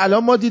چیزی که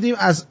الان ما دیدیم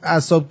از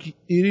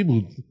اساطیری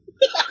بود.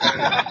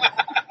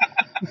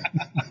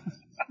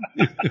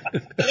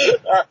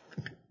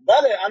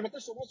 بله البته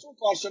شما چون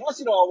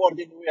کارشناسی رو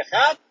آوردین روی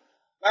خط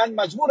من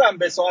مجبورم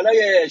به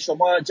سوالای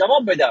شما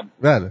جواب بدم.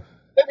 بله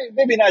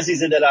ببین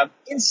عزیز دلم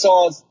این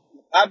ساز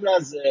قبل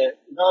از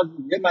اینا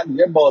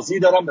یه بازی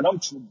دارم به نام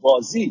چوب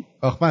بازی.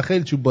 من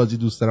خیلی چوب بازی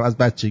دوست دارم از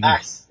بچگی.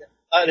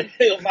 آره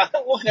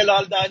اون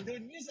خلال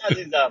دندون نیست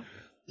عزیزم.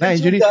 نه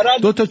اینجوری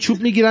دو تا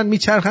چوب میگیرن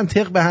میچرخن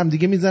تق به هم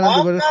دیگه میزنن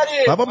دوباره.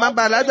 بابا من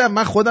بلدم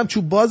من خودم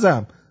چوب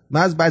بازم.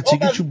 من از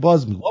بچگی چوب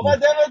باز میگم. بابا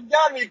دمت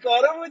گرم این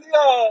کاره بودی یا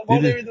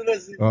ما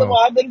نمیدونستیم تو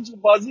با هم بریم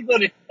چوب بازی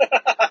کنیم.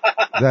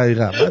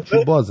 دقیقاً من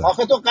چوب بازم.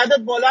 آخه تو قدت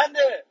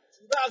بلنده.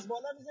 چوب از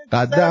بالا میزنی.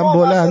 قدم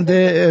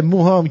بلنده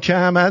موهام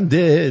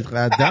کمنده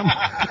قدم.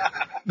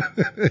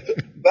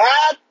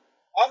 بعد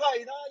آقا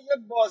اینا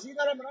یه بازی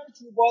دارن به نام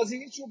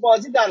چوب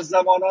بازی در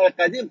زمانهای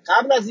قدیم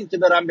قبل از اینکه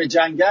برن به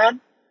جنگن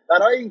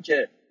برای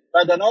اینکه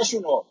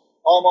بدناشون رو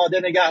آماده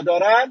نگه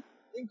دارن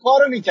این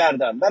کارو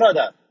میکردن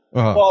برادر.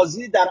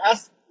 بازی در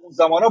اصل اون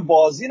زمانا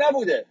بازی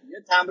نبوده، یه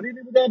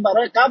تمرینی بوده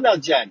برای قبل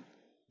از جنگ.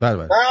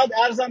 بله. بعد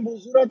عرضم به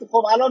حضورت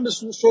خب الان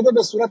شده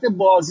به صورت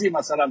بازی،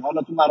 مثلا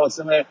حالا تو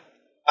مراسم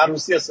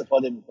عروسی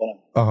استفاده میکنن.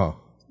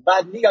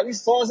 بعد میگم این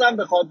سازم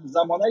بخواد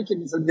زمانایی که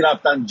مثلا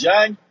میرفتن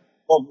جنگ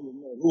خب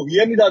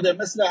روحیه میداده،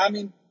 مثل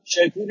همین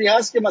شیپوری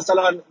هست که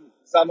مثلا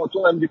تو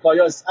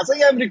امریکایی هست. اصلا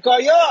یه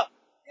امریکایی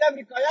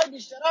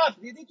بیشرف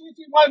دیدی توی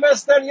فیلم‌های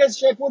وسترن یه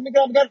شیپور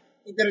میگن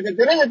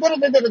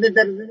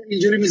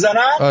اینجوری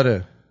میزنن.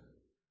 آره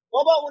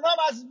بابا اونا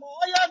از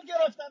ماها یاد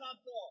گرفتن.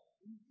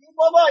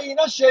 بابا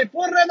اینا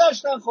شیپور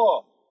نداشتن.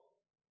 خب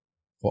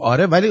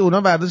آره ولی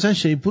اونا برداشتن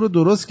شیپور رو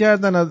درست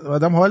کردن،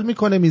 آدم حال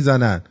میکنه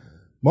میزنن.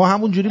 ما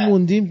همون جوری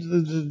موندیم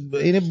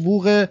این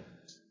بوق.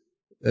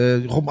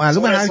 خب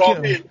معلومه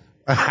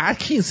هر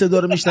کی این صدا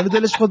رو میشنوه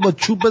دلش خود با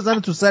چوب بزنه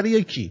تو سر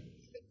یکی.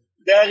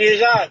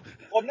 دقیقاً.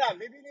 خب نه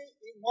میبینی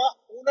ما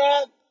اونا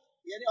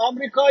یعنی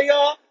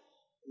آمریکایی‌ها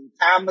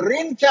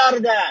تمرین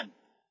کردن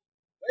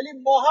ولی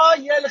ماها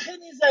یلخی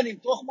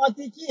میزنیم،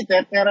 تخماتیکی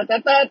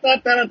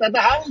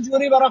همین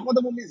جوری برای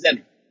خودمون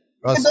میزنیم.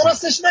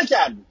 درستش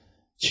نکردیم.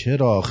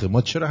 چرا آخه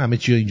ما چرا همه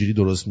چی رو اینجوری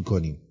درست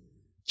میکنیم؟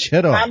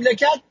 چرا؟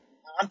 مملکت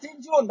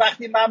آرتین جون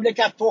وقتی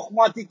مملکت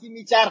تخماتیکی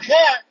میچرخه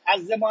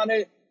از زمان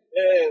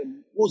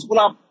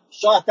قوزغلام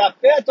شاه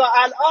تپه تا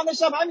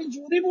الانش هم همین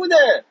جوری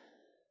بوده.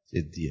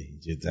 جدیه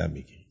جدا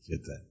میگه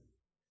جدا.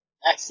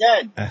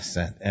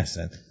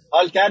 احسن.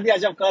 حال کردی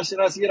عجب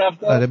کارشناسی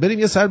رفته. آره بریم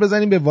یه سر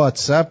بزنیم به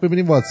واتساپ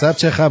ببینیم واتساپ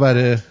چه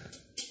خبره.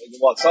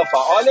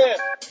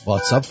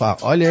 واتساپ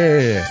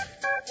فعاله.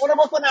 اونو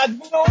بکن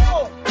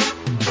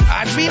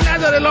ادمین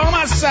نداره لام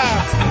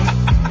هستم.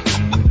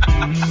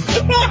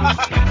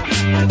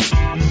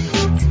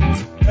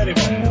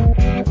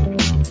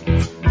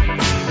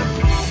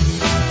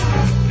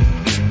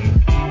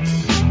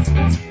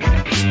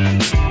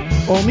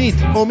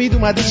 امید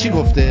اومده چی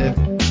گفته؟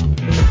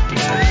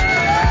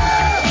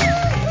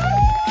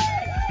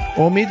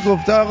 امید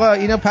گفته آقا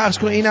اینو پخش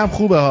کن، اینم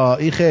خوبه ها،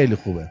 این خیلی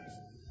خوبه.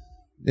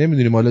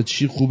 نمیدونیم حالا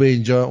چی خوبه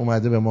اینجا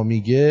اومده به ما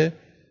میگه.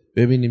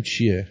 ببینیم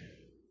چیه.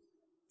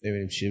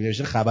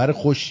 نوشته خبر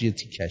خوشیه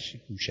تیکش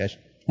گوشش.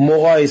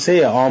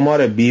 مقایسه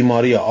آمار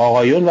بیماری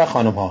آقایون و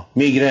خانم‌ها.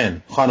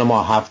 میگرن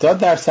خانم‌ها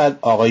 70%،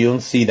 آقایون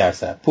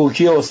 30%.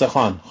 پوکی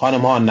استخوان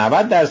خانم‌ها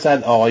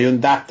 90%،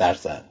 آقایون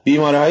 10%.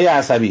 بیماری‌های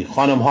عصبی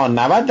خانم‌ها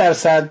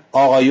 90%،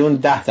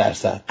 آقایون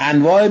 10%.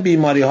 انواع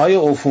بیماری‌های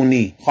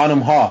عفونی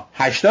خانم‌ها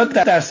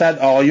 80%،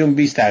 آقایون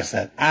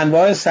 20%.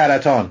 انواع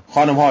سرطان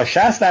خانم‌ها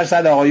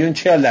 60%، آقایون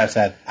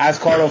 40%. از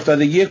کار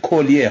افتادگی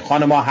کلیه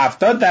خانم‌ها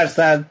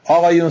 70%،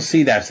 آقایون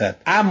 30%.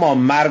 اما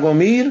مرگ و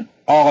میر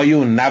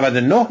آقایون 99%،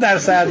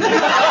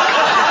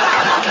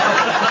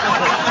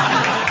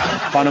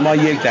 خانم‌ها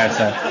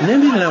 1%.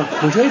 نمیدونم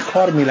کجای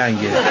کار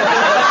میلنگه.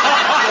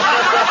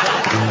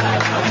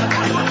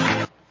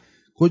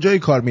 کجای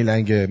کار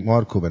میلنگه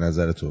مارکو به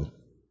نظر تو؟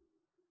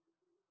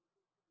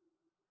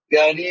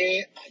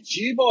 یعنی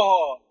عجیبه،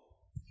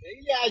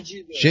 خیلی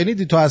عجیبه.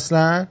 شنیدی تو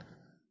اصلا؟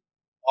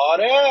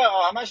 آره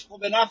همش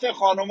به نفع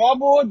خانم‌ها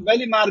بود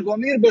ولی مرگ و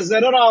میر به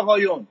ضرر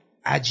آقایون.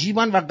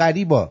 عجیبان و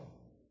غریبا.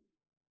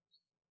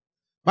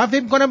 من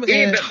فکر می‌کنم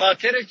این به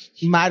خاطر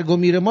مرگ و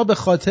میر ما به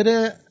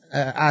خاطر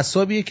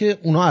اعصابیه که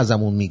اونا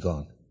ازمون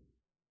میگن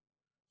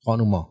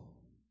خانوما.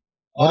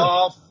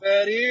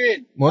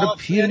 آفرین. ما رو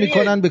پیر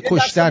میکنن به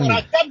کشتن.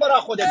 مرتب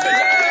برای خودت بزن.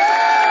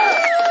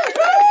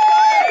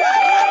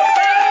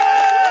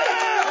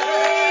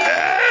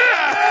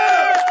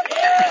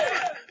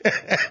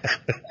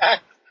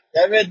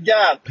 دمت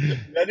گرم.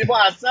 یعنی با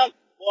اصلا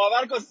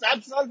باور کن 100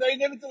 سال به این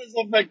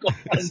نمیتونستم فکر کنم.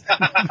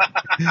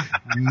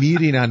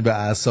 میرینن به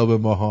اعصاب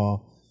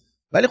ماها.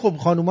 ولی خب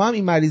خانوما هم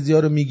این مریضی ها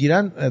رو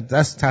میگیرن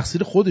دست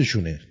تقصیر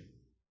خودشونه.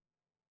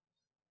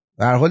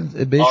 به هر حال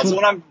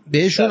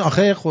بهشون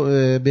آخه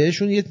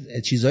بهشون یه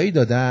چیزایی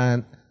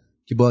دادن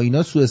که با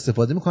اینا سوء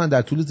استفاده میکنن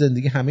در طول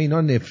زندگی. همه اینا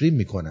رو نفرین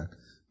میکنن.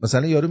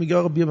 مثلا یارو میگه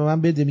آقا بیا به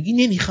من بده، میگی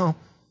نمیخوام.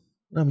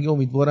 اونم میگه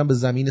امیدوارم به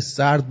زمین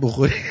سرد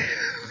بخوری.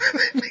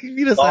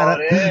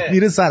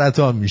 میره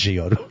سرطان میشه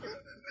یارو.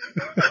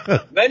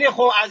 ولی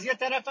خب از یه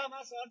طرف هم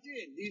هست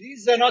آرتین، دیدی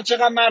زنا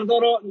چقدر مردا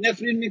رو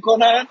نفرین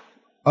میکنن.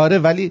 آره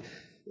ولی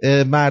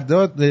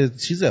مرداد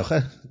چیزه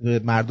آخه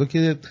مردا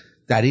که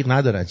دریغ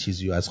ندارن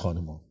چیزیو از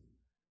خانوما.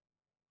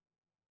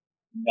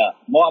 نه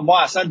ما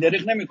اصلا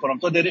دریغ نمیکنم.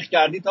 تو دریغ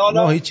کردی تا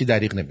حالا؟ ما هیچی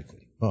دریغ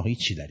نمیکنیم.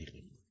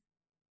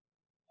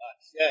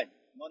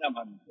 منم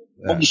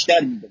همینطور. بیشتر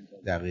میگم.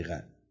 دقیقاً.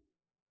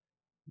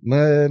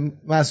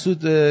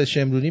 مسعود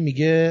شمرونی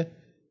میگه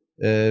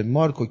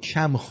مارکو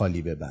کم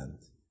خالی ببند.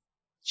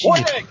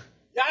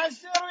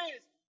 سرویس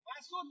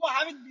مسعود با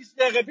همین 20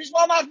 دقیقه پیش ما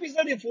حرف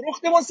می‌زدیم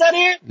فروختمون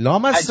سری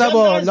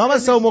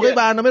لامصبا موقع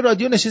برنامه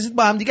رادیو نشستید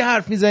با هم دیگه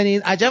حرف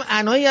میزنید. عجب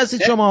انایی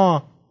هستید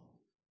شما.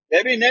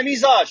 ببین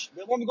نمیذاش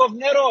به ما میگفت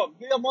نرو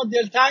بیا ما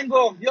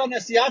دلتنگم بیا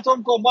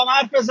نصیحتم کن با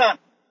حرف بزن.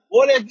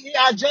 ولد این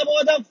عجب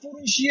آدم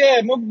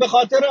فروشیه. ما به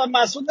خاطر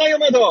مسعود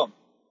نیومدم.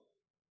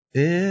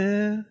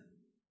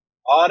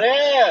 آره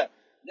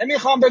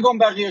نمیخوام بگم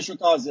بقیه‌شو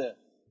تازه.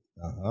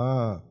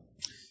 آها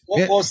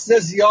تو قصه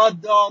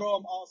زیاد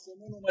دارم.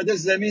 آسمون اومده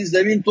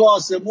زمین تو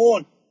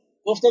آسمون.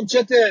 گفتم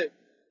چته؟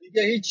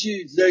 دیگه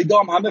هیچی.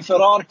 زیدام همه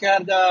فرار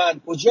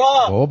کردن.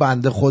 کجا؟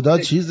 بنده خدا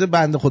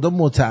بنده خدا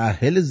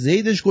متأهل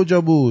زیدش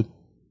کجا بود؟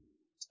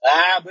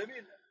 ببین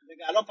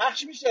دیگه الان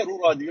پخش میشه رو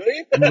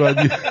رادیویی.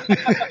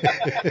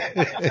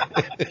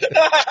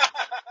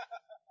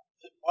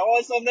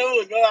 حواسم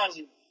نبود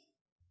ببخشید.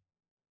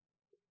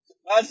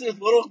 مسعود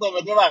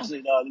فروختم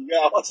ببخشید دیگه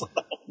حواسم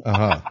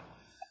نبود.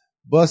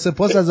 با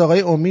سپاس از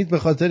آقای امید به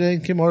خاطر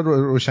اینکه ما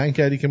روشن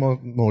کردی که ما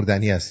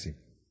مردنی هستیم.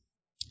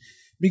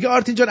 میگه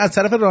آرتین جان از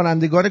طرف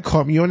رانندگان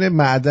کامیون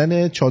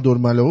معدن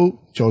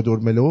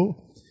چادرملو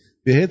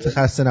بهت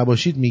خسته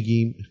نباشید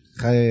میگیم.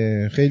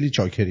 خیلی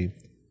چاکریم.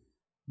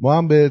 ما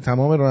هم به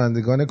تمام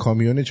رانندگان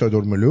کامیون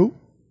چادرملو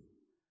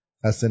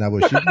خسته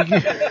نباشید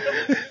میگیم.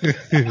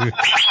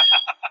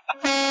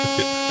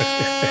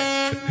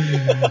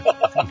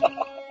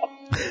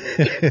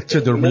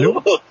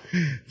 چادرملو.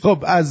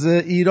 خب از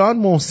ایران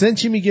محسن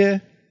چی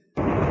میگه؟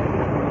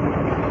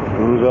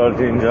 درود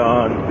آرتین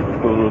جان،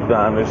 درود به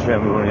همه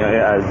شمرونی‌های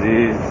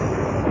عزیز.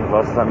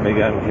 خواستم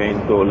بگم که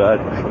این دولت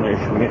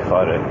چونش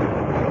میخاره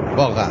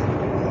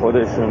واقعا.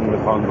 خودشون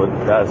میخوان با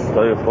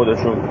دستای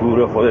خودشون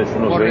گور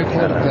خودشون رو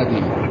بکنن.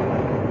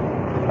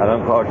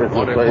 الان کارت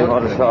سوختایی ما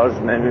رو شارژ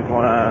نمی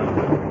کنن.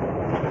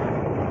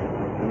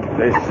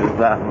 قشت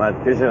زحمت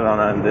کش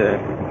راننده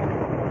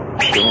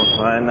که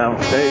مطمئنم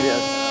خیلی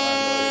از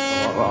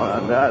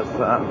راننده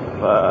هستم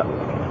و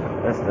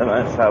مثل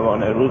من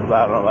شبانه روز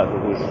برنامه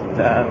رو گوش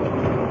میدن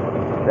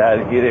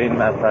درگیر این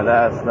مسئله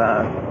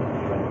هستن.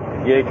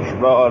 یک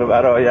بار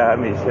برای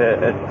همیشه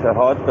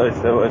اتحاد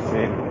داشته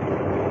باشیم،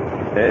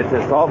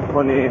 اعتصاب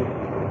کنیم،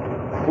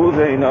 پوز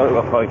اینا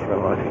رو به خاک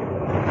ببریم.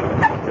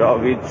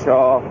 جاوید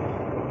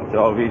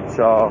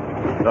شاه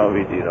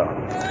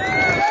ایران.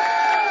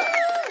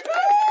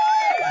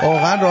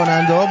 واقعا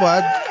راننده ها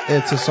باید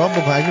اعتصاب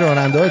بکنن. اگه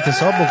راننده ها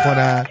اعتصاب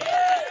بکنن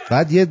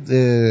بعد یه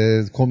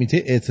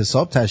کمیته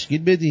اعتصاب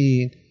تشکیل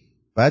بدین،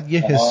 بعد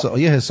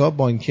یه حساب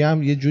بانکی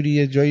هم یه جوری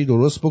یه جایی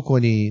درست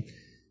بکنید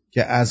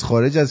که از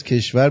خارج از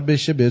کشور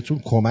بشه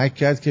بهتون کمک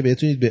کرد که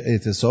بتونید به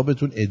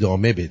اعتصابتون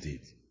ادامه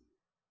بدید.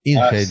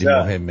 این خیلی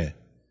مهمه.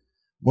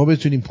 ما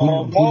بتونیم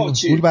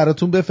پول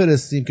براتون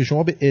بفرستیم که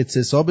شما به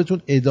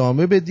اعتصابتون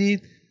ادامه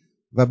بدید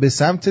و به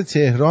سمت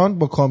تهران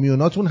با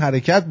کامیوناتون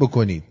حرکت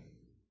بکنید.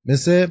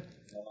 مثل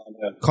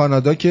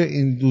کانادا که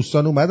این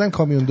دوستان اومدن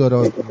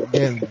کامیوندارا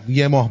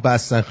یه ماه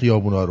بستن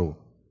خیابونا رو.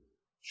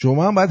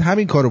 شما هم باید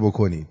همین کارو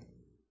بکنید.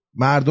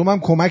 مردم هم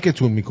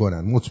کمکتون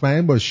میکنن،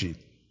 مطمئن باشید.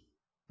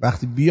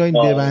 وقتی بیاین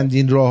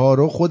ببندین راه ها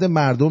رو خود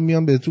مردم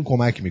میان بهتون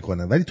کمک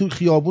میکنن. ولی تو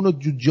خیابون و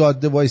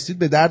جاده وایسید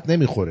به درد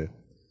نمیخوره.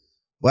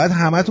 باید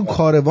همتون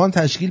کاروان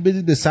تشکیل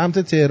بدید به سمت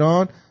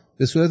تهران،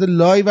 به صورت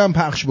لایو هم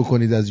پخش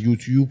بکنید از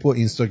یوتیوب و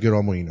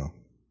اینستاگرام و اینا.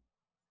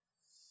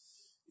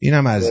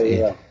 اینم از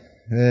این.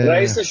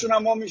 رئیسشون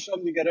هم ما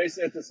میشم دیگه، رئیس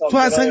اعتصاب. تو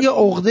اصلا یه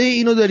عقده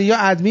اینو داری، یا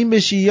ادمین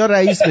بشی یا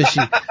رئیس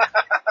بشی.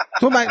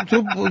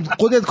 تو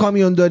خودت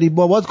کامیون داری،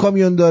 بابات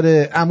کامیون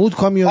داره، عمود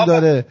کامیون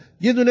داره،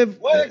 یه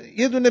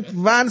دونه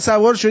ون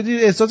سوار شدی،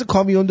 احساس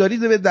کامیون داری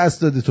به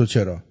دست داده. تو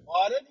چرا؟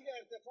 آره دیگه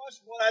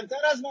ارتفاعش بلندتر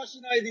از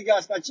ماشینای دیگه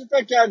است. چی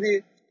فکر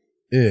کردی؟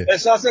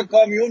 احساس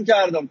کامیون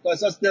کردم،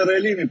 احساس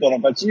تریلی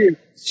میکنم. چی؟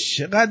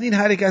 چقدر این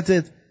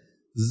حرکتت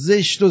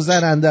زشت و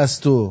زننده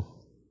است. تو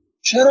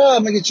چرا؟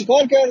 مگه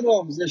چیکار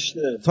کردم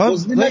زشته؟ تا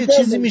یه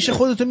چیزی میشه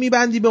خودتو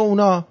میبندی به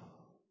اونا.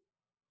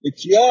 به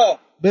کیا؟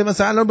 به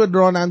مثلا به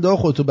راننده ها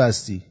خودتو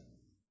بستی.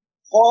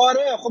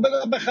 آره خب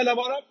به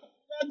خلبانا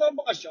بندم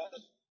باشه.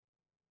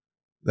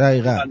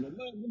 دقیقا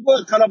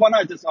خلبانا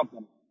اعتصاب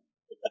کنم.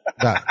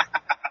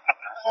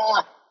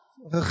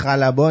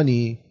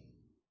 خلبانی؟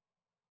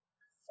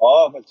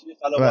 چی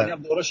خلبانی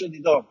هم درست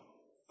دیدم.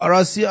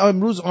 راستی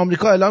امروز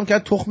آمریکا اعلام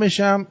کرد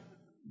تخمشم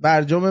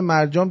برجام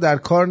مرجام در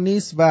کار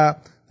نیست و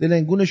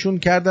دلنگونشون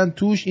کردن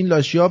توش. این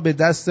لاشیا به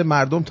دست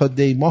مردم تا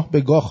دی ماه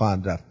به گاه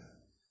خواهند رفت.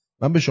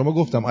 من به شما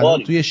گفتم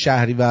الان توی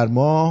شهریور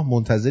ماه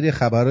منتظر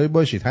خبرایی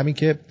باشید. همین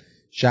که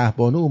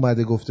شهبانو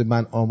اومده گفته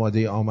من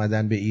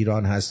آمدن به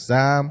ایران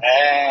هستم،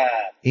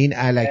 این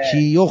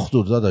الکی یخت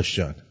داداش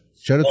جان.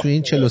 چرا توی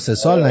این 43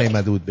 سال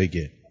نیامده بود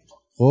بگه؟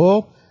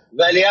 خب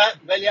ولی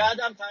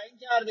آدم تعیین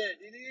کرده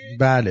دیدی؟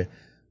 بله.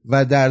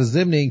 و در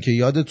ضمن اینکه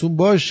یادتون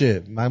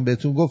باشه من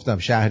بهتون گفتم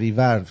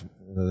شهریور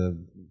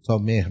تا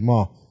مهر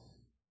ماه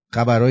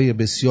خبرهای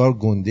بسیار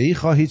گنده‌ای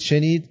خواهید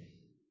شنید.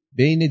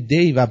 بین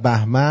دی و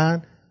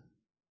بهمن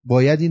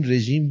باید این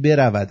رژیم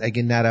برود،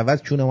 اگه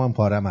نرود چون من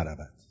پاره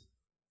مرود.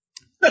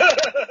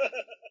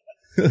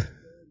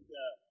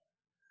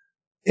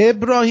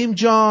 ابراهیم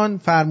جان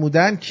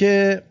فرمودن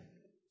که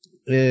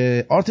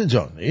آرتین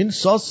جان این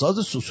ساز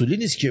سوسولی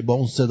نیست که با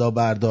اون صدا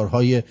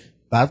بردارهای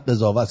بد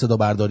قضاوت، صدا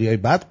برداری های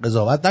بد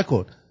قضاوت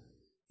نکن.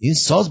 این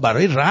ساز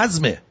برای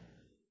رزمه،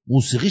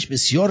 موسیقیش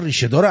بسیار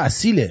ریشه‌دار و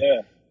اصیله،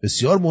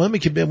 بسیار مهمه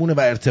که بمونه و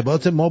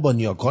ارتباط ما با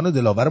نیاکان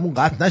دلاورمون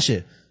قطع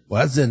نشه.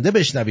 باید زنده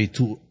بشنوی.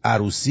 تو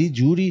عروسی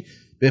جوری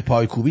به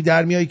پایکوبی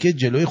در میای که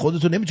جلوی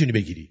خودتو نمیتونی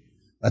بگیری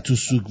و تو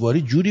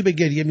سوگواری جوری به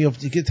گریه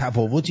میافتی که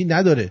تفاوتی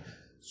نداره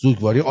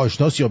سوگواری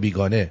آشناس یا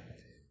بیگانه.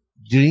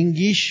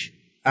 درینگیش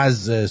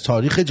از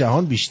تاریخ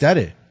جهان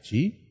بیشتره.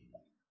 چی؟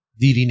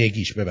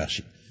 دیرینگیش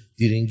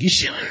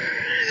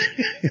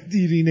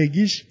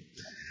دیرینگیش.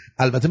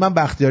 البته من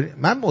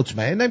من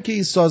مطمئنم که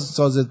این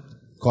ساز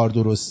کار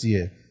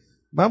درستیه.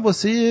 من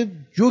واسه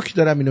جوک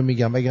دارم اینو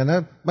میگم،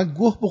 وگرنه من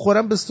گوه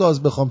بخورم به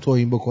ساز بخوام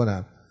توهین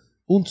بکنم.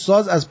 اون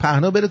ساز از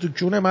پهنا بره تو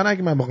کونه من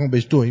اگه من بخوام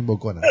بهش توهین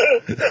بکنم.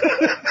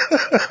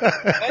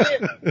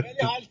 ولی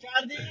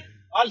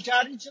حال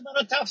کردی چه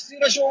برای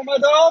تفسیرش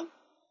اومدم؟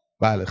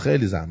 بله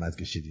خیلی زحمت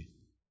کشیدی.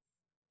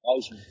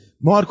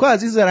 مارکو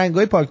از این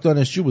زرنگای پاک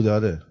دانشجو بوده.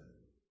 آره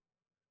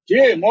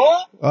چی ما؟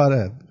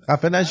 آره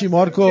خفه نشی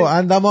مارکو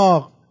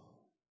اندماغ.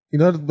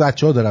 اینا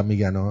بچه‌ها دارن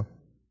میگن ها.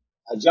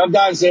 عجب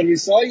در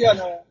سرویس های یا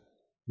نه؟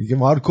 میگه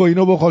مارکو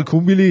اینو بخور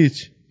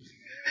کومبیلیچ.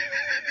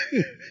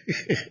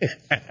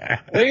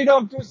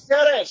 ریدم تو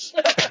سرش.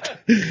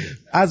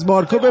 از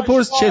مارکو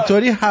بپرس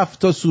چطوری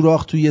 7 تا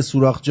سوراخ توی یه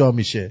سوراخ جا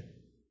میشه.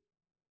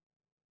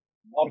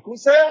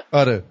 مارکوسه؟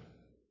 آره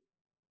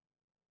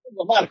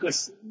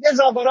مارکوس یه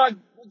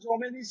زبران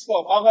جامعه نیستم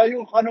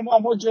آقایون خانم‌ها،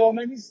 ما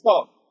جامعه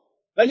نیستم،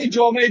 ولی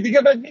جامعه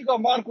دیگه بهت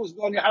میگم مارکوس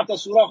دانی 7 تا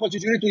سوراخو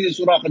چجوری توی یه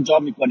سوراخ جا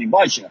میکنیم.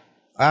 باشه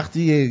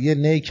وقتی یه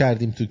نی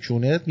کردیم تو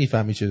کونت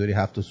میفهمی چطوری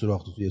 7 تا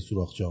سوراخ توی یه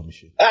سوراخ جا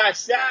میشه.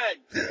 احسن.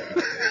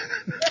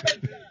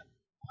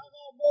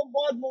 آقا من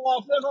باید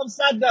موافقم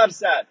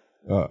 100%.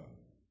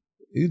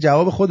 این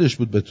جواب خودش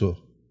بود به تو.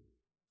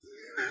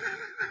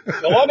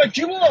 جواب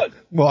کی بود؟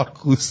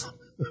 مارکوس.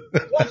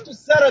 گفت تو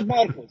سرت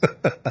مارکوس.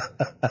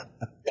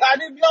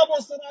 یعنی بیا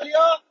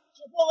استرالیا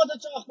چطور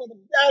چاخ کنم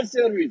در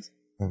سرویس.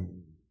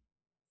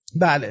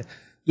 بله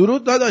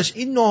درود داداش.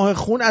 این نوح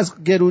خون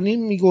از گرونی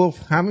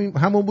میگفت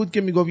همون بود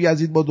که میگفت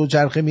یزید با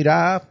دوچرخه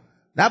میرفت.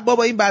 نه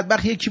بابا این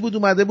بدبخت یکی بود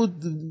اومده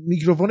بود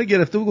میکروفون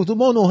گرفته بود گفت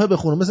ما نوحه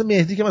بخونم، مثل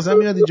مهدی که مثلا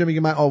میاد اینجا میگه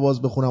من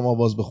آواز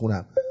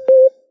بخونم.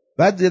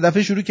 بعد یه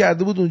دفعه شروع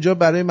کرده بود اونجا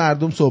برای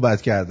مردم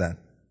صحبت کردن.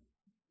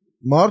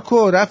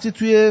 مارکو رفتی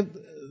توی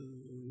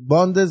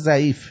باند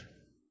ضعیف.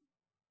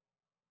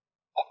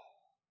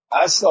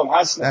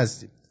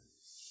 هستیم.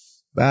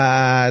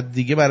 بعد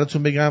دیگه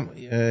براتون بگم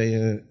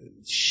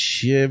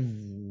چیه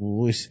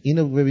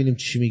اینو ببینیم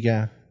چی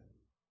میگن.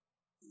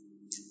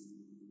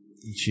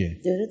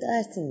 چیه؟ درود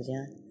آرتین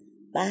جان.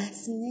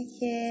 بحث اینه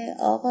که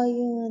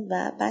آقایون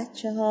و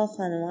بچه ها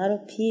خانم ها رو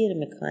پیر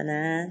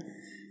میکنن.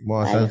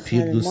 ما اصلا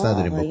پیر دوست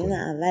نداریم بکنیم. آقایون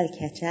اول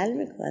کچل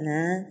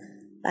میکنن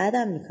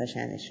بعدم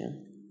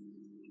میکشنشون.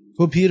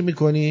 تو پیر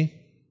میکنی؟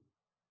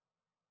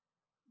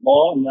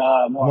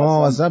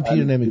 ما اصلا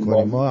پیر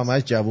نمیکنیم، ما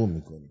همش جوون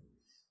میکنیم.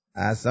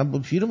 اصلا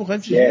پیر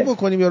میخوایم چیزی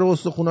بکنیم یارو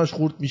استخوناش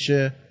خورد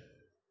میشه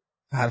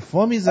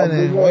حرفا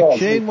میزنه.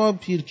 اوکی ما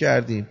پیر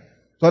کردیم.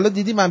 تا حالا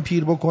دیدی من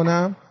پیر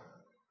بکنم؟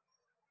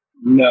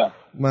 نه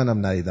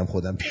منم ندیدم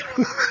خودم پیر.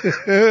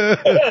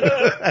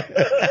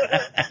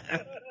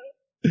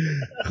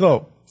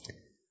 خب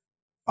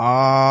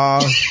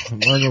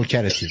ما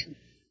نوکرتیم.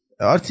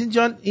 آرتین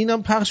جان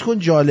اینم پخش کن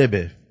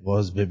جالبه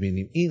باز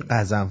ببینیم. این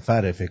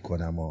قزنفره فکر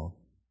کنم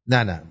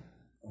نه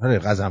آره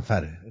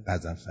قزنفره.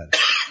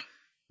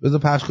 بذار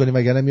پخش کنیم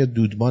وگرنه میاد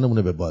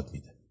دودمانمونو به باد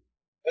میده.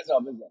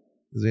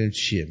 بذار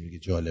چیه میگه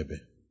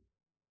جالبه.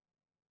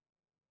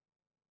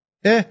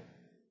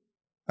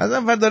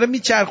 قزنفر داره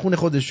میچرخونه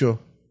خودشو.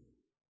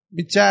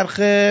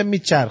 میچرخه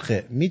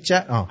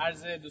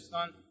عرض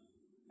دوستان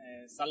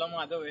سلام و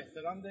ادب و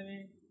احترام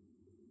داریم.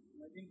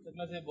 اومدیم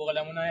خدمت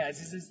بوقلمونای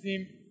عزیز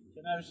هستیم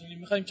که نمی‌شینیم.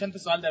 می‌خوایم چند تا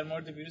سوال در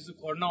مورد ویروس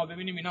کرونا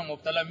ببینیم اینا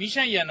مبتلا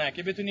میشن یا نه،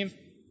 که بتونیم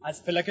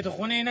از پلاکت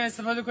خون اینا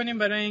استفاده کنیم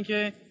برای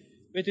اینکه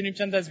بتونیم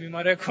چند از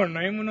بیماری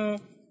کروناییمون رو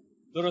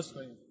درست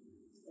کنیم.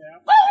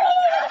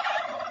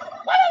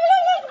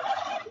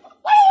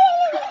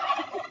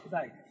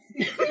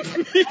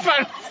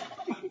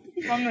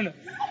 ممنونم.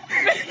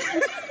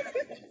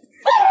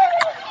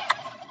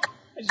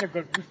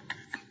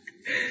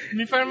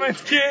 میفرماید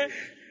که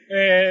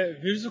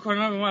ویروس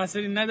کرونا به ما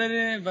اثری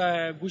نداره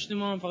و گوشت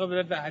ما فقط به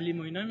درد حلیم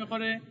و اینا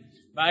میخوره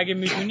و اگه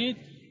میتونید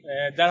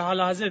در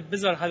حال حاضر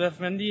بذار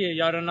هدفمندی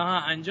یارانه ها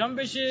انجام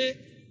بشه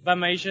و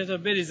معیشت رو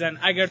بریزن.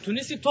 اگر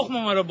تونستید تخم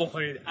ما رو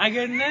بخورید،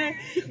 اگر نه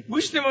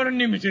گوشت ما رو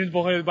نمیتونید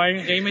بخورید. با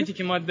این قیمتی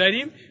که ما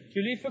داریم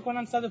کیلویی فکر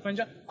کنم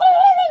 150.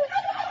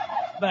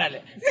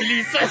 بله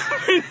کیلویی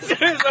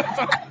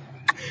 150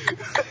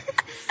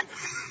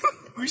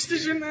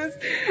 گوشتشون هست.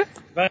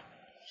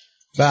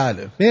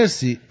 بله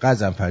مرسی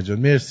قزنفر جان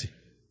مرسی.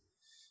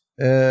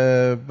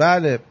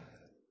 بله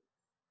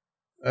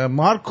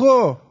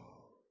مارکو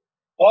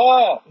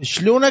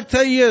شلونك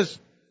تيس؟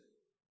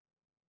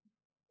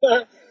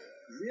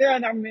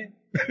 زين عمي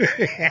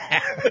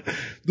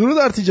درود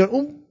آرتین جان.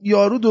 اون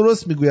یارو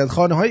درست میگوید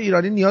خانه‌های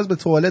ایرانی نیاز به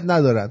توالت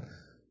ندارن.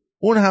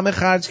 اون همه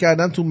خرج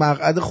کردن تو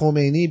مقعد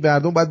خمینی،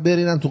 مردم باید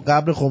برینن تو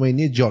قبر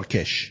خمینی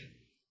جاکش.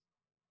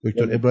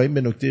 دکتر ابراهیم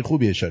به نکته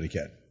خوبی اشاره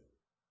کرد.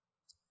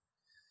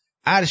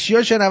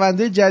 ارشیا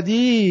شنونده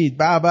جدید.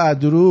 بابا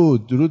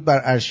درود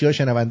بر ارشیا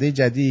شنونده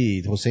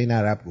جدید. حسین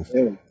عرب گفت.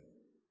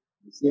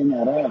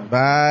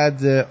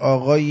 بعد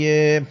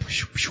آقای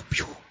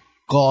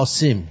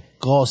قاسم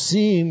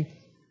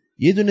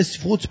یه دونه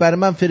فوت برای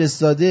من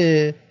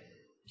فرستاده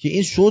که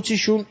این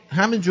صوتشون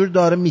همینجور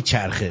داره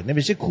میچرخه.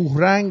 نوشته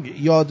کوهرنگ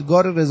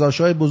یادگار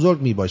رضاشاه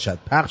بزرگ میباشد،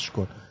 پخش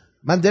کن.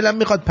 من دلم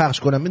میخواد پخش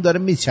کنم، این داره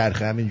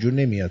میچرخه همینجور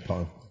نمیاد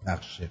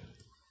پخشه.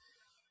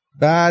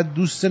 بعد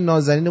دوست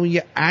نازنینمون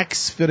یه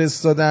عکس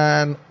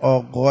فرستادن.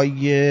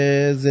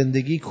 آقای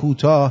زندگی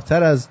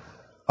کوتاه‌تر از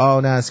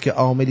آن است که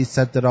عاملی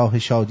صد راه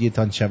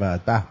شادیتان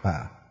شود. به به.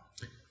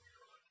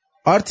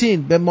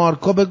 آرتین به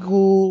مارکو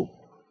بگو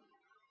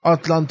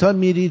آتلانتا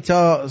میری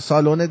تا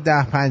سالن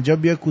 1050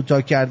 بیا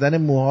کوتاه کردن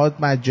موهات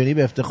مجانی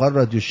به افتخار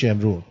رادیو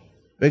شمرون.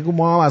 بگو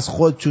ما هم از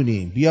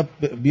خودتونیم.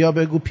 بیا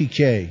بگو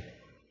پیکی.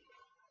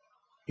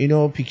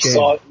 اینو پیکی.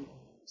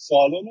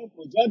 سالن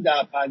کجا؟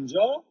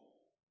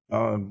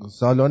 1050؟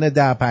 سالن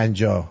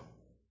 1050.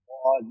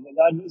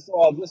 در لیست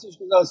آدرسش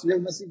کجاست؟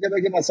 مثل که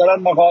بگه مثلا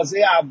مغازه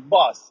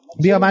عباس.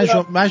 بیا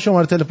من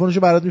شماره تلفنشو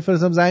برات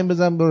میفرستم، زنگ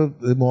بزن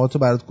موهاتو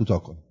برات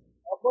کوتاه کن.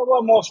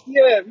 بابا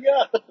مفتیه.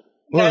 بیا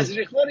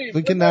نظری خوری.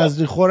 تو که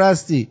نظری خور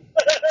هستی.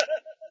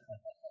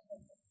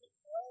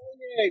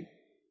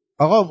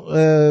 آقا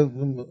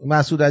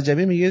مسعود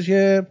رجبی میگه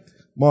که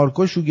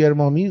مارکو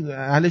شوگرمامی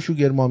اهل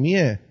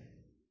شوگرمامیه.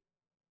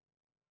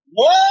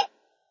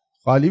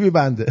 خالی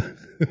میبنده.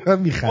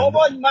 میخنده. بابا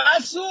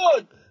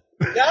مسعود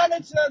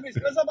یعنی سرویس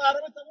بذار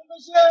برنامه تموم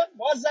بشه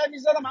باز زنگ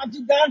میزنم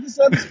همچین درد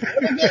سرویس.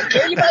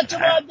 خیلی بچه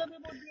مؤدبی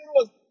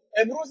بود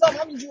امروز هم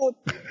همینجور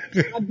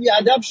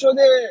بیادب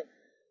شده.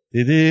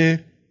 دیدی؟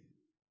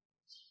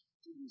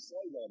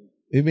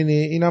 ببینی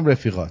اینم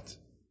رفیقات.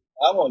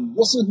 اما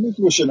دوست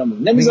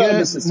میکروشنم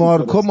نمیذاره.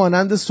 مارکو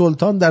مانند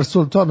سلطان در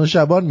سلطان و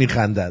شبان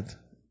میخندد.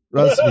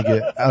 راست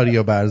میگه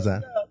آریا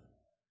برزن.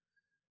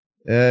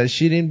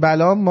 شیرین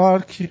بلا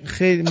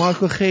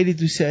مارکو خیلی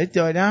دوست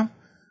دارم.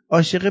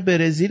 عاشق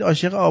برزیل،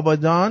 عاشق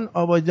آبادان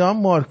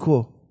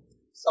مارکو.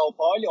 ساو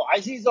پائولو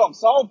عزیزم،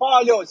 ساو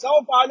پائولو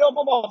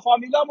بابا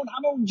فامیلامون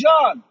همه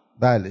اونجان.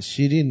 بله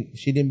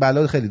شیرین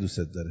بلا خیلی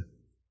دوستت داره.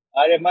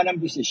 آره منم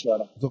دوستش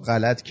دارم. تو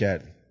غلط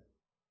کردی.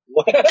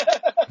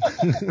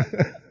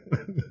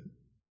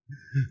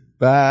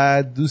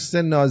 بعد دوست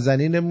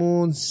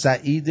نازنینمون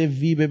سعید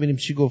وی ببینیم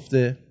چی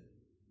گفته.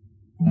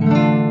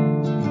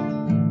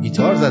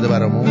 گیتار زده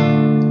برامون.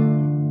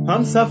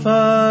 هم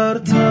سفر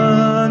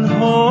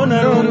تنها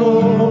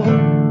نرو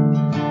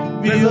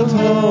بیا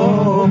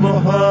تا با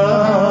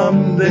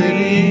هم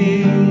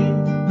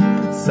بریم،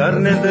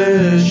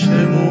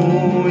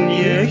 سرنوشتمون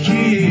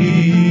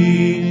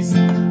یکیست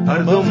هر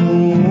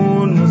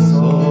دومون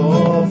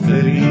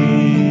مسافریم.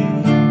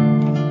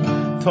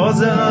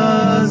 تازه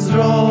از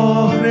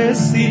راه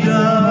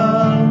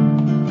رسیدم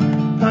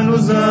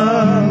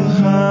هنوزم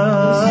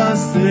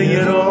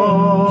خسته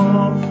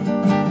راه،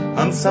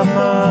 هم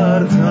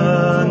سفر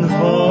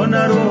تنها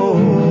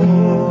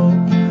نرو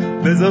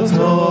بذار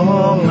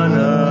تا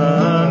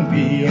منم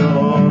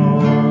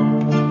بیام.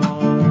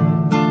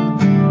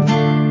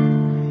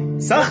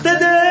 سخت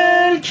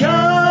دل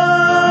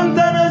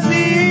کندن از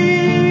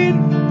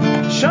این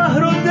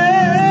شهر و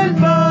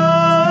دل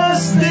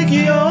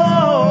بستگیاش،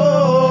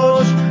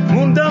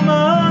 موندم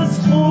از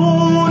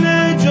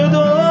خون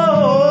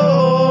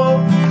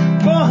جدا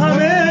با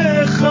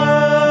همه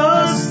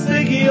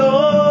خستگیاش.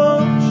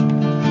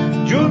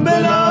 جون به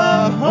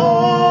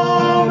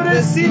لبهام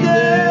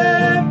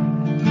رسیده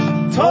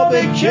تا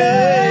به کی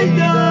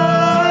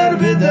در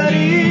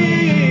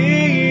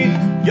بدری،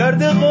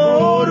 گرد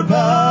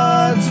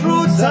غربت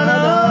رو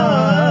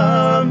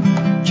تنم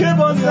که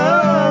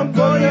بازم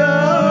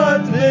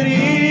باید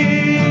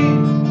بری.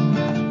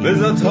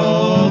 بذار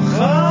تا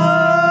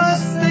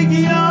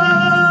خستگی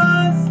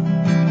از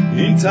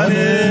این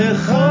تن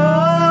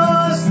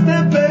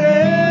خسته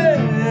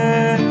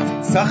بره،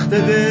 سخت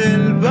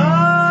دل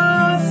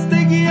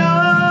بستگی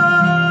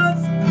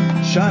از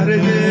شهر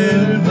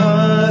دل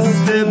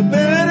بسته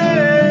بره.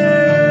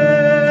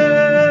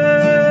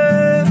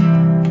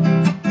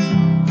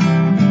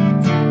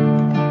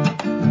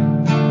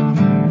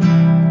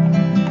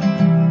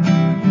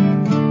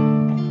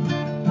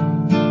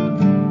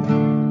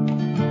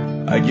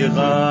 اگه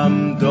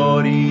غم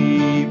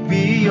داری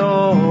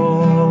بیا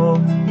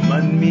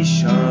من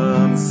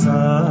میشم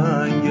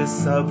سنگ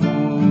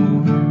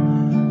صبور،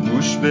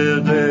 گوش به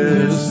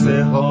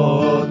قصه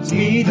هات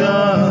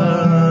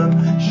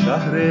میدم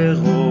شهر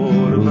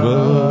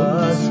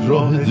غربت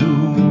راه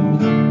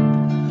دور.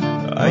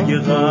 اگه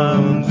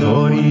غم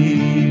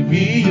داری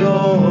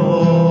بیا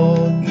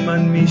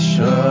من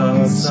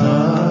میشم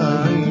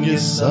سنگ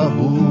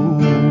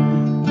صبور،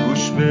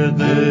 گوش به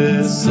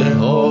قصه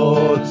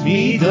هات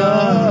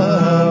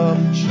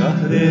میدم،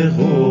 شهر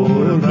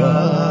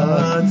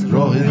غربت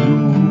راه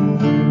دور،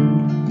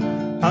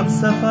 هم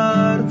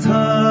سفر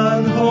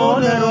تنها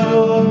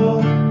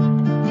نرو،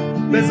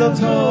 بذار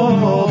تا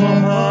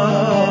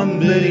هم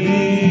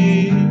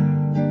بریم،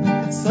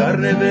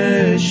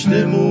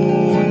 سرنوشتمون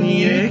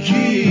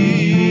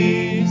یکیست،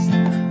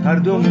 هر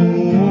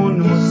دومون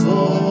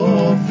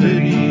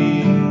مسافریم،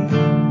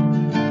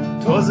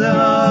 تازه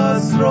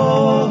از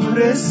راه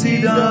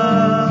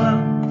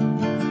رسیدم،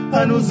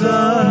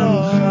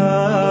 هنوزم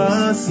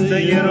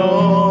خسته ی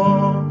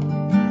راه،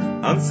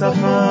 هم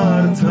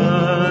سفر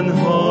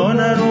تنها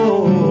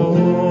نرو،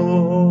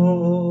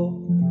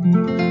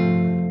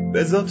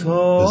 بذار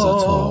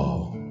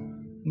تا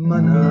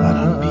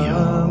منم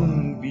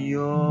بیام،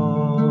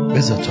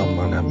 بذار تا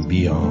منم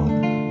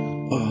بیام.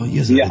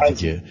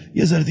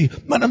 یه ذره دیگه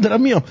منم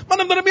دارم میام.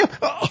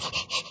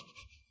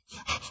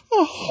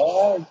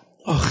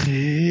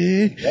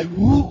 آخه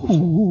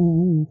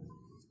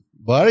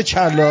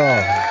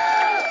بارکلا.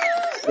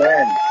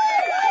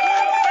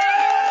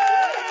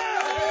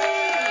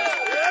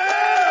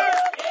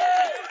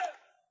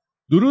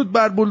 درود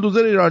بر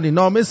بولدوزر ایرانی.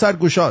 نامه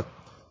سرگشاد.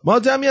 ما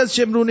جمعی از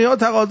شمرونی ها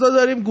تقاضا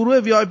داریم گروه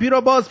وی آی پی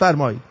را باز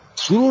فرمایید.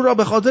 گروه را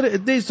به خاطر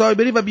عده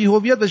سایبری و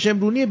بی‌هویت و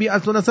شمرونی بی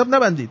اصل و نسب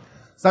نبندید.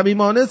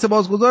 صمیمانه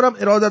سپاسگزارم.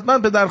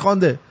 ارادتمند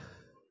پدرخوانده.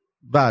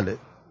 بله،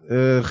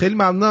 خیلی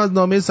ممنون از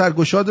نامه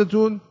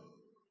سرگشادتون.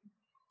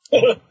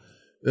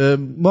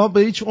 ما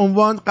به هیچ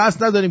عنوان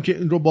قصد نداریم که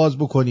این رو باز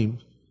بکنیم،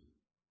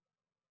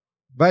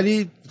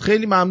 ولی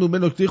خیلی ممنون، به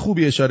نکته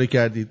خوبی اشاره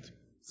کردید.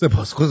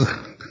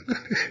 سپاسگزارم.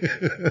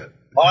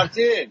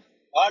 آرتین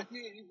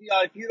این وی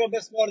آی پی رو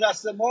بسپار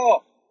دست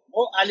ما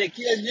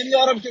الکی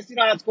نمیارم کسی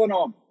رو رد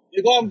کنم.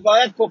 نگاه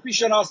باید کپی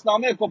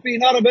شناسنامه، کپی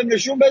اینا رو بهم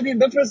نشون بدین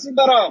بفرستین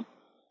برام.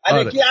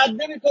 الکی رد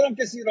نمی‌کنم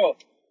کسی رو.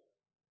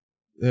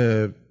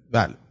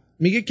 بله،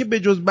 میگه که به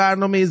جز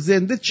برنامه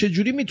زنده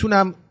چجوری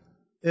میتونم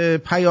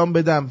پیام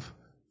بدم؟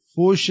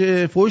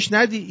 فوش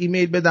ندی،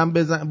 ایمیل بدم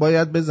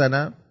باید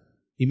بزنم؟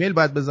 ایمیل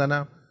باید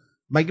بزنم؟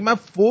 مگه من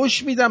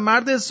فوش میدم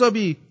مرد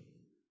حسابی؟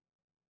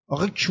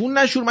 آخه چون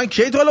نشور، من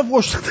کی تا حالا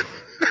فوش دادم؟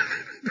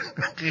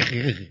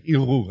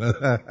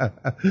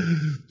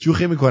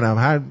 چوخی میکنم.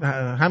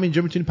 هم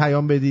اینجا میتونی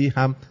پیام بدی،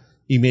 هم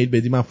ایمیل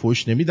بدی. من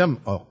فوش نمیدم.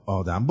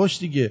 آدم باش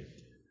دیگه.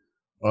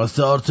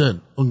 راسته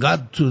آرتین،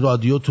 اونقدر تو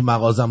رادیو تو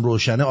مغازم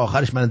روشنه،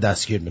 آخرش من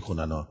دستگیر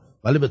میکنن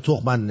ولی به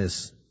تخم من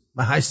نیست.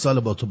 من 8 سال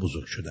با تو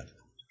بزرگ شدم.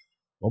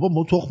 بابا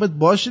ما تخمت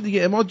باشه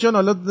دیگه. اماد جان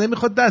حالا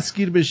نمیخواد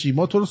دستگیر بشی،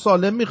 ما تو رو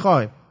سالم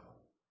میخوایم.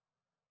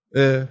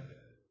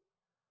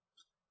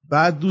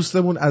 بعد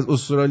دوستمون از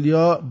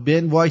استرالیا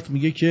بن وایت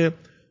میگه که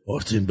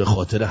آرتین به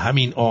خاطر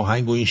همین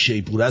آهنگ و این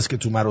شیپور است که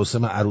تو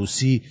مراسم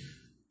عروسی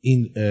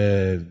این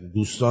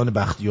دوستان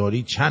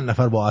بختیاری چند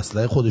نفر با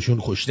اسلحه خودشون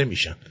کشته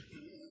میشن.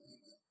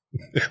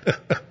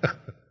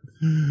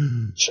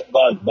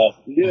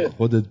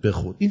 خودت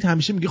بخون. این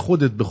همیشه میگه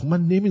خودت بخون.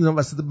 من نمیدونم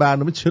وسط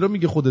برنامه چرا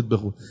میگه خودت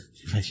بخون.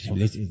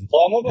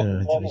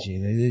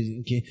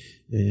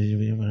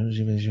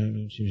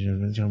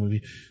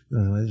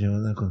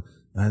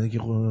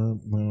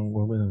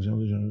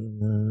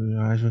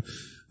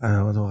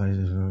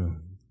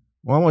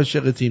 ما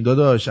عاشق تیم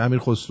داداش. امیر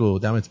خسرو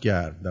دمت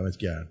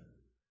گرم.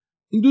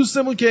 این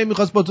دوستمون که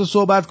میخواست با تو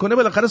صحبت کنه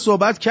بالاخره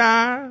صحبت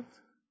کرد.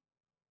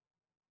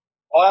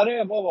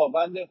 آره بابا،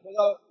 بنده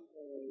خدا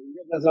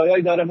یه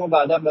قضایایی داره، ما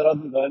بعدا برات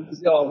میگم.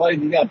 یه آقای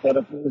دیگه از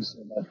طرف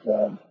صحبت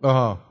کرد.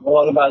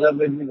 ما رو بعدا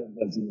بگیم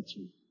قضیه چی.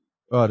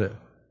 آره،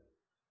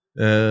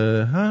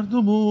 هر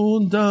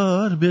دومون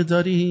دار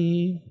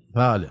بداریم.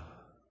 بله،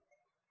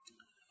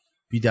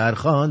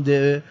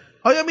 بیدرخوانده.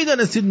 آیا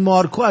میدانستید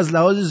مارکو از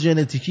لحاظ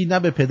ژنتیکی نه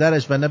به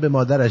پدرش و نه به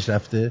مادرش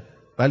رفته،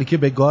 بلکه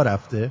به گا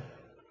رفته؟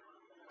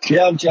 کی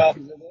هم چه حرف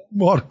زده؟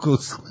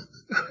 مارکوس.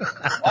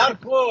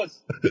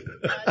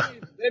 یعنی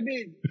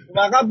ببین،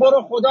 فقط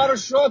برو خدا رو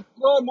شکر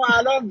کن ما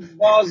الان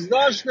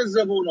بازداشت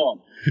زبونم،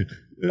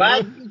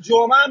 بعد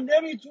جمعه هم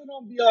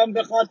نمیتونم بیام،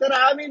 به خاطر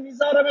همین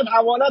میذارم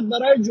حوالت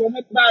برای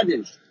جمعه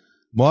بعدش.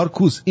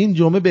 مارکوس، این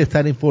جمعه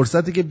بهترین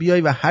فرصتی که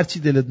بیای و هر چی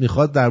دلت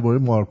میخواد درباره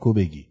مارکو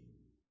بگی.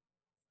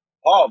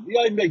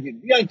 بیاین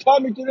بگین، بیاین تا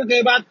میتونه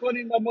غیبت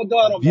کنین و ما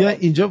دارم. بیاین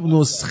اینجا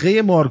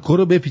نسخه مارکو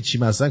رو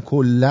بپیچیم، مثلا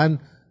کلن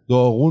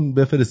داغون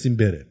بفرستیم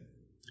بره.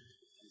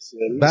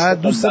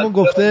 بعد دوستمون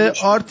گفته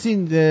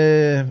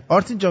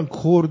آرتین جان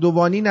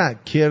کردوانی نه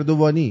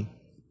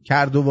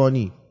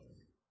کردوانی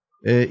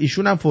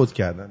ایشون هم فوت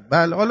کردن.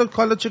 بله،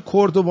 حالا چه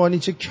کردوانی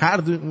چه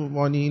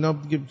کردوانی اینا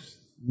دیگه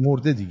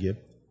مرده دیگه.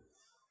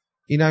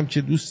 اینم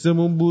که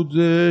دوستمون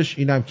بودش،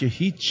 اینم که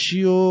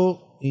هیچی. و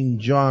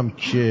اینجا هم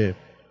که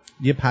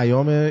یه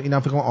پیامه، اینم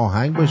فکر کنم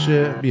آهنگ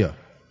باشه. بیا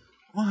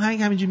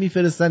آهنگ همینجا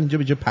میفرستن اینجا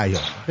به جای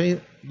پیام.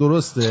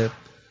 درسته؟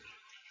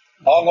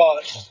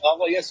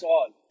 آقا یه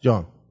سوال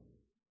جان.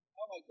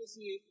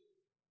 کسی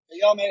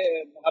پیام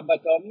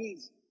محبت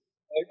آمیز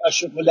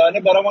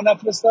عاشقانه برای ما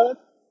نفرستاد؟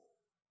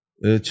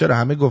 چرا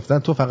همه گفتن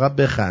تو فقط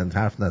بخند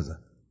حرف نزن.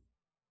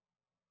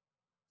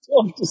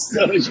 دوست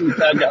دارشون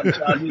کردم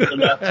چند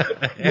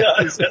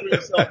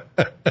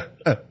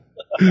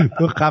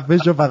تو خفه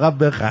شو فقط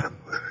بخند.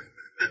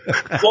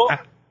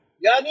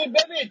 یعنی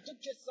ببین تو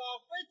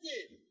کثافتی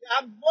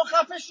با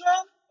خفه شو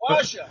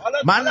باشه.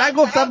 من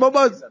نگفتم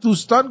بابا،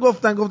 دوستان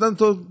گفتن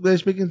تو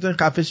بهش بگین تو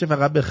خفه شو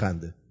فقط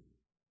بخنده.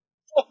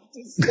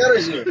 دوست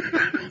دارشون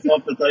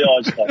صافتای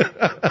آشقا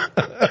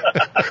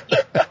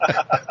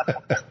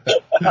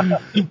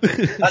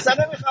اصلا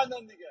نمیخندن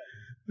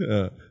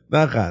دیگه.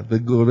 نخند، به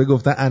گربه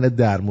گفتن انه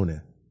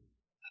درمونه.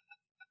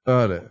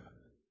 آره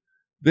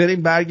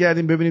بریم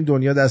برگردیم ببینیم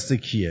دنیا دست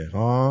کیه.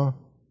 ها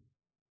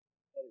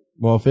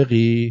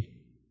موافقی؟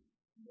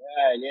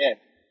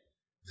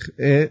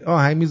 بله.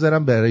 آهنگ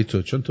میذارم برای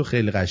تو چون تو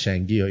خیلی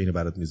قشنگی، یا اینو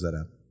برات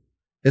میذارم.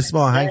 اسم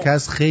آهنگ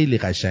هست خیلی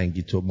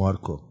قشنگی تو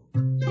مارکو.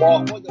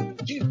 با خودم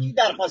کی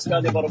درخواست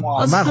کرده برای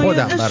ما؟ من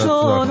خودم برات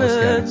درخواست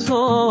کردم.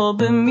 تا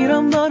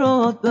بمیرم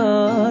برات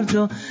در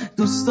جا،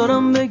 دوست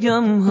دارم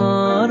بگم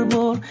هر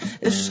بار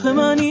عشق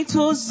منی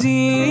تو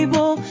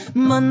زیبا،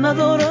 من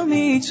ندارم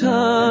هیچ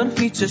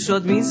حرفی،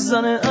 چشات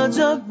میزنه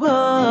عجب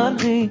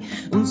برقی،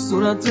 اون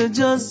صورت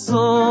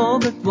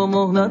جذابت با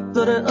مهلت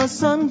داره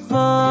اصلا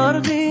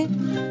فرقی،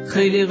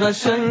 خیلی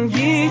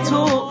قشنگی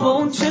تو با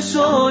اون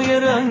چشای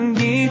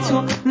رنگی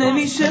تو،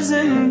 نمیشه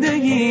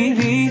زندگی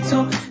بی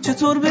تو،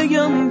 چطور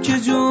بگم که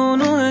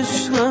جون و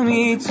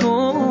عشقمی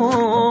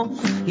تو،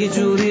 یه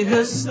جوری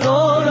حس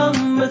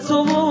دارم به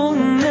تو و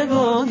اون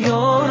نگاه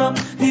یارم،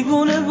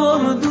 دیوونه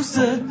با دوست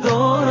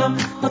دارم،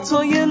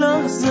 حتی یه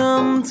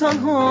لحظم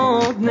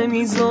تنهات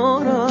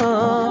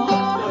نمیذارم.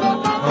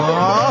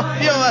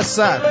 بیا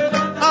وسط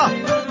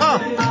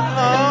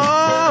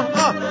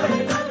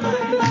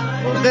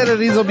غیر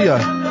ریزو بیا.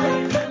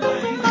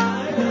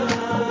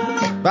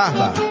 به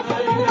به.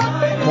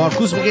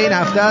 مارکوس میگه این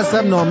هفته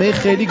هستم نامه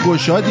خیلی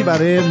گشادی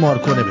برای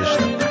مارکو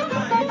نوشتم.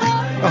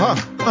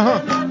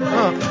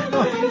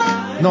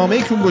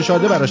 نامه کون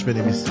گشاده براش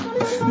بنویس.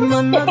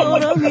 من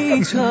ندارم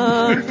هیچ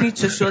حرفی،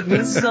 چشات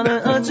میزنه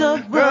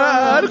عجب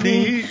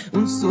برقی،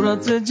 اون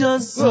صورت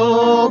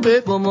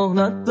جذابت با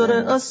مهلت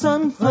داره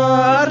اصلا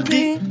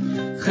فرقی،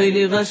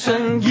 خیلی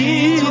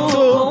قشنگی تو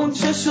اون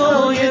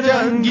چشای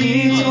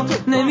رنگی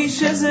تو،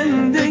 نمیشه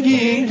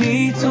زندگی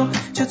بی تو،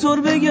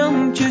 چطور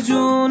بگم که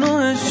جون و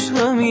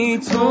عشقمی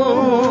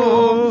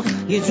تو،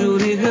 یه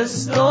جوری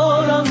حس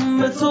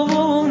دارم به تو و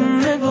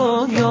اون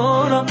نگاه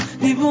یارم،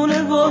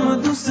 دیوونه با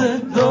دوست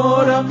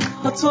دارم،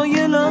 حتی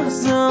یه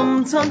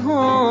لحظم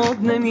تنهات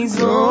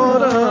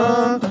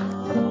نمیذارم.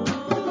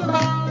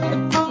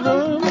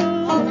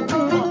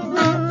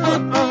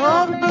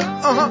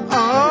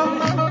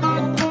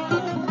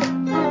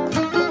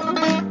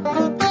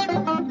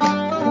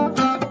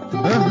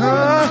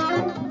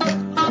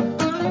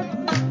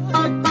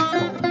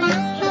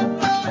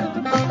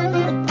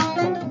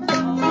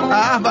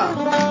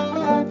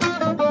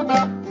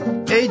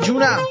 ای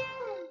جونم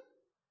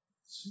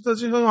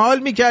حال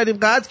میکردیم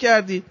قطع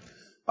کردیم.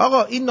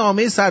 آقا این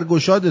نامه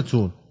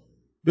سرگشادتون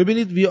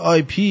ببینید وی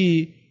آی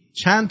پی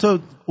چند تا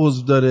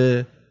عضو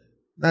داره،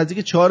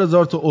 نزدیک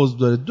 4000 تا عضو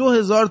داره.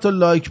 2000 تا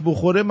لایک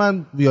بخوره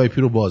من وی آی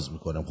پی رو باز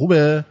میکنم.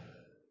 خوبه؟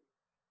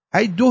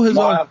 ای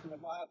 2000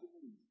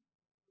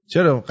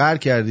 چرا قهر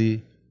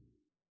کردی؟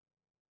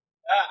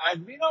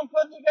 ادمینم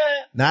کن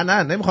دیگه.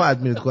 نه نمیخوام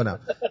ادمینت کنم.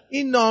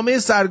 این نامه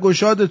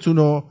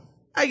سرگشادتونو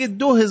اگه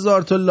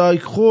 2000 تا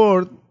لایک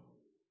خورد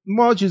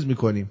ما چیز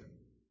میکنیم.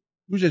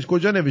 گوشش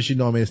کجا نوشی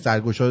نامه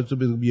سرگشادتو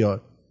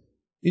بیار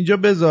اینجا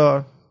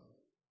بذار.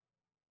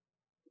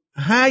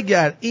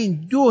 اگر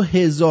این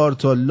 2000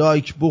 تا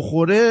لایک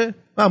بخوره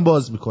من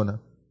باز میکنم.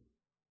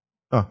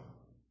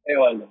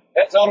 ایواله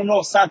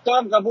 1900 تا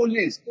هم قبول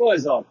نیست.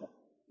 2000 تا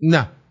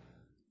نه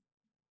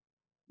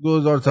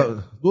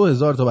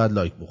 2000 تا بعد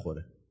لایک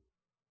بخوره.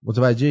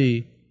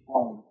 متوجهی؟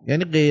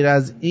 یعنی غیر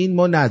از این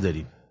ما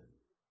نداریم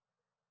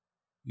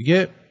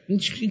دیگه.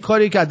 این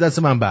کاریه که از دست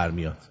من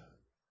برمیاد.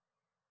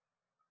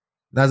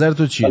 نظر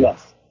تو چیه؟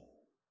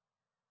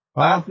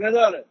 حرف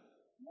نداره.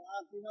 من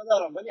حرفی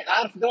ندارم ولی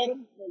حرف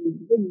دارم.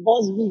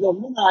 باز میگم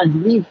من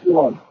عجیب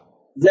کنم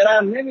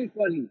زرم نمی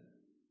کنی.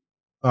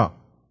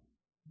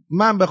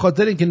 من به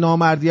خاطر اینکه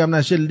نامردی هم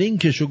نشه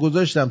لینکشو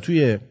گذاشتم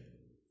توی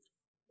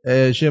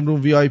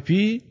شمرون وی آی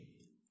پی.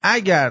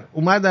 اگر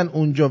اومدن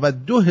اونجا و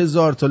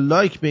 2000 تا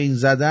لایک به این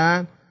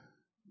زدن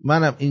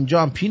منم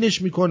اینجا هم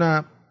پینش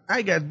میکنم.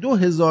 اگر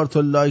 2000 تا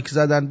لایک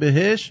زدن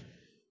بهش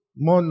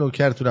ما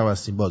نوکرتون هم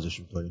هستیم بازش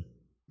میکنیم.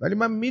 ولی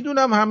من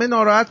میدونم همه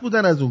ناراحت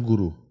بودن از اون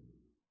گروه.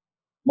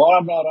 ما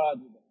هم ناراحت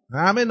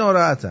بودن. همه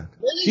ناراحتن.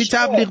 کی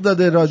تبلیغ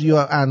داده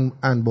رادیو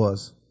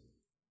انباز؟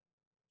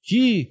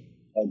 کی؟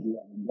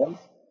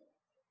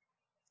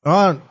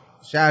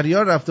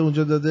 شهریار رفته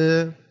اونجا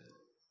داده.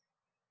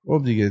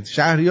 خب دیگه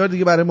شهریار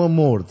دیگه برای ما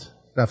مرد،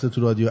 رفته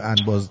تو رادیو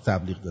انباز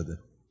تبلیغ داده.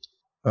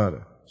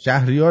 آره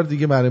شهریار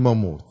دیگه برای ما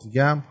مرد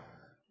دیگه. هم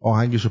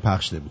آهنگشو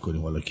پخش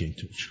نمی‌کنیم حالا که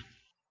اینطور شد.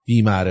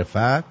 بی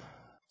معرفت.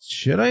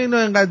 چرا اینا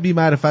اینقدر بی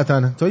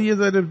معرفتن؟ تا یه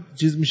ذره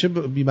چیز میشه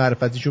بی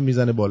معرفتیشو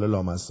میزنه بالا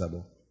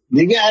لامصبو.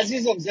 دیگه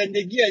عزیزم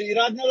زندگی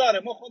ایراد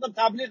نداره، ما خودم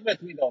تبلیغ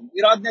بهت میدم،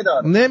 ایراد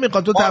نداره.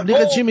 نمیخواد. تو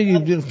تبلیغ چی میگی؟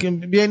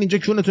 بیاین اینجا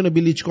کونتون رو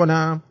بلیچ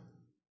کنم.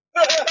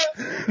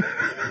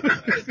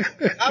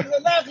 حمل و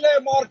نقل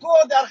مارکو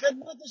در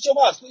خدمت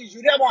شماست. تو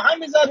اینجوری هم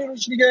آهنگ میذاری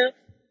روش دیگه.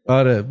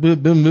 آره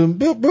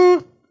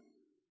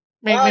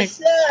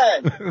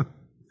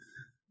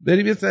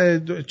بریم یه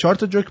 4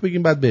 تا جوک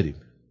بگیم بعد بریم.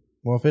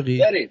 موافقی؟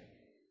 بریم.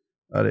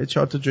 آره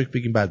 4 تا جوک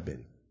بگیم بعد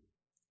بریم.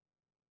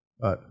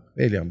 آره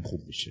خیلی هم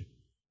خوب میشه.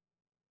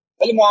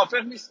 ولی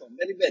موافق نیستم.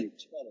 بریم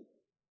چیکار کنیم؟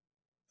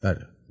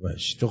 آره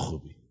باش تو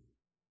خوبی.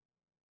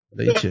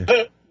 حالا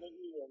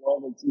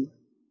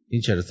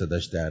این چرا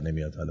صداش در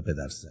نمیاد حالا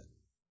پدرسن؟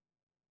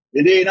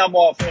 دیدی اینا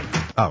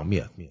موافق.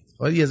 میاد.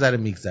 حالا یه ذره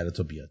میگذره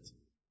تو بیاد.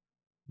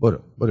 برو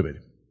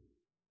بریم.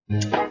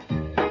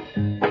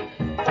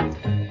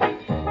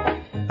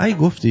 ای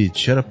گفتی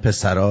چرا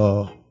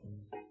پسرا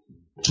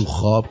تو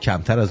خواب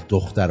کمتر از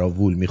دخترا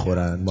وول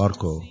میخورن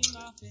مارکو؟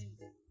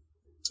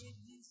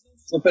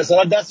 تو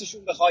پسرا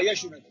دستشون به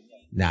خایه‌شونه.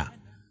 نه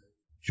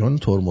چون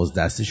ترمز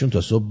دستشون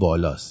تا صبح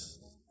بالاست.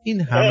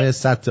 این همه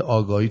سطح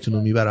آگاهیتون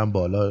رو میبرم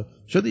بالا.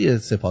 شده یه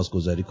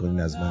سپاسگزاری کنین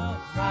از من.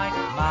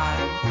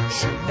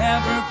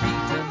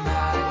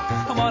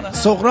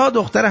 سغرا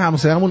دختر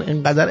همسایه‌مون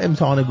انقدر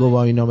امتحان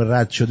گواهینامه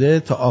رد شده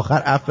تا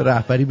آخر عفو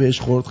رهبری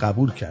بهش خورد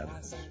قبول کرد.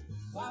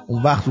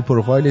 اون وقت تو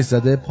پروفایلش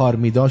زده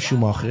پارمیدا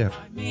شوماخر.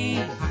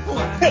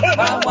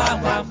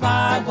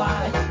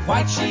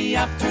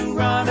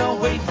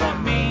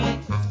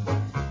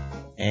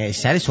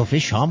 سر سفره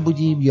شام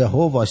بودیم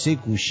یهو واسه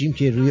گوشیم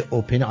که روی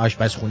اوپن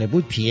آشپزخونه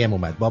بود پی ام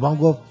اومد. بابام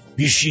گفت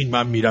بیشین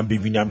من میرم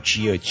ببینم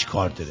کیه چی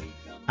کار داره.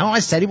 اما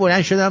از سری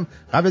بلند شدم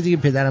قبل از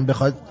اینکه پدرم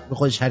بخواد به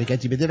خودش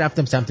حرکتی بده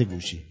رفتم سمت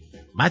گوشی.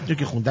 متن رو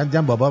که خوندم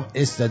دیدم بابام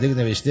استاده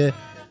نوشته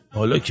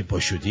حالا که پا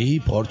شدی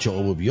پارچه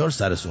آبو بیار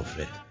سر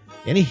سفره.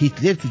 یعنی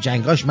هیتلر تو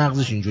جنگاش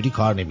مغزش اینجوری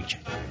کار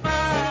نمیکرد.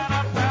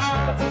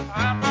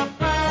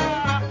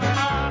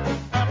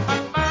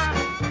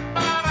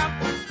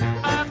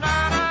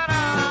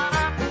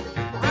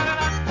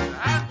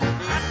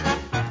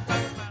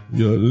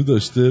 یارو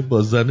داشته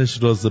با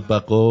زنش راز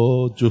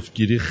بقا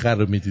جفتگیری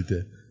خر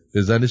میدیده.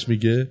 به زنش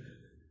میگه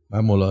من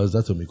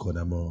ملاحظت رو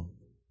میکنم و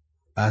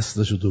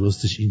اصلش و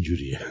درستش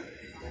اینجوریه.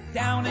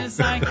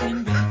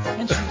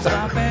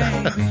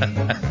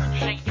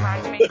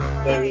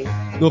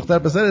 دختر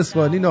پسر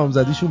اصفهانی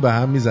نامزدیشون به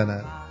هم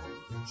میزنن.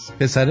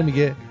 پسره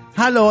میگه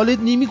حلالت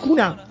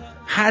نمیکنم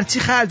هرچی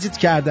خرجت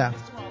کردم.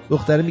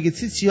 دختره میگه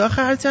چیا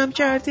خرجم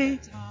کردی؟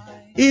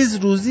 از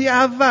روزی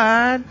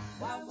اول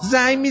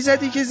زنگ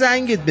میزدی که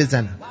زنگت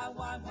بزنم،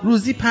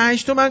 روزی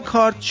 5 تومن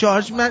کارت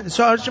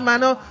شارژ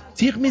منو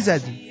تیغ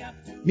میزدی،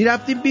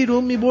 میرفتیم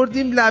بیرون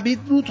میبردیم لبید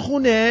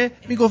رودخونه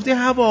میگفتی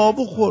هوا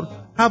بخور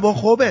هوا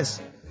خوب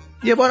است.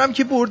 یه بارم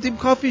که بردیم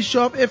کافی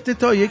شاپ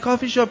افتتاحیه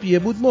کافی شاپیه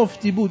بود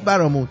مفتی بود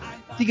برامون.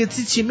 دیگه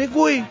چی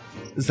میگوی؟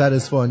 سر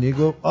اصفهانی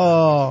گفت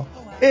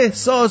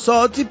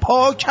احساساتی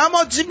پاکم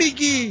چی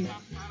میگی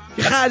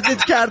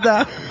خرجت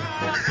کردم.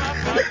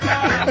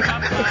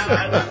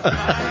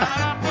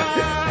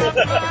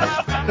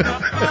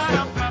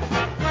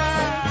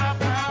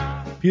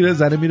 پیر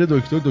زنه میره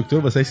دکتر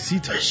واسه 30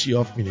 تا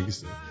شیاف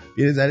مینویسه.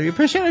 پیر زنه میگه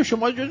پسر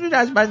شما جزو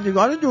از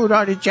بندگان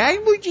دوران جنگ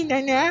بودی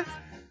نه؟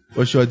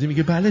 با شادی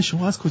میگه بله.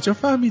 شما از کجا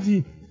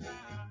فهمیدی؟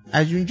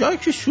 از اونجایی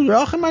که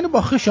سوراخ منو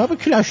با خشاب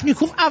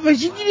کلاشنیکوف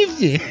عوضی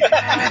گرفتی.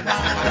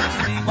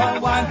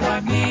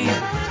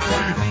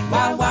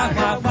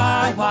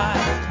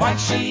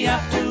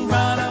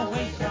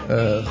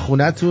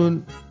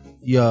 خونتون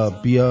یا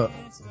بیا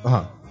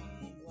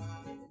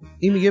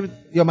این میگه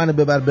یا منو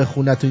ببر به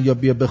خونتون یا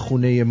بیا به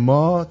خونه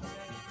ما.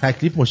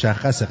 تکلیف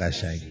مشخصه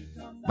قشنگ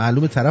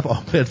معلومه طرف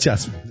آمپر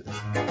چسبونده.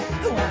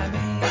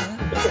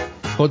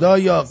 خدا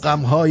یا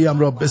غمهایم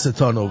را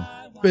بستان و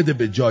بده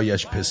به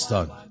جایش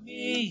پستان.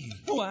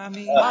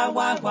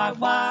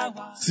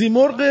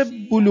 سیمرغ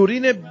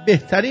بلورین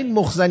بهترین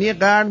مخزنی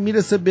قرن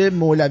میرسه به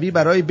مولوی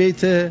برای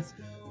بیت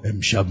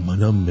امشب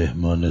منم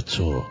مهمان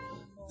تو،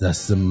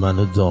 دست من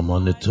و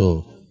دامان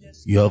تو،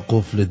 یا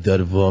قفل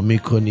در وا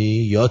میکنی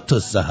یا تا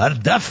سحر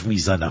دف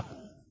میزنم.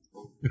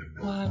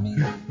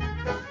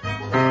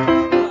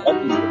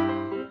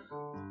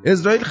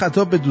 اسرائیل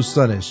خطاب به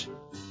دوستانش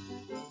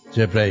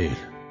جبرائیل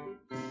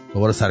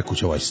دوباره سر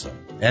کوچه وایستا.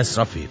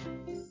 اسرافیل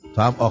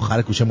تو هم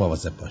آخر کوچه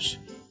مواظب باش.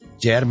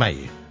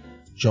 جرمایی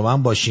شما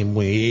هم با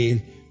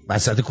شیموئیل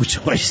وسط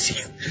کوچه وایسی.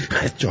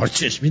 چهار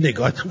چشمی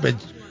نگاهتون به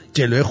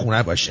جلوی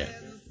خونه باشه.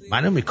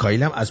 من و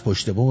میکائیلم از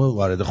پشت بوم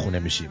وارد خونه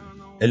میشیم.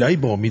 الهی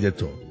با امید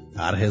تو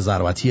طرح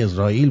ضربتی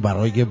اسرائیل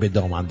برای به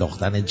دام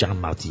انداختن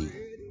جنتی.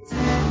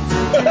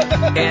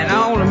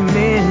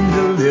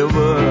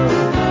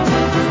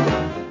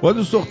 با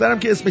دوست دخترم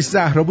که اسمش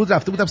زهرا بود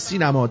رفته بودم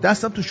سینما.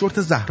 دستم تو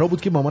شورت زهرا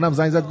بود که مامانم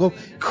زنگ زد گفت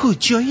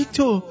کجایی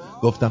تو؟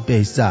 گفتم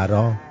به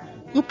زهرا.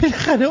 تو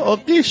پلخانه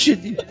عاقل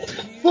شدی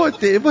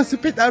فاطمه واسه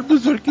پدر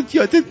بزرگیت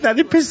یادت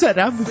نره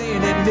پسرم.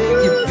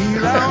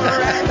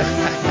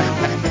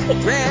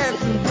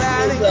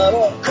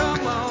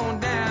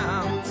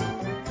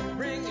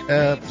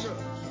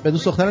 به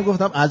دوست دخترم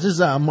گفتم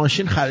عزیزم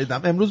ماشین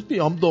خریدم امروز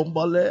بیام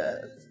دنباله.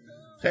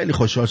 خیلی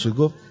خوشحال شد،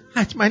 گفت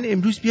حتما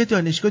امروز بیا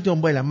دانشگاه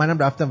دنبالم. منم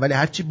رفتم ولی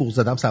هرچی بوق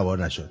زدم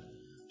سوار نشد.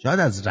 شاید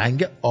از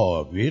رنگ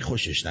آبی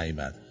خوشش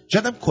نیامد،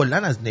 شایدم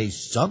کلن از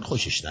نیسان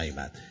خوشش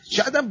نیامد،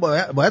 شایدم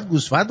باید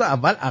گوسفند رو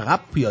اول عقب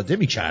پیاده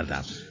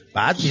میکردم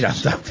بعد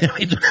میرفتم.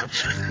 نمیدونم.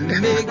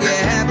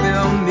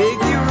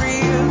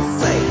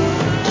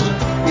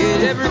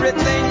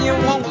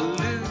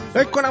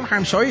 فکر کنم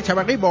همسایه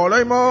طبقه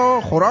بالای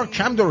ما خوراک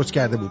کم درست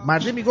کرده بود.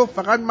 مرده میگفت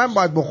فقط من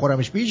باید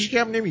بخورمش، بیش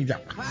کم نمیدم.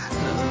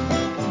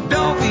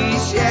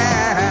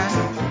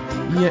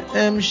 یه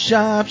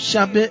امشب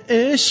شب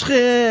عشق،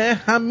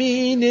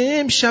 همین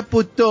امشب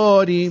رو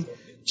داریم،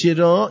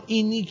 چرا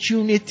اینی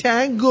کونه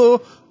تنگو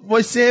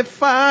واسه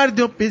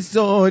فردا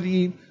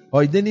بذاریم.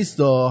 هایده نیست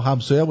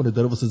همسایه مونه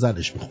داره واسه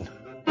زنش میخونه.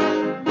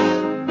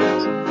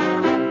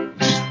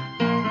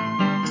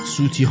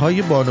 سوتی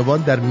های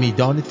بانوان در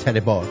میدان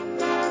تله‌بار.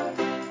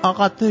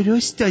 آقا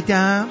درشت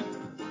دادم؟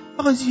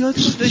 آقا زیاد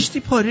داشتی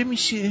پاره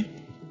میشه.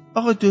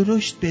 آقا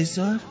درشت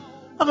بذار.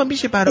 آقا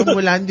میشه برام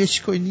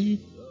بلندش کنی؟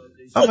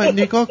 آقا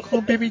نگاه کن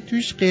ببین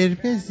توش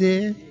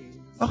قرمزه.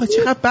 آقا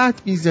چقدر بد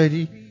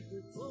میذاری،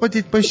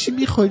 خودت باشی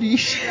میخوری.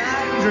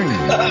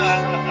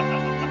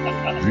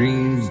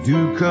 Dreams do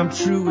come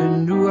true in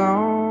New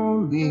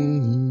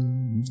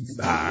Orleans.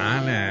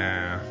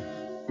 بله.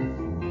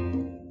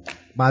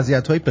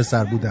 مزیت‌های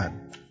پسر بودن: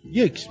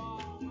 1.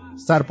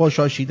 سرپا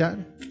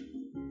شاشیدن.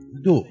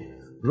 2.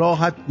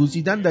 راحت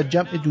گزیدن در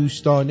جمع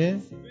دوستانه.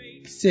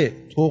 3.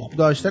 تخم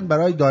داشتن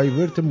برای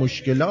دایورت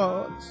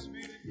مشکلات.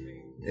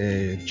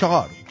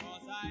 4.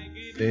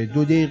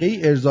 2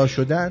 دقیقه‌ای ارضا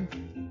شدن.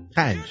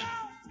 5.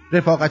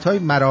 رفاقت‌های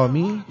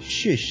مرامی.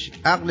 6.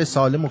 عقل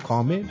سالم و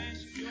کامل.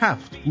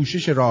 7.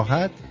 کوشش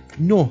راحت.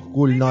 9.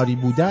 گلناری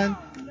بودن.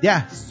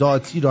 10.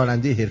 ذاتی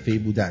راننده حرفه‌ای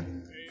بودن.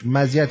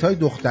 مزیت‌های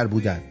دختر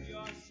بودن: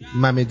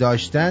 ممه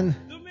داشتن.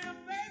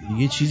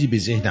 دیگه چیزی به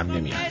ذهنم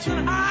نمیاد.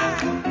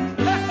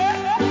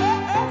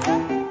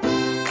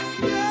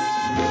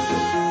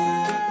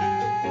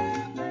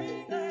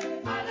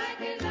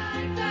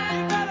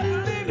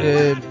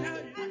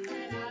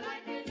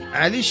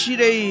 علی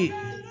شیره‌ای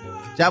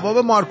جواب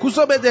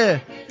مارکوسو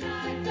بده.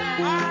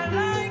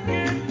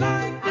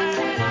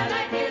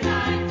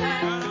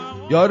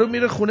 یارو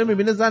میره خونه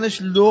میبینه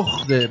زنش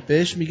لخته،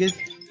 بهش میگه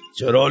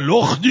چرا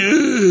لختی؟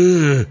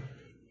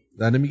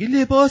 زنه میگه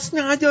لباس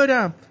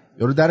ندارم.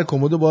 یارو در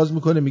کمدو باز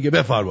میکنه میگه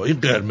بفرما این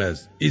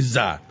قرمز، این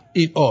زرد،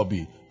 این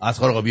آبی، از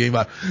خارقا بیا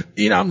اینور،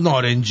 اینم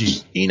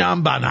نارنجی،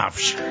 اینم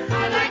بنفش.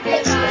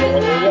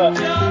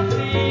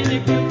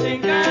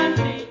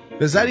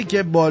 پسری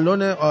که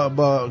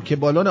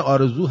بالون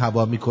آرزو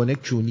هوا میکنه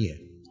کونیه.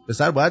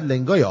 پسر باید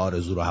لنگای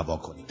آرزو رو هوا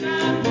کنه.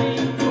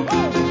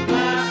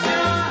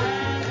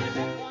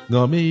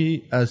 نامه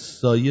ای از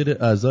سایر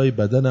اعضای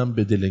بدنم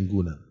به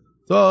دلنگونم،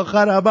 تا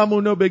آخر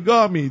عبمونو به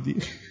گاه میدی.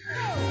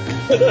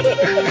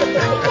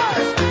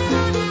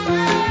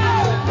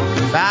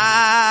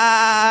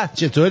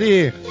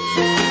 چطوری؟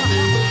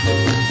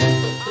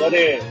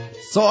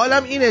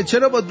 سوالم اینه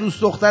چرا با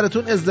دوست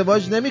دخترتون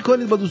ازدواج نمی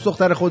کنید با دوست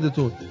دختر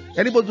خودتون؟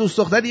 یعنی با دوست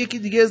دختر یکی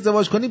دیگه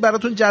ازدواج کنید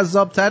براتون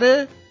جذاب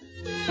تره؟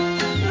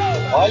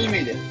 حال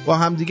میده با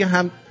هم دیگه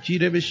هم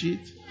کیره بشید؟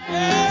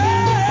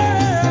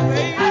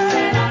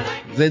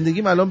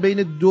 زندگیم الان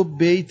بین 2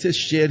 بیت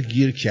شعر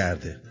گیر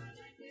کرده.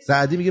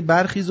 سعدی میگه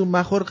برخیز و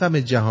مخور غم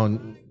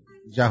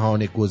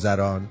جهان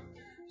گذران.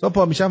 تا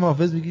پا میشم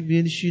حافظ میگه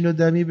بنشین و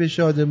دمی به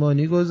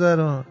شادمانی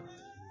گذران.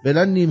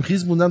 بلن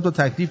نیمخیز موندم تا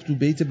تکلیف تو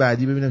بیت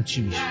بعدی ببینم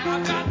چی میشه.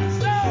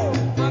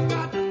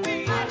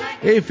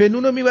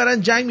 فنونو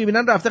میبرن جنگ،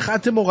 میبینن رفته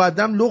خط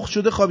مقدم لخت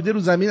شده خوابیده رو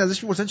زمین،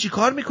 ازش میپرسن چی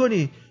کار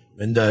میکنی؟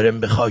 من دارم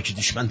به خاک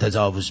دشمن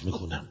تجاوز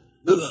میکنم.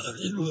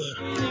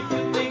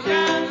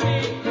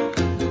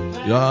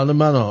 یعنی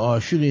من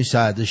عاشق این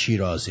سعد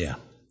شیرازیم.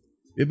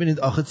 ببینید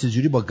آخه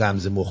چجوری با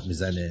غمزه مخ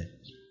میزنه.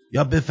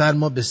 یا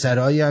بفرما به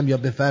سرایم یا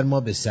بفرما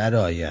به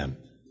سرایم،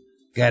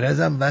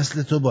 غرضم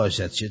وصل تو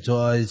باشد چه تو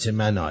آی چه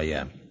من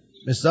آیم.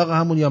 مصداق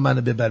همون یا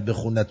منو ببر به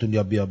خونتون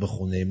یا بیا به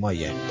خونه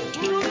مایه.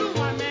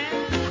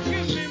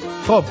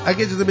 خب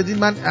اگه اجازه بدین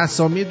من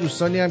اسامی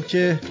دوستانی هم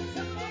که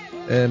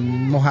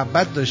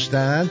محبت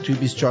داشتن توی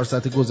 24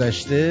 ساعت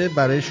گذشته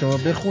برای شما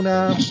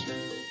بخونم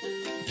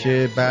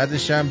که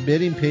بعدش هم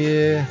بریم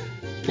پی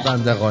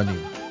بندقانی.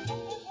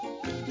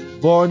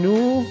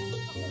 بانو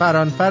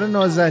فرانفر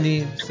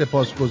نازنین،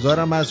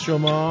 سپاسگزارم از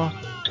شما.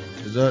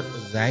 بذار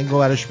زنگو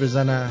براش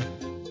بزنم.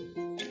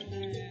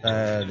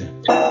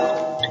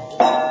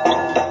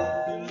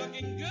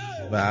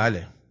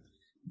 بله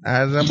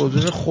عرضم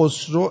بزرگ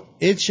خسرو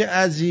اچ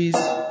عزیز،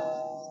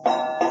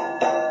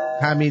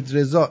 حمید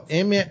رضا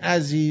ام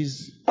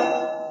عزیز،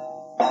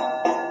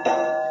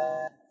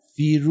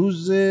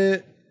 فیروز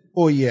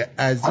اوی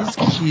عزیز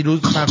که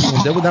فیروز من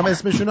خونده بودم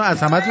اسمشونو، از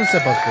همتون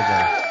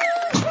سپاسگزارم.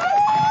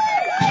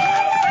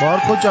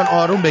 مارکو جان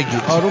آروم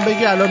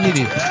بگی الان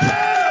میریم.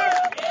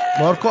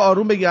 مارکو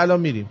آروم بگی الان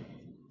میریم.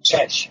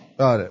 چشم.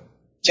 آره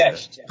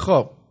چشم.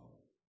 خب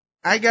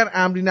اگر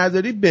امری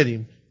نداری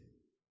بریم.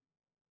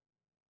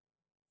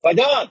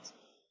 فدات.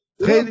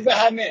 خیلی به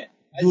همه.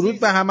 درود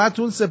به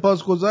همتون،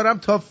 سپاسگزارم.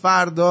 تا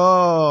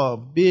فردا.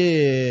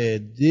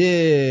 بدرود.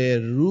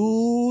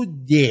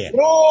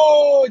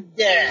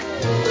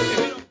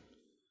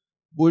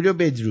 برو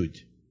بدرود.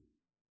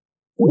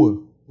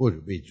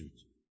 برو بدرود.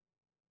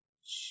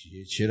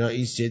 چرا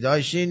این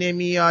صداش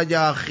نمیاد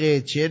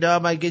آخه؟ چرا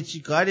مگه چی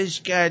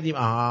کارش کردیم؟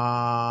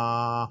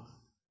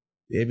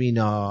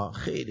 ببینا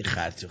خیلی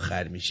خرط و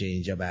خر میشه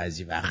اینجا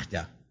بعضی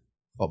وقتا.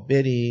 خب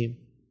بریم.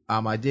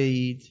 آماده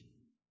اید؟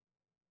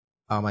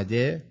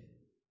 آماده؟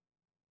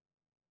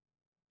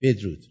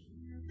 بدرود.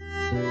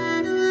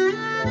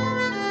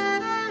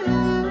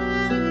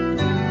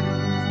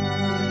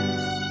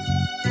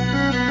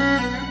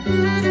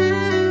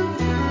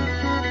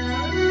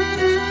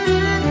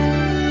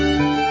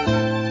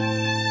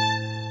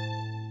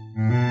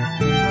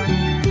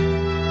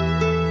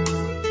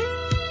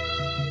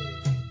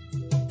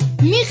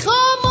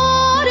 میخوام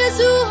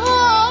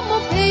آرزوهامو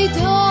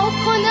پیدا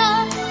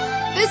کنم،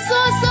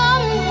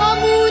 بسازم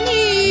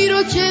همونی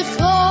رو که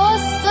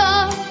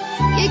خواستم.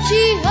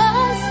 یکی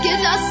هست که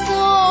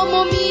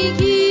دستامو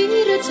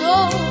میگیره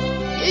تا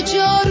یه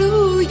جا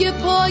روی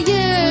پای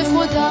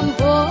خودم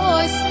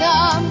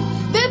بایستم.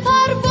 به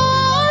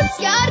پرواز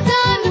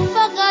کردن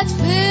فقط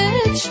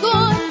فکر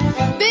کن،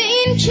 به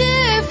این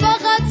که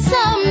فقط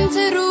سمت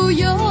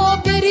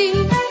رویا بری.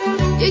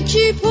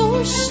 یکی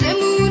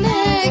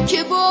پشتمونه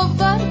که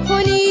باور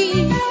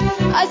کنی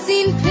از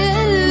این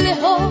پله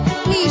ها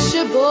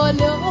میشه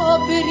بالا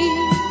بری.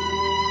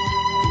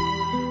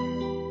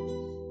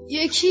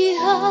 یکی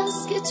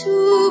هست که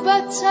تو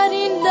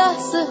بدترین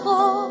لحظه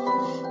ها،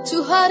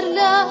 تو هر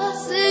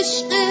لحظه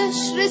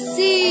عشقش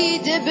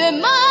رسیده به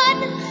من.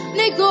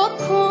 نگاه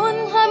کن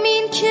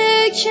همین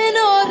که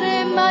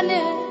کنار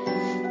منه،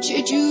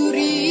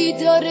 چجوری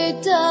داره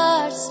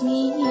درس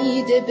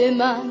میده به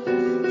من.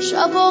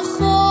 شبا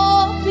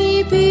خواب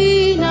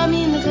میبینم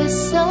این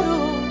قصه رو،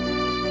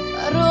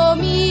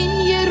 برام این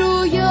یه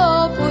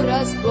رویا پر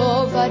از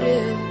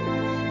باوره.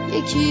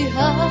 یکی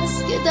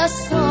هست که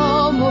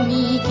دستامو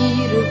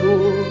میگیره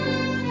و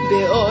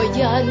به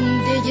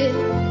آینده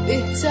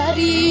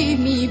بهتری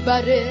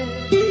میبره.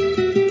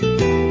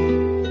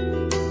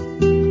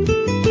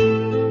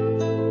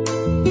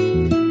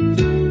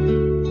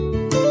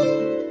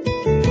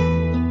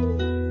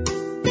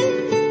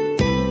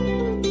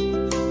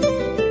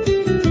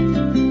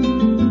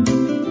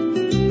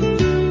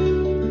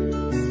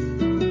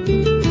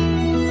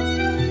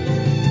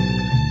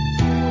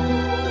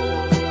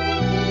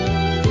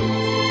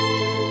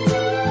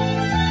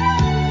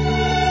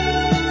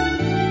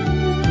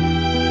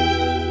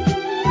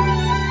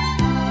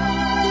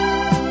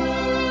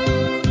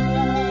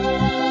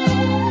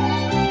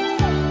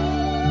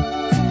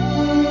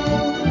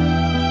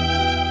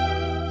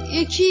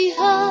 یکی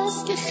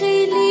هست که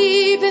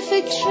خیلی به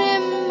فکر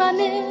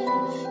منه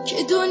که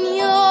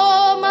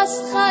دنیام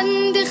از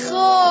خنده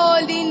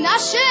خالی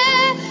نشه.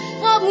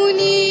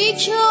 همونی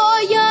که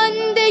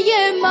آینده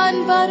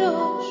من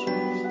براش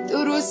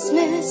درست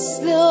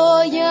مثل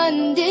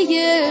آینده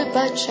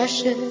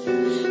بچشه.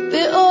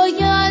 به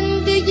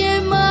آینده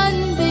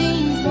من به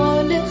این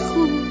حال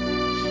خوب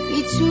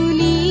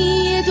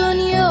میتونی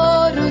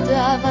دنیا رو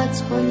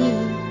دعوت کنی.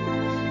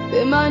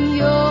 به من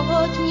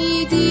یاد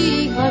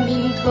میدی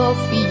همین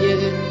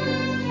کافیه،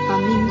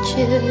 همین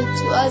که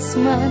تو از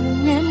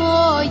من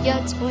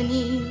نمایت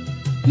کنی.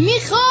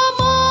 میخوام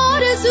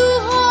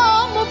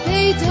آرزوهامو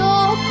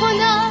پیدا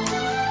کنم،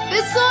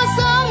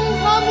 بسازم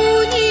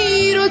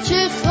همونی رو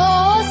که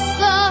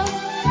خواستم.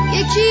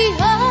 یکی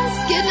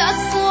هست که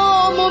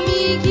دستامو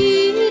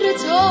میگیره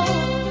تا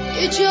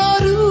یه جا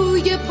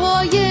روی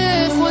پای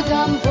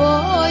خودم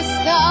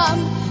بایستم.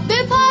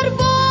 به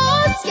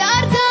پرواز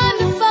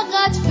کردن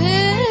فقط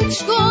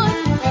فکر کن،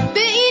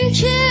 به این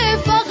که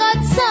فقط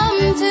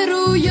سمت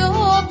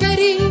رویا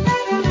بری.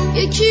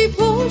 یکی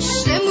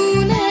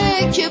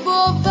پشتمونه که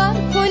باور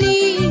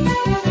کنی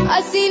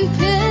از این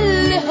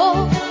پله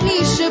ها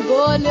میشه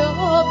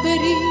بالا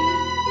بری.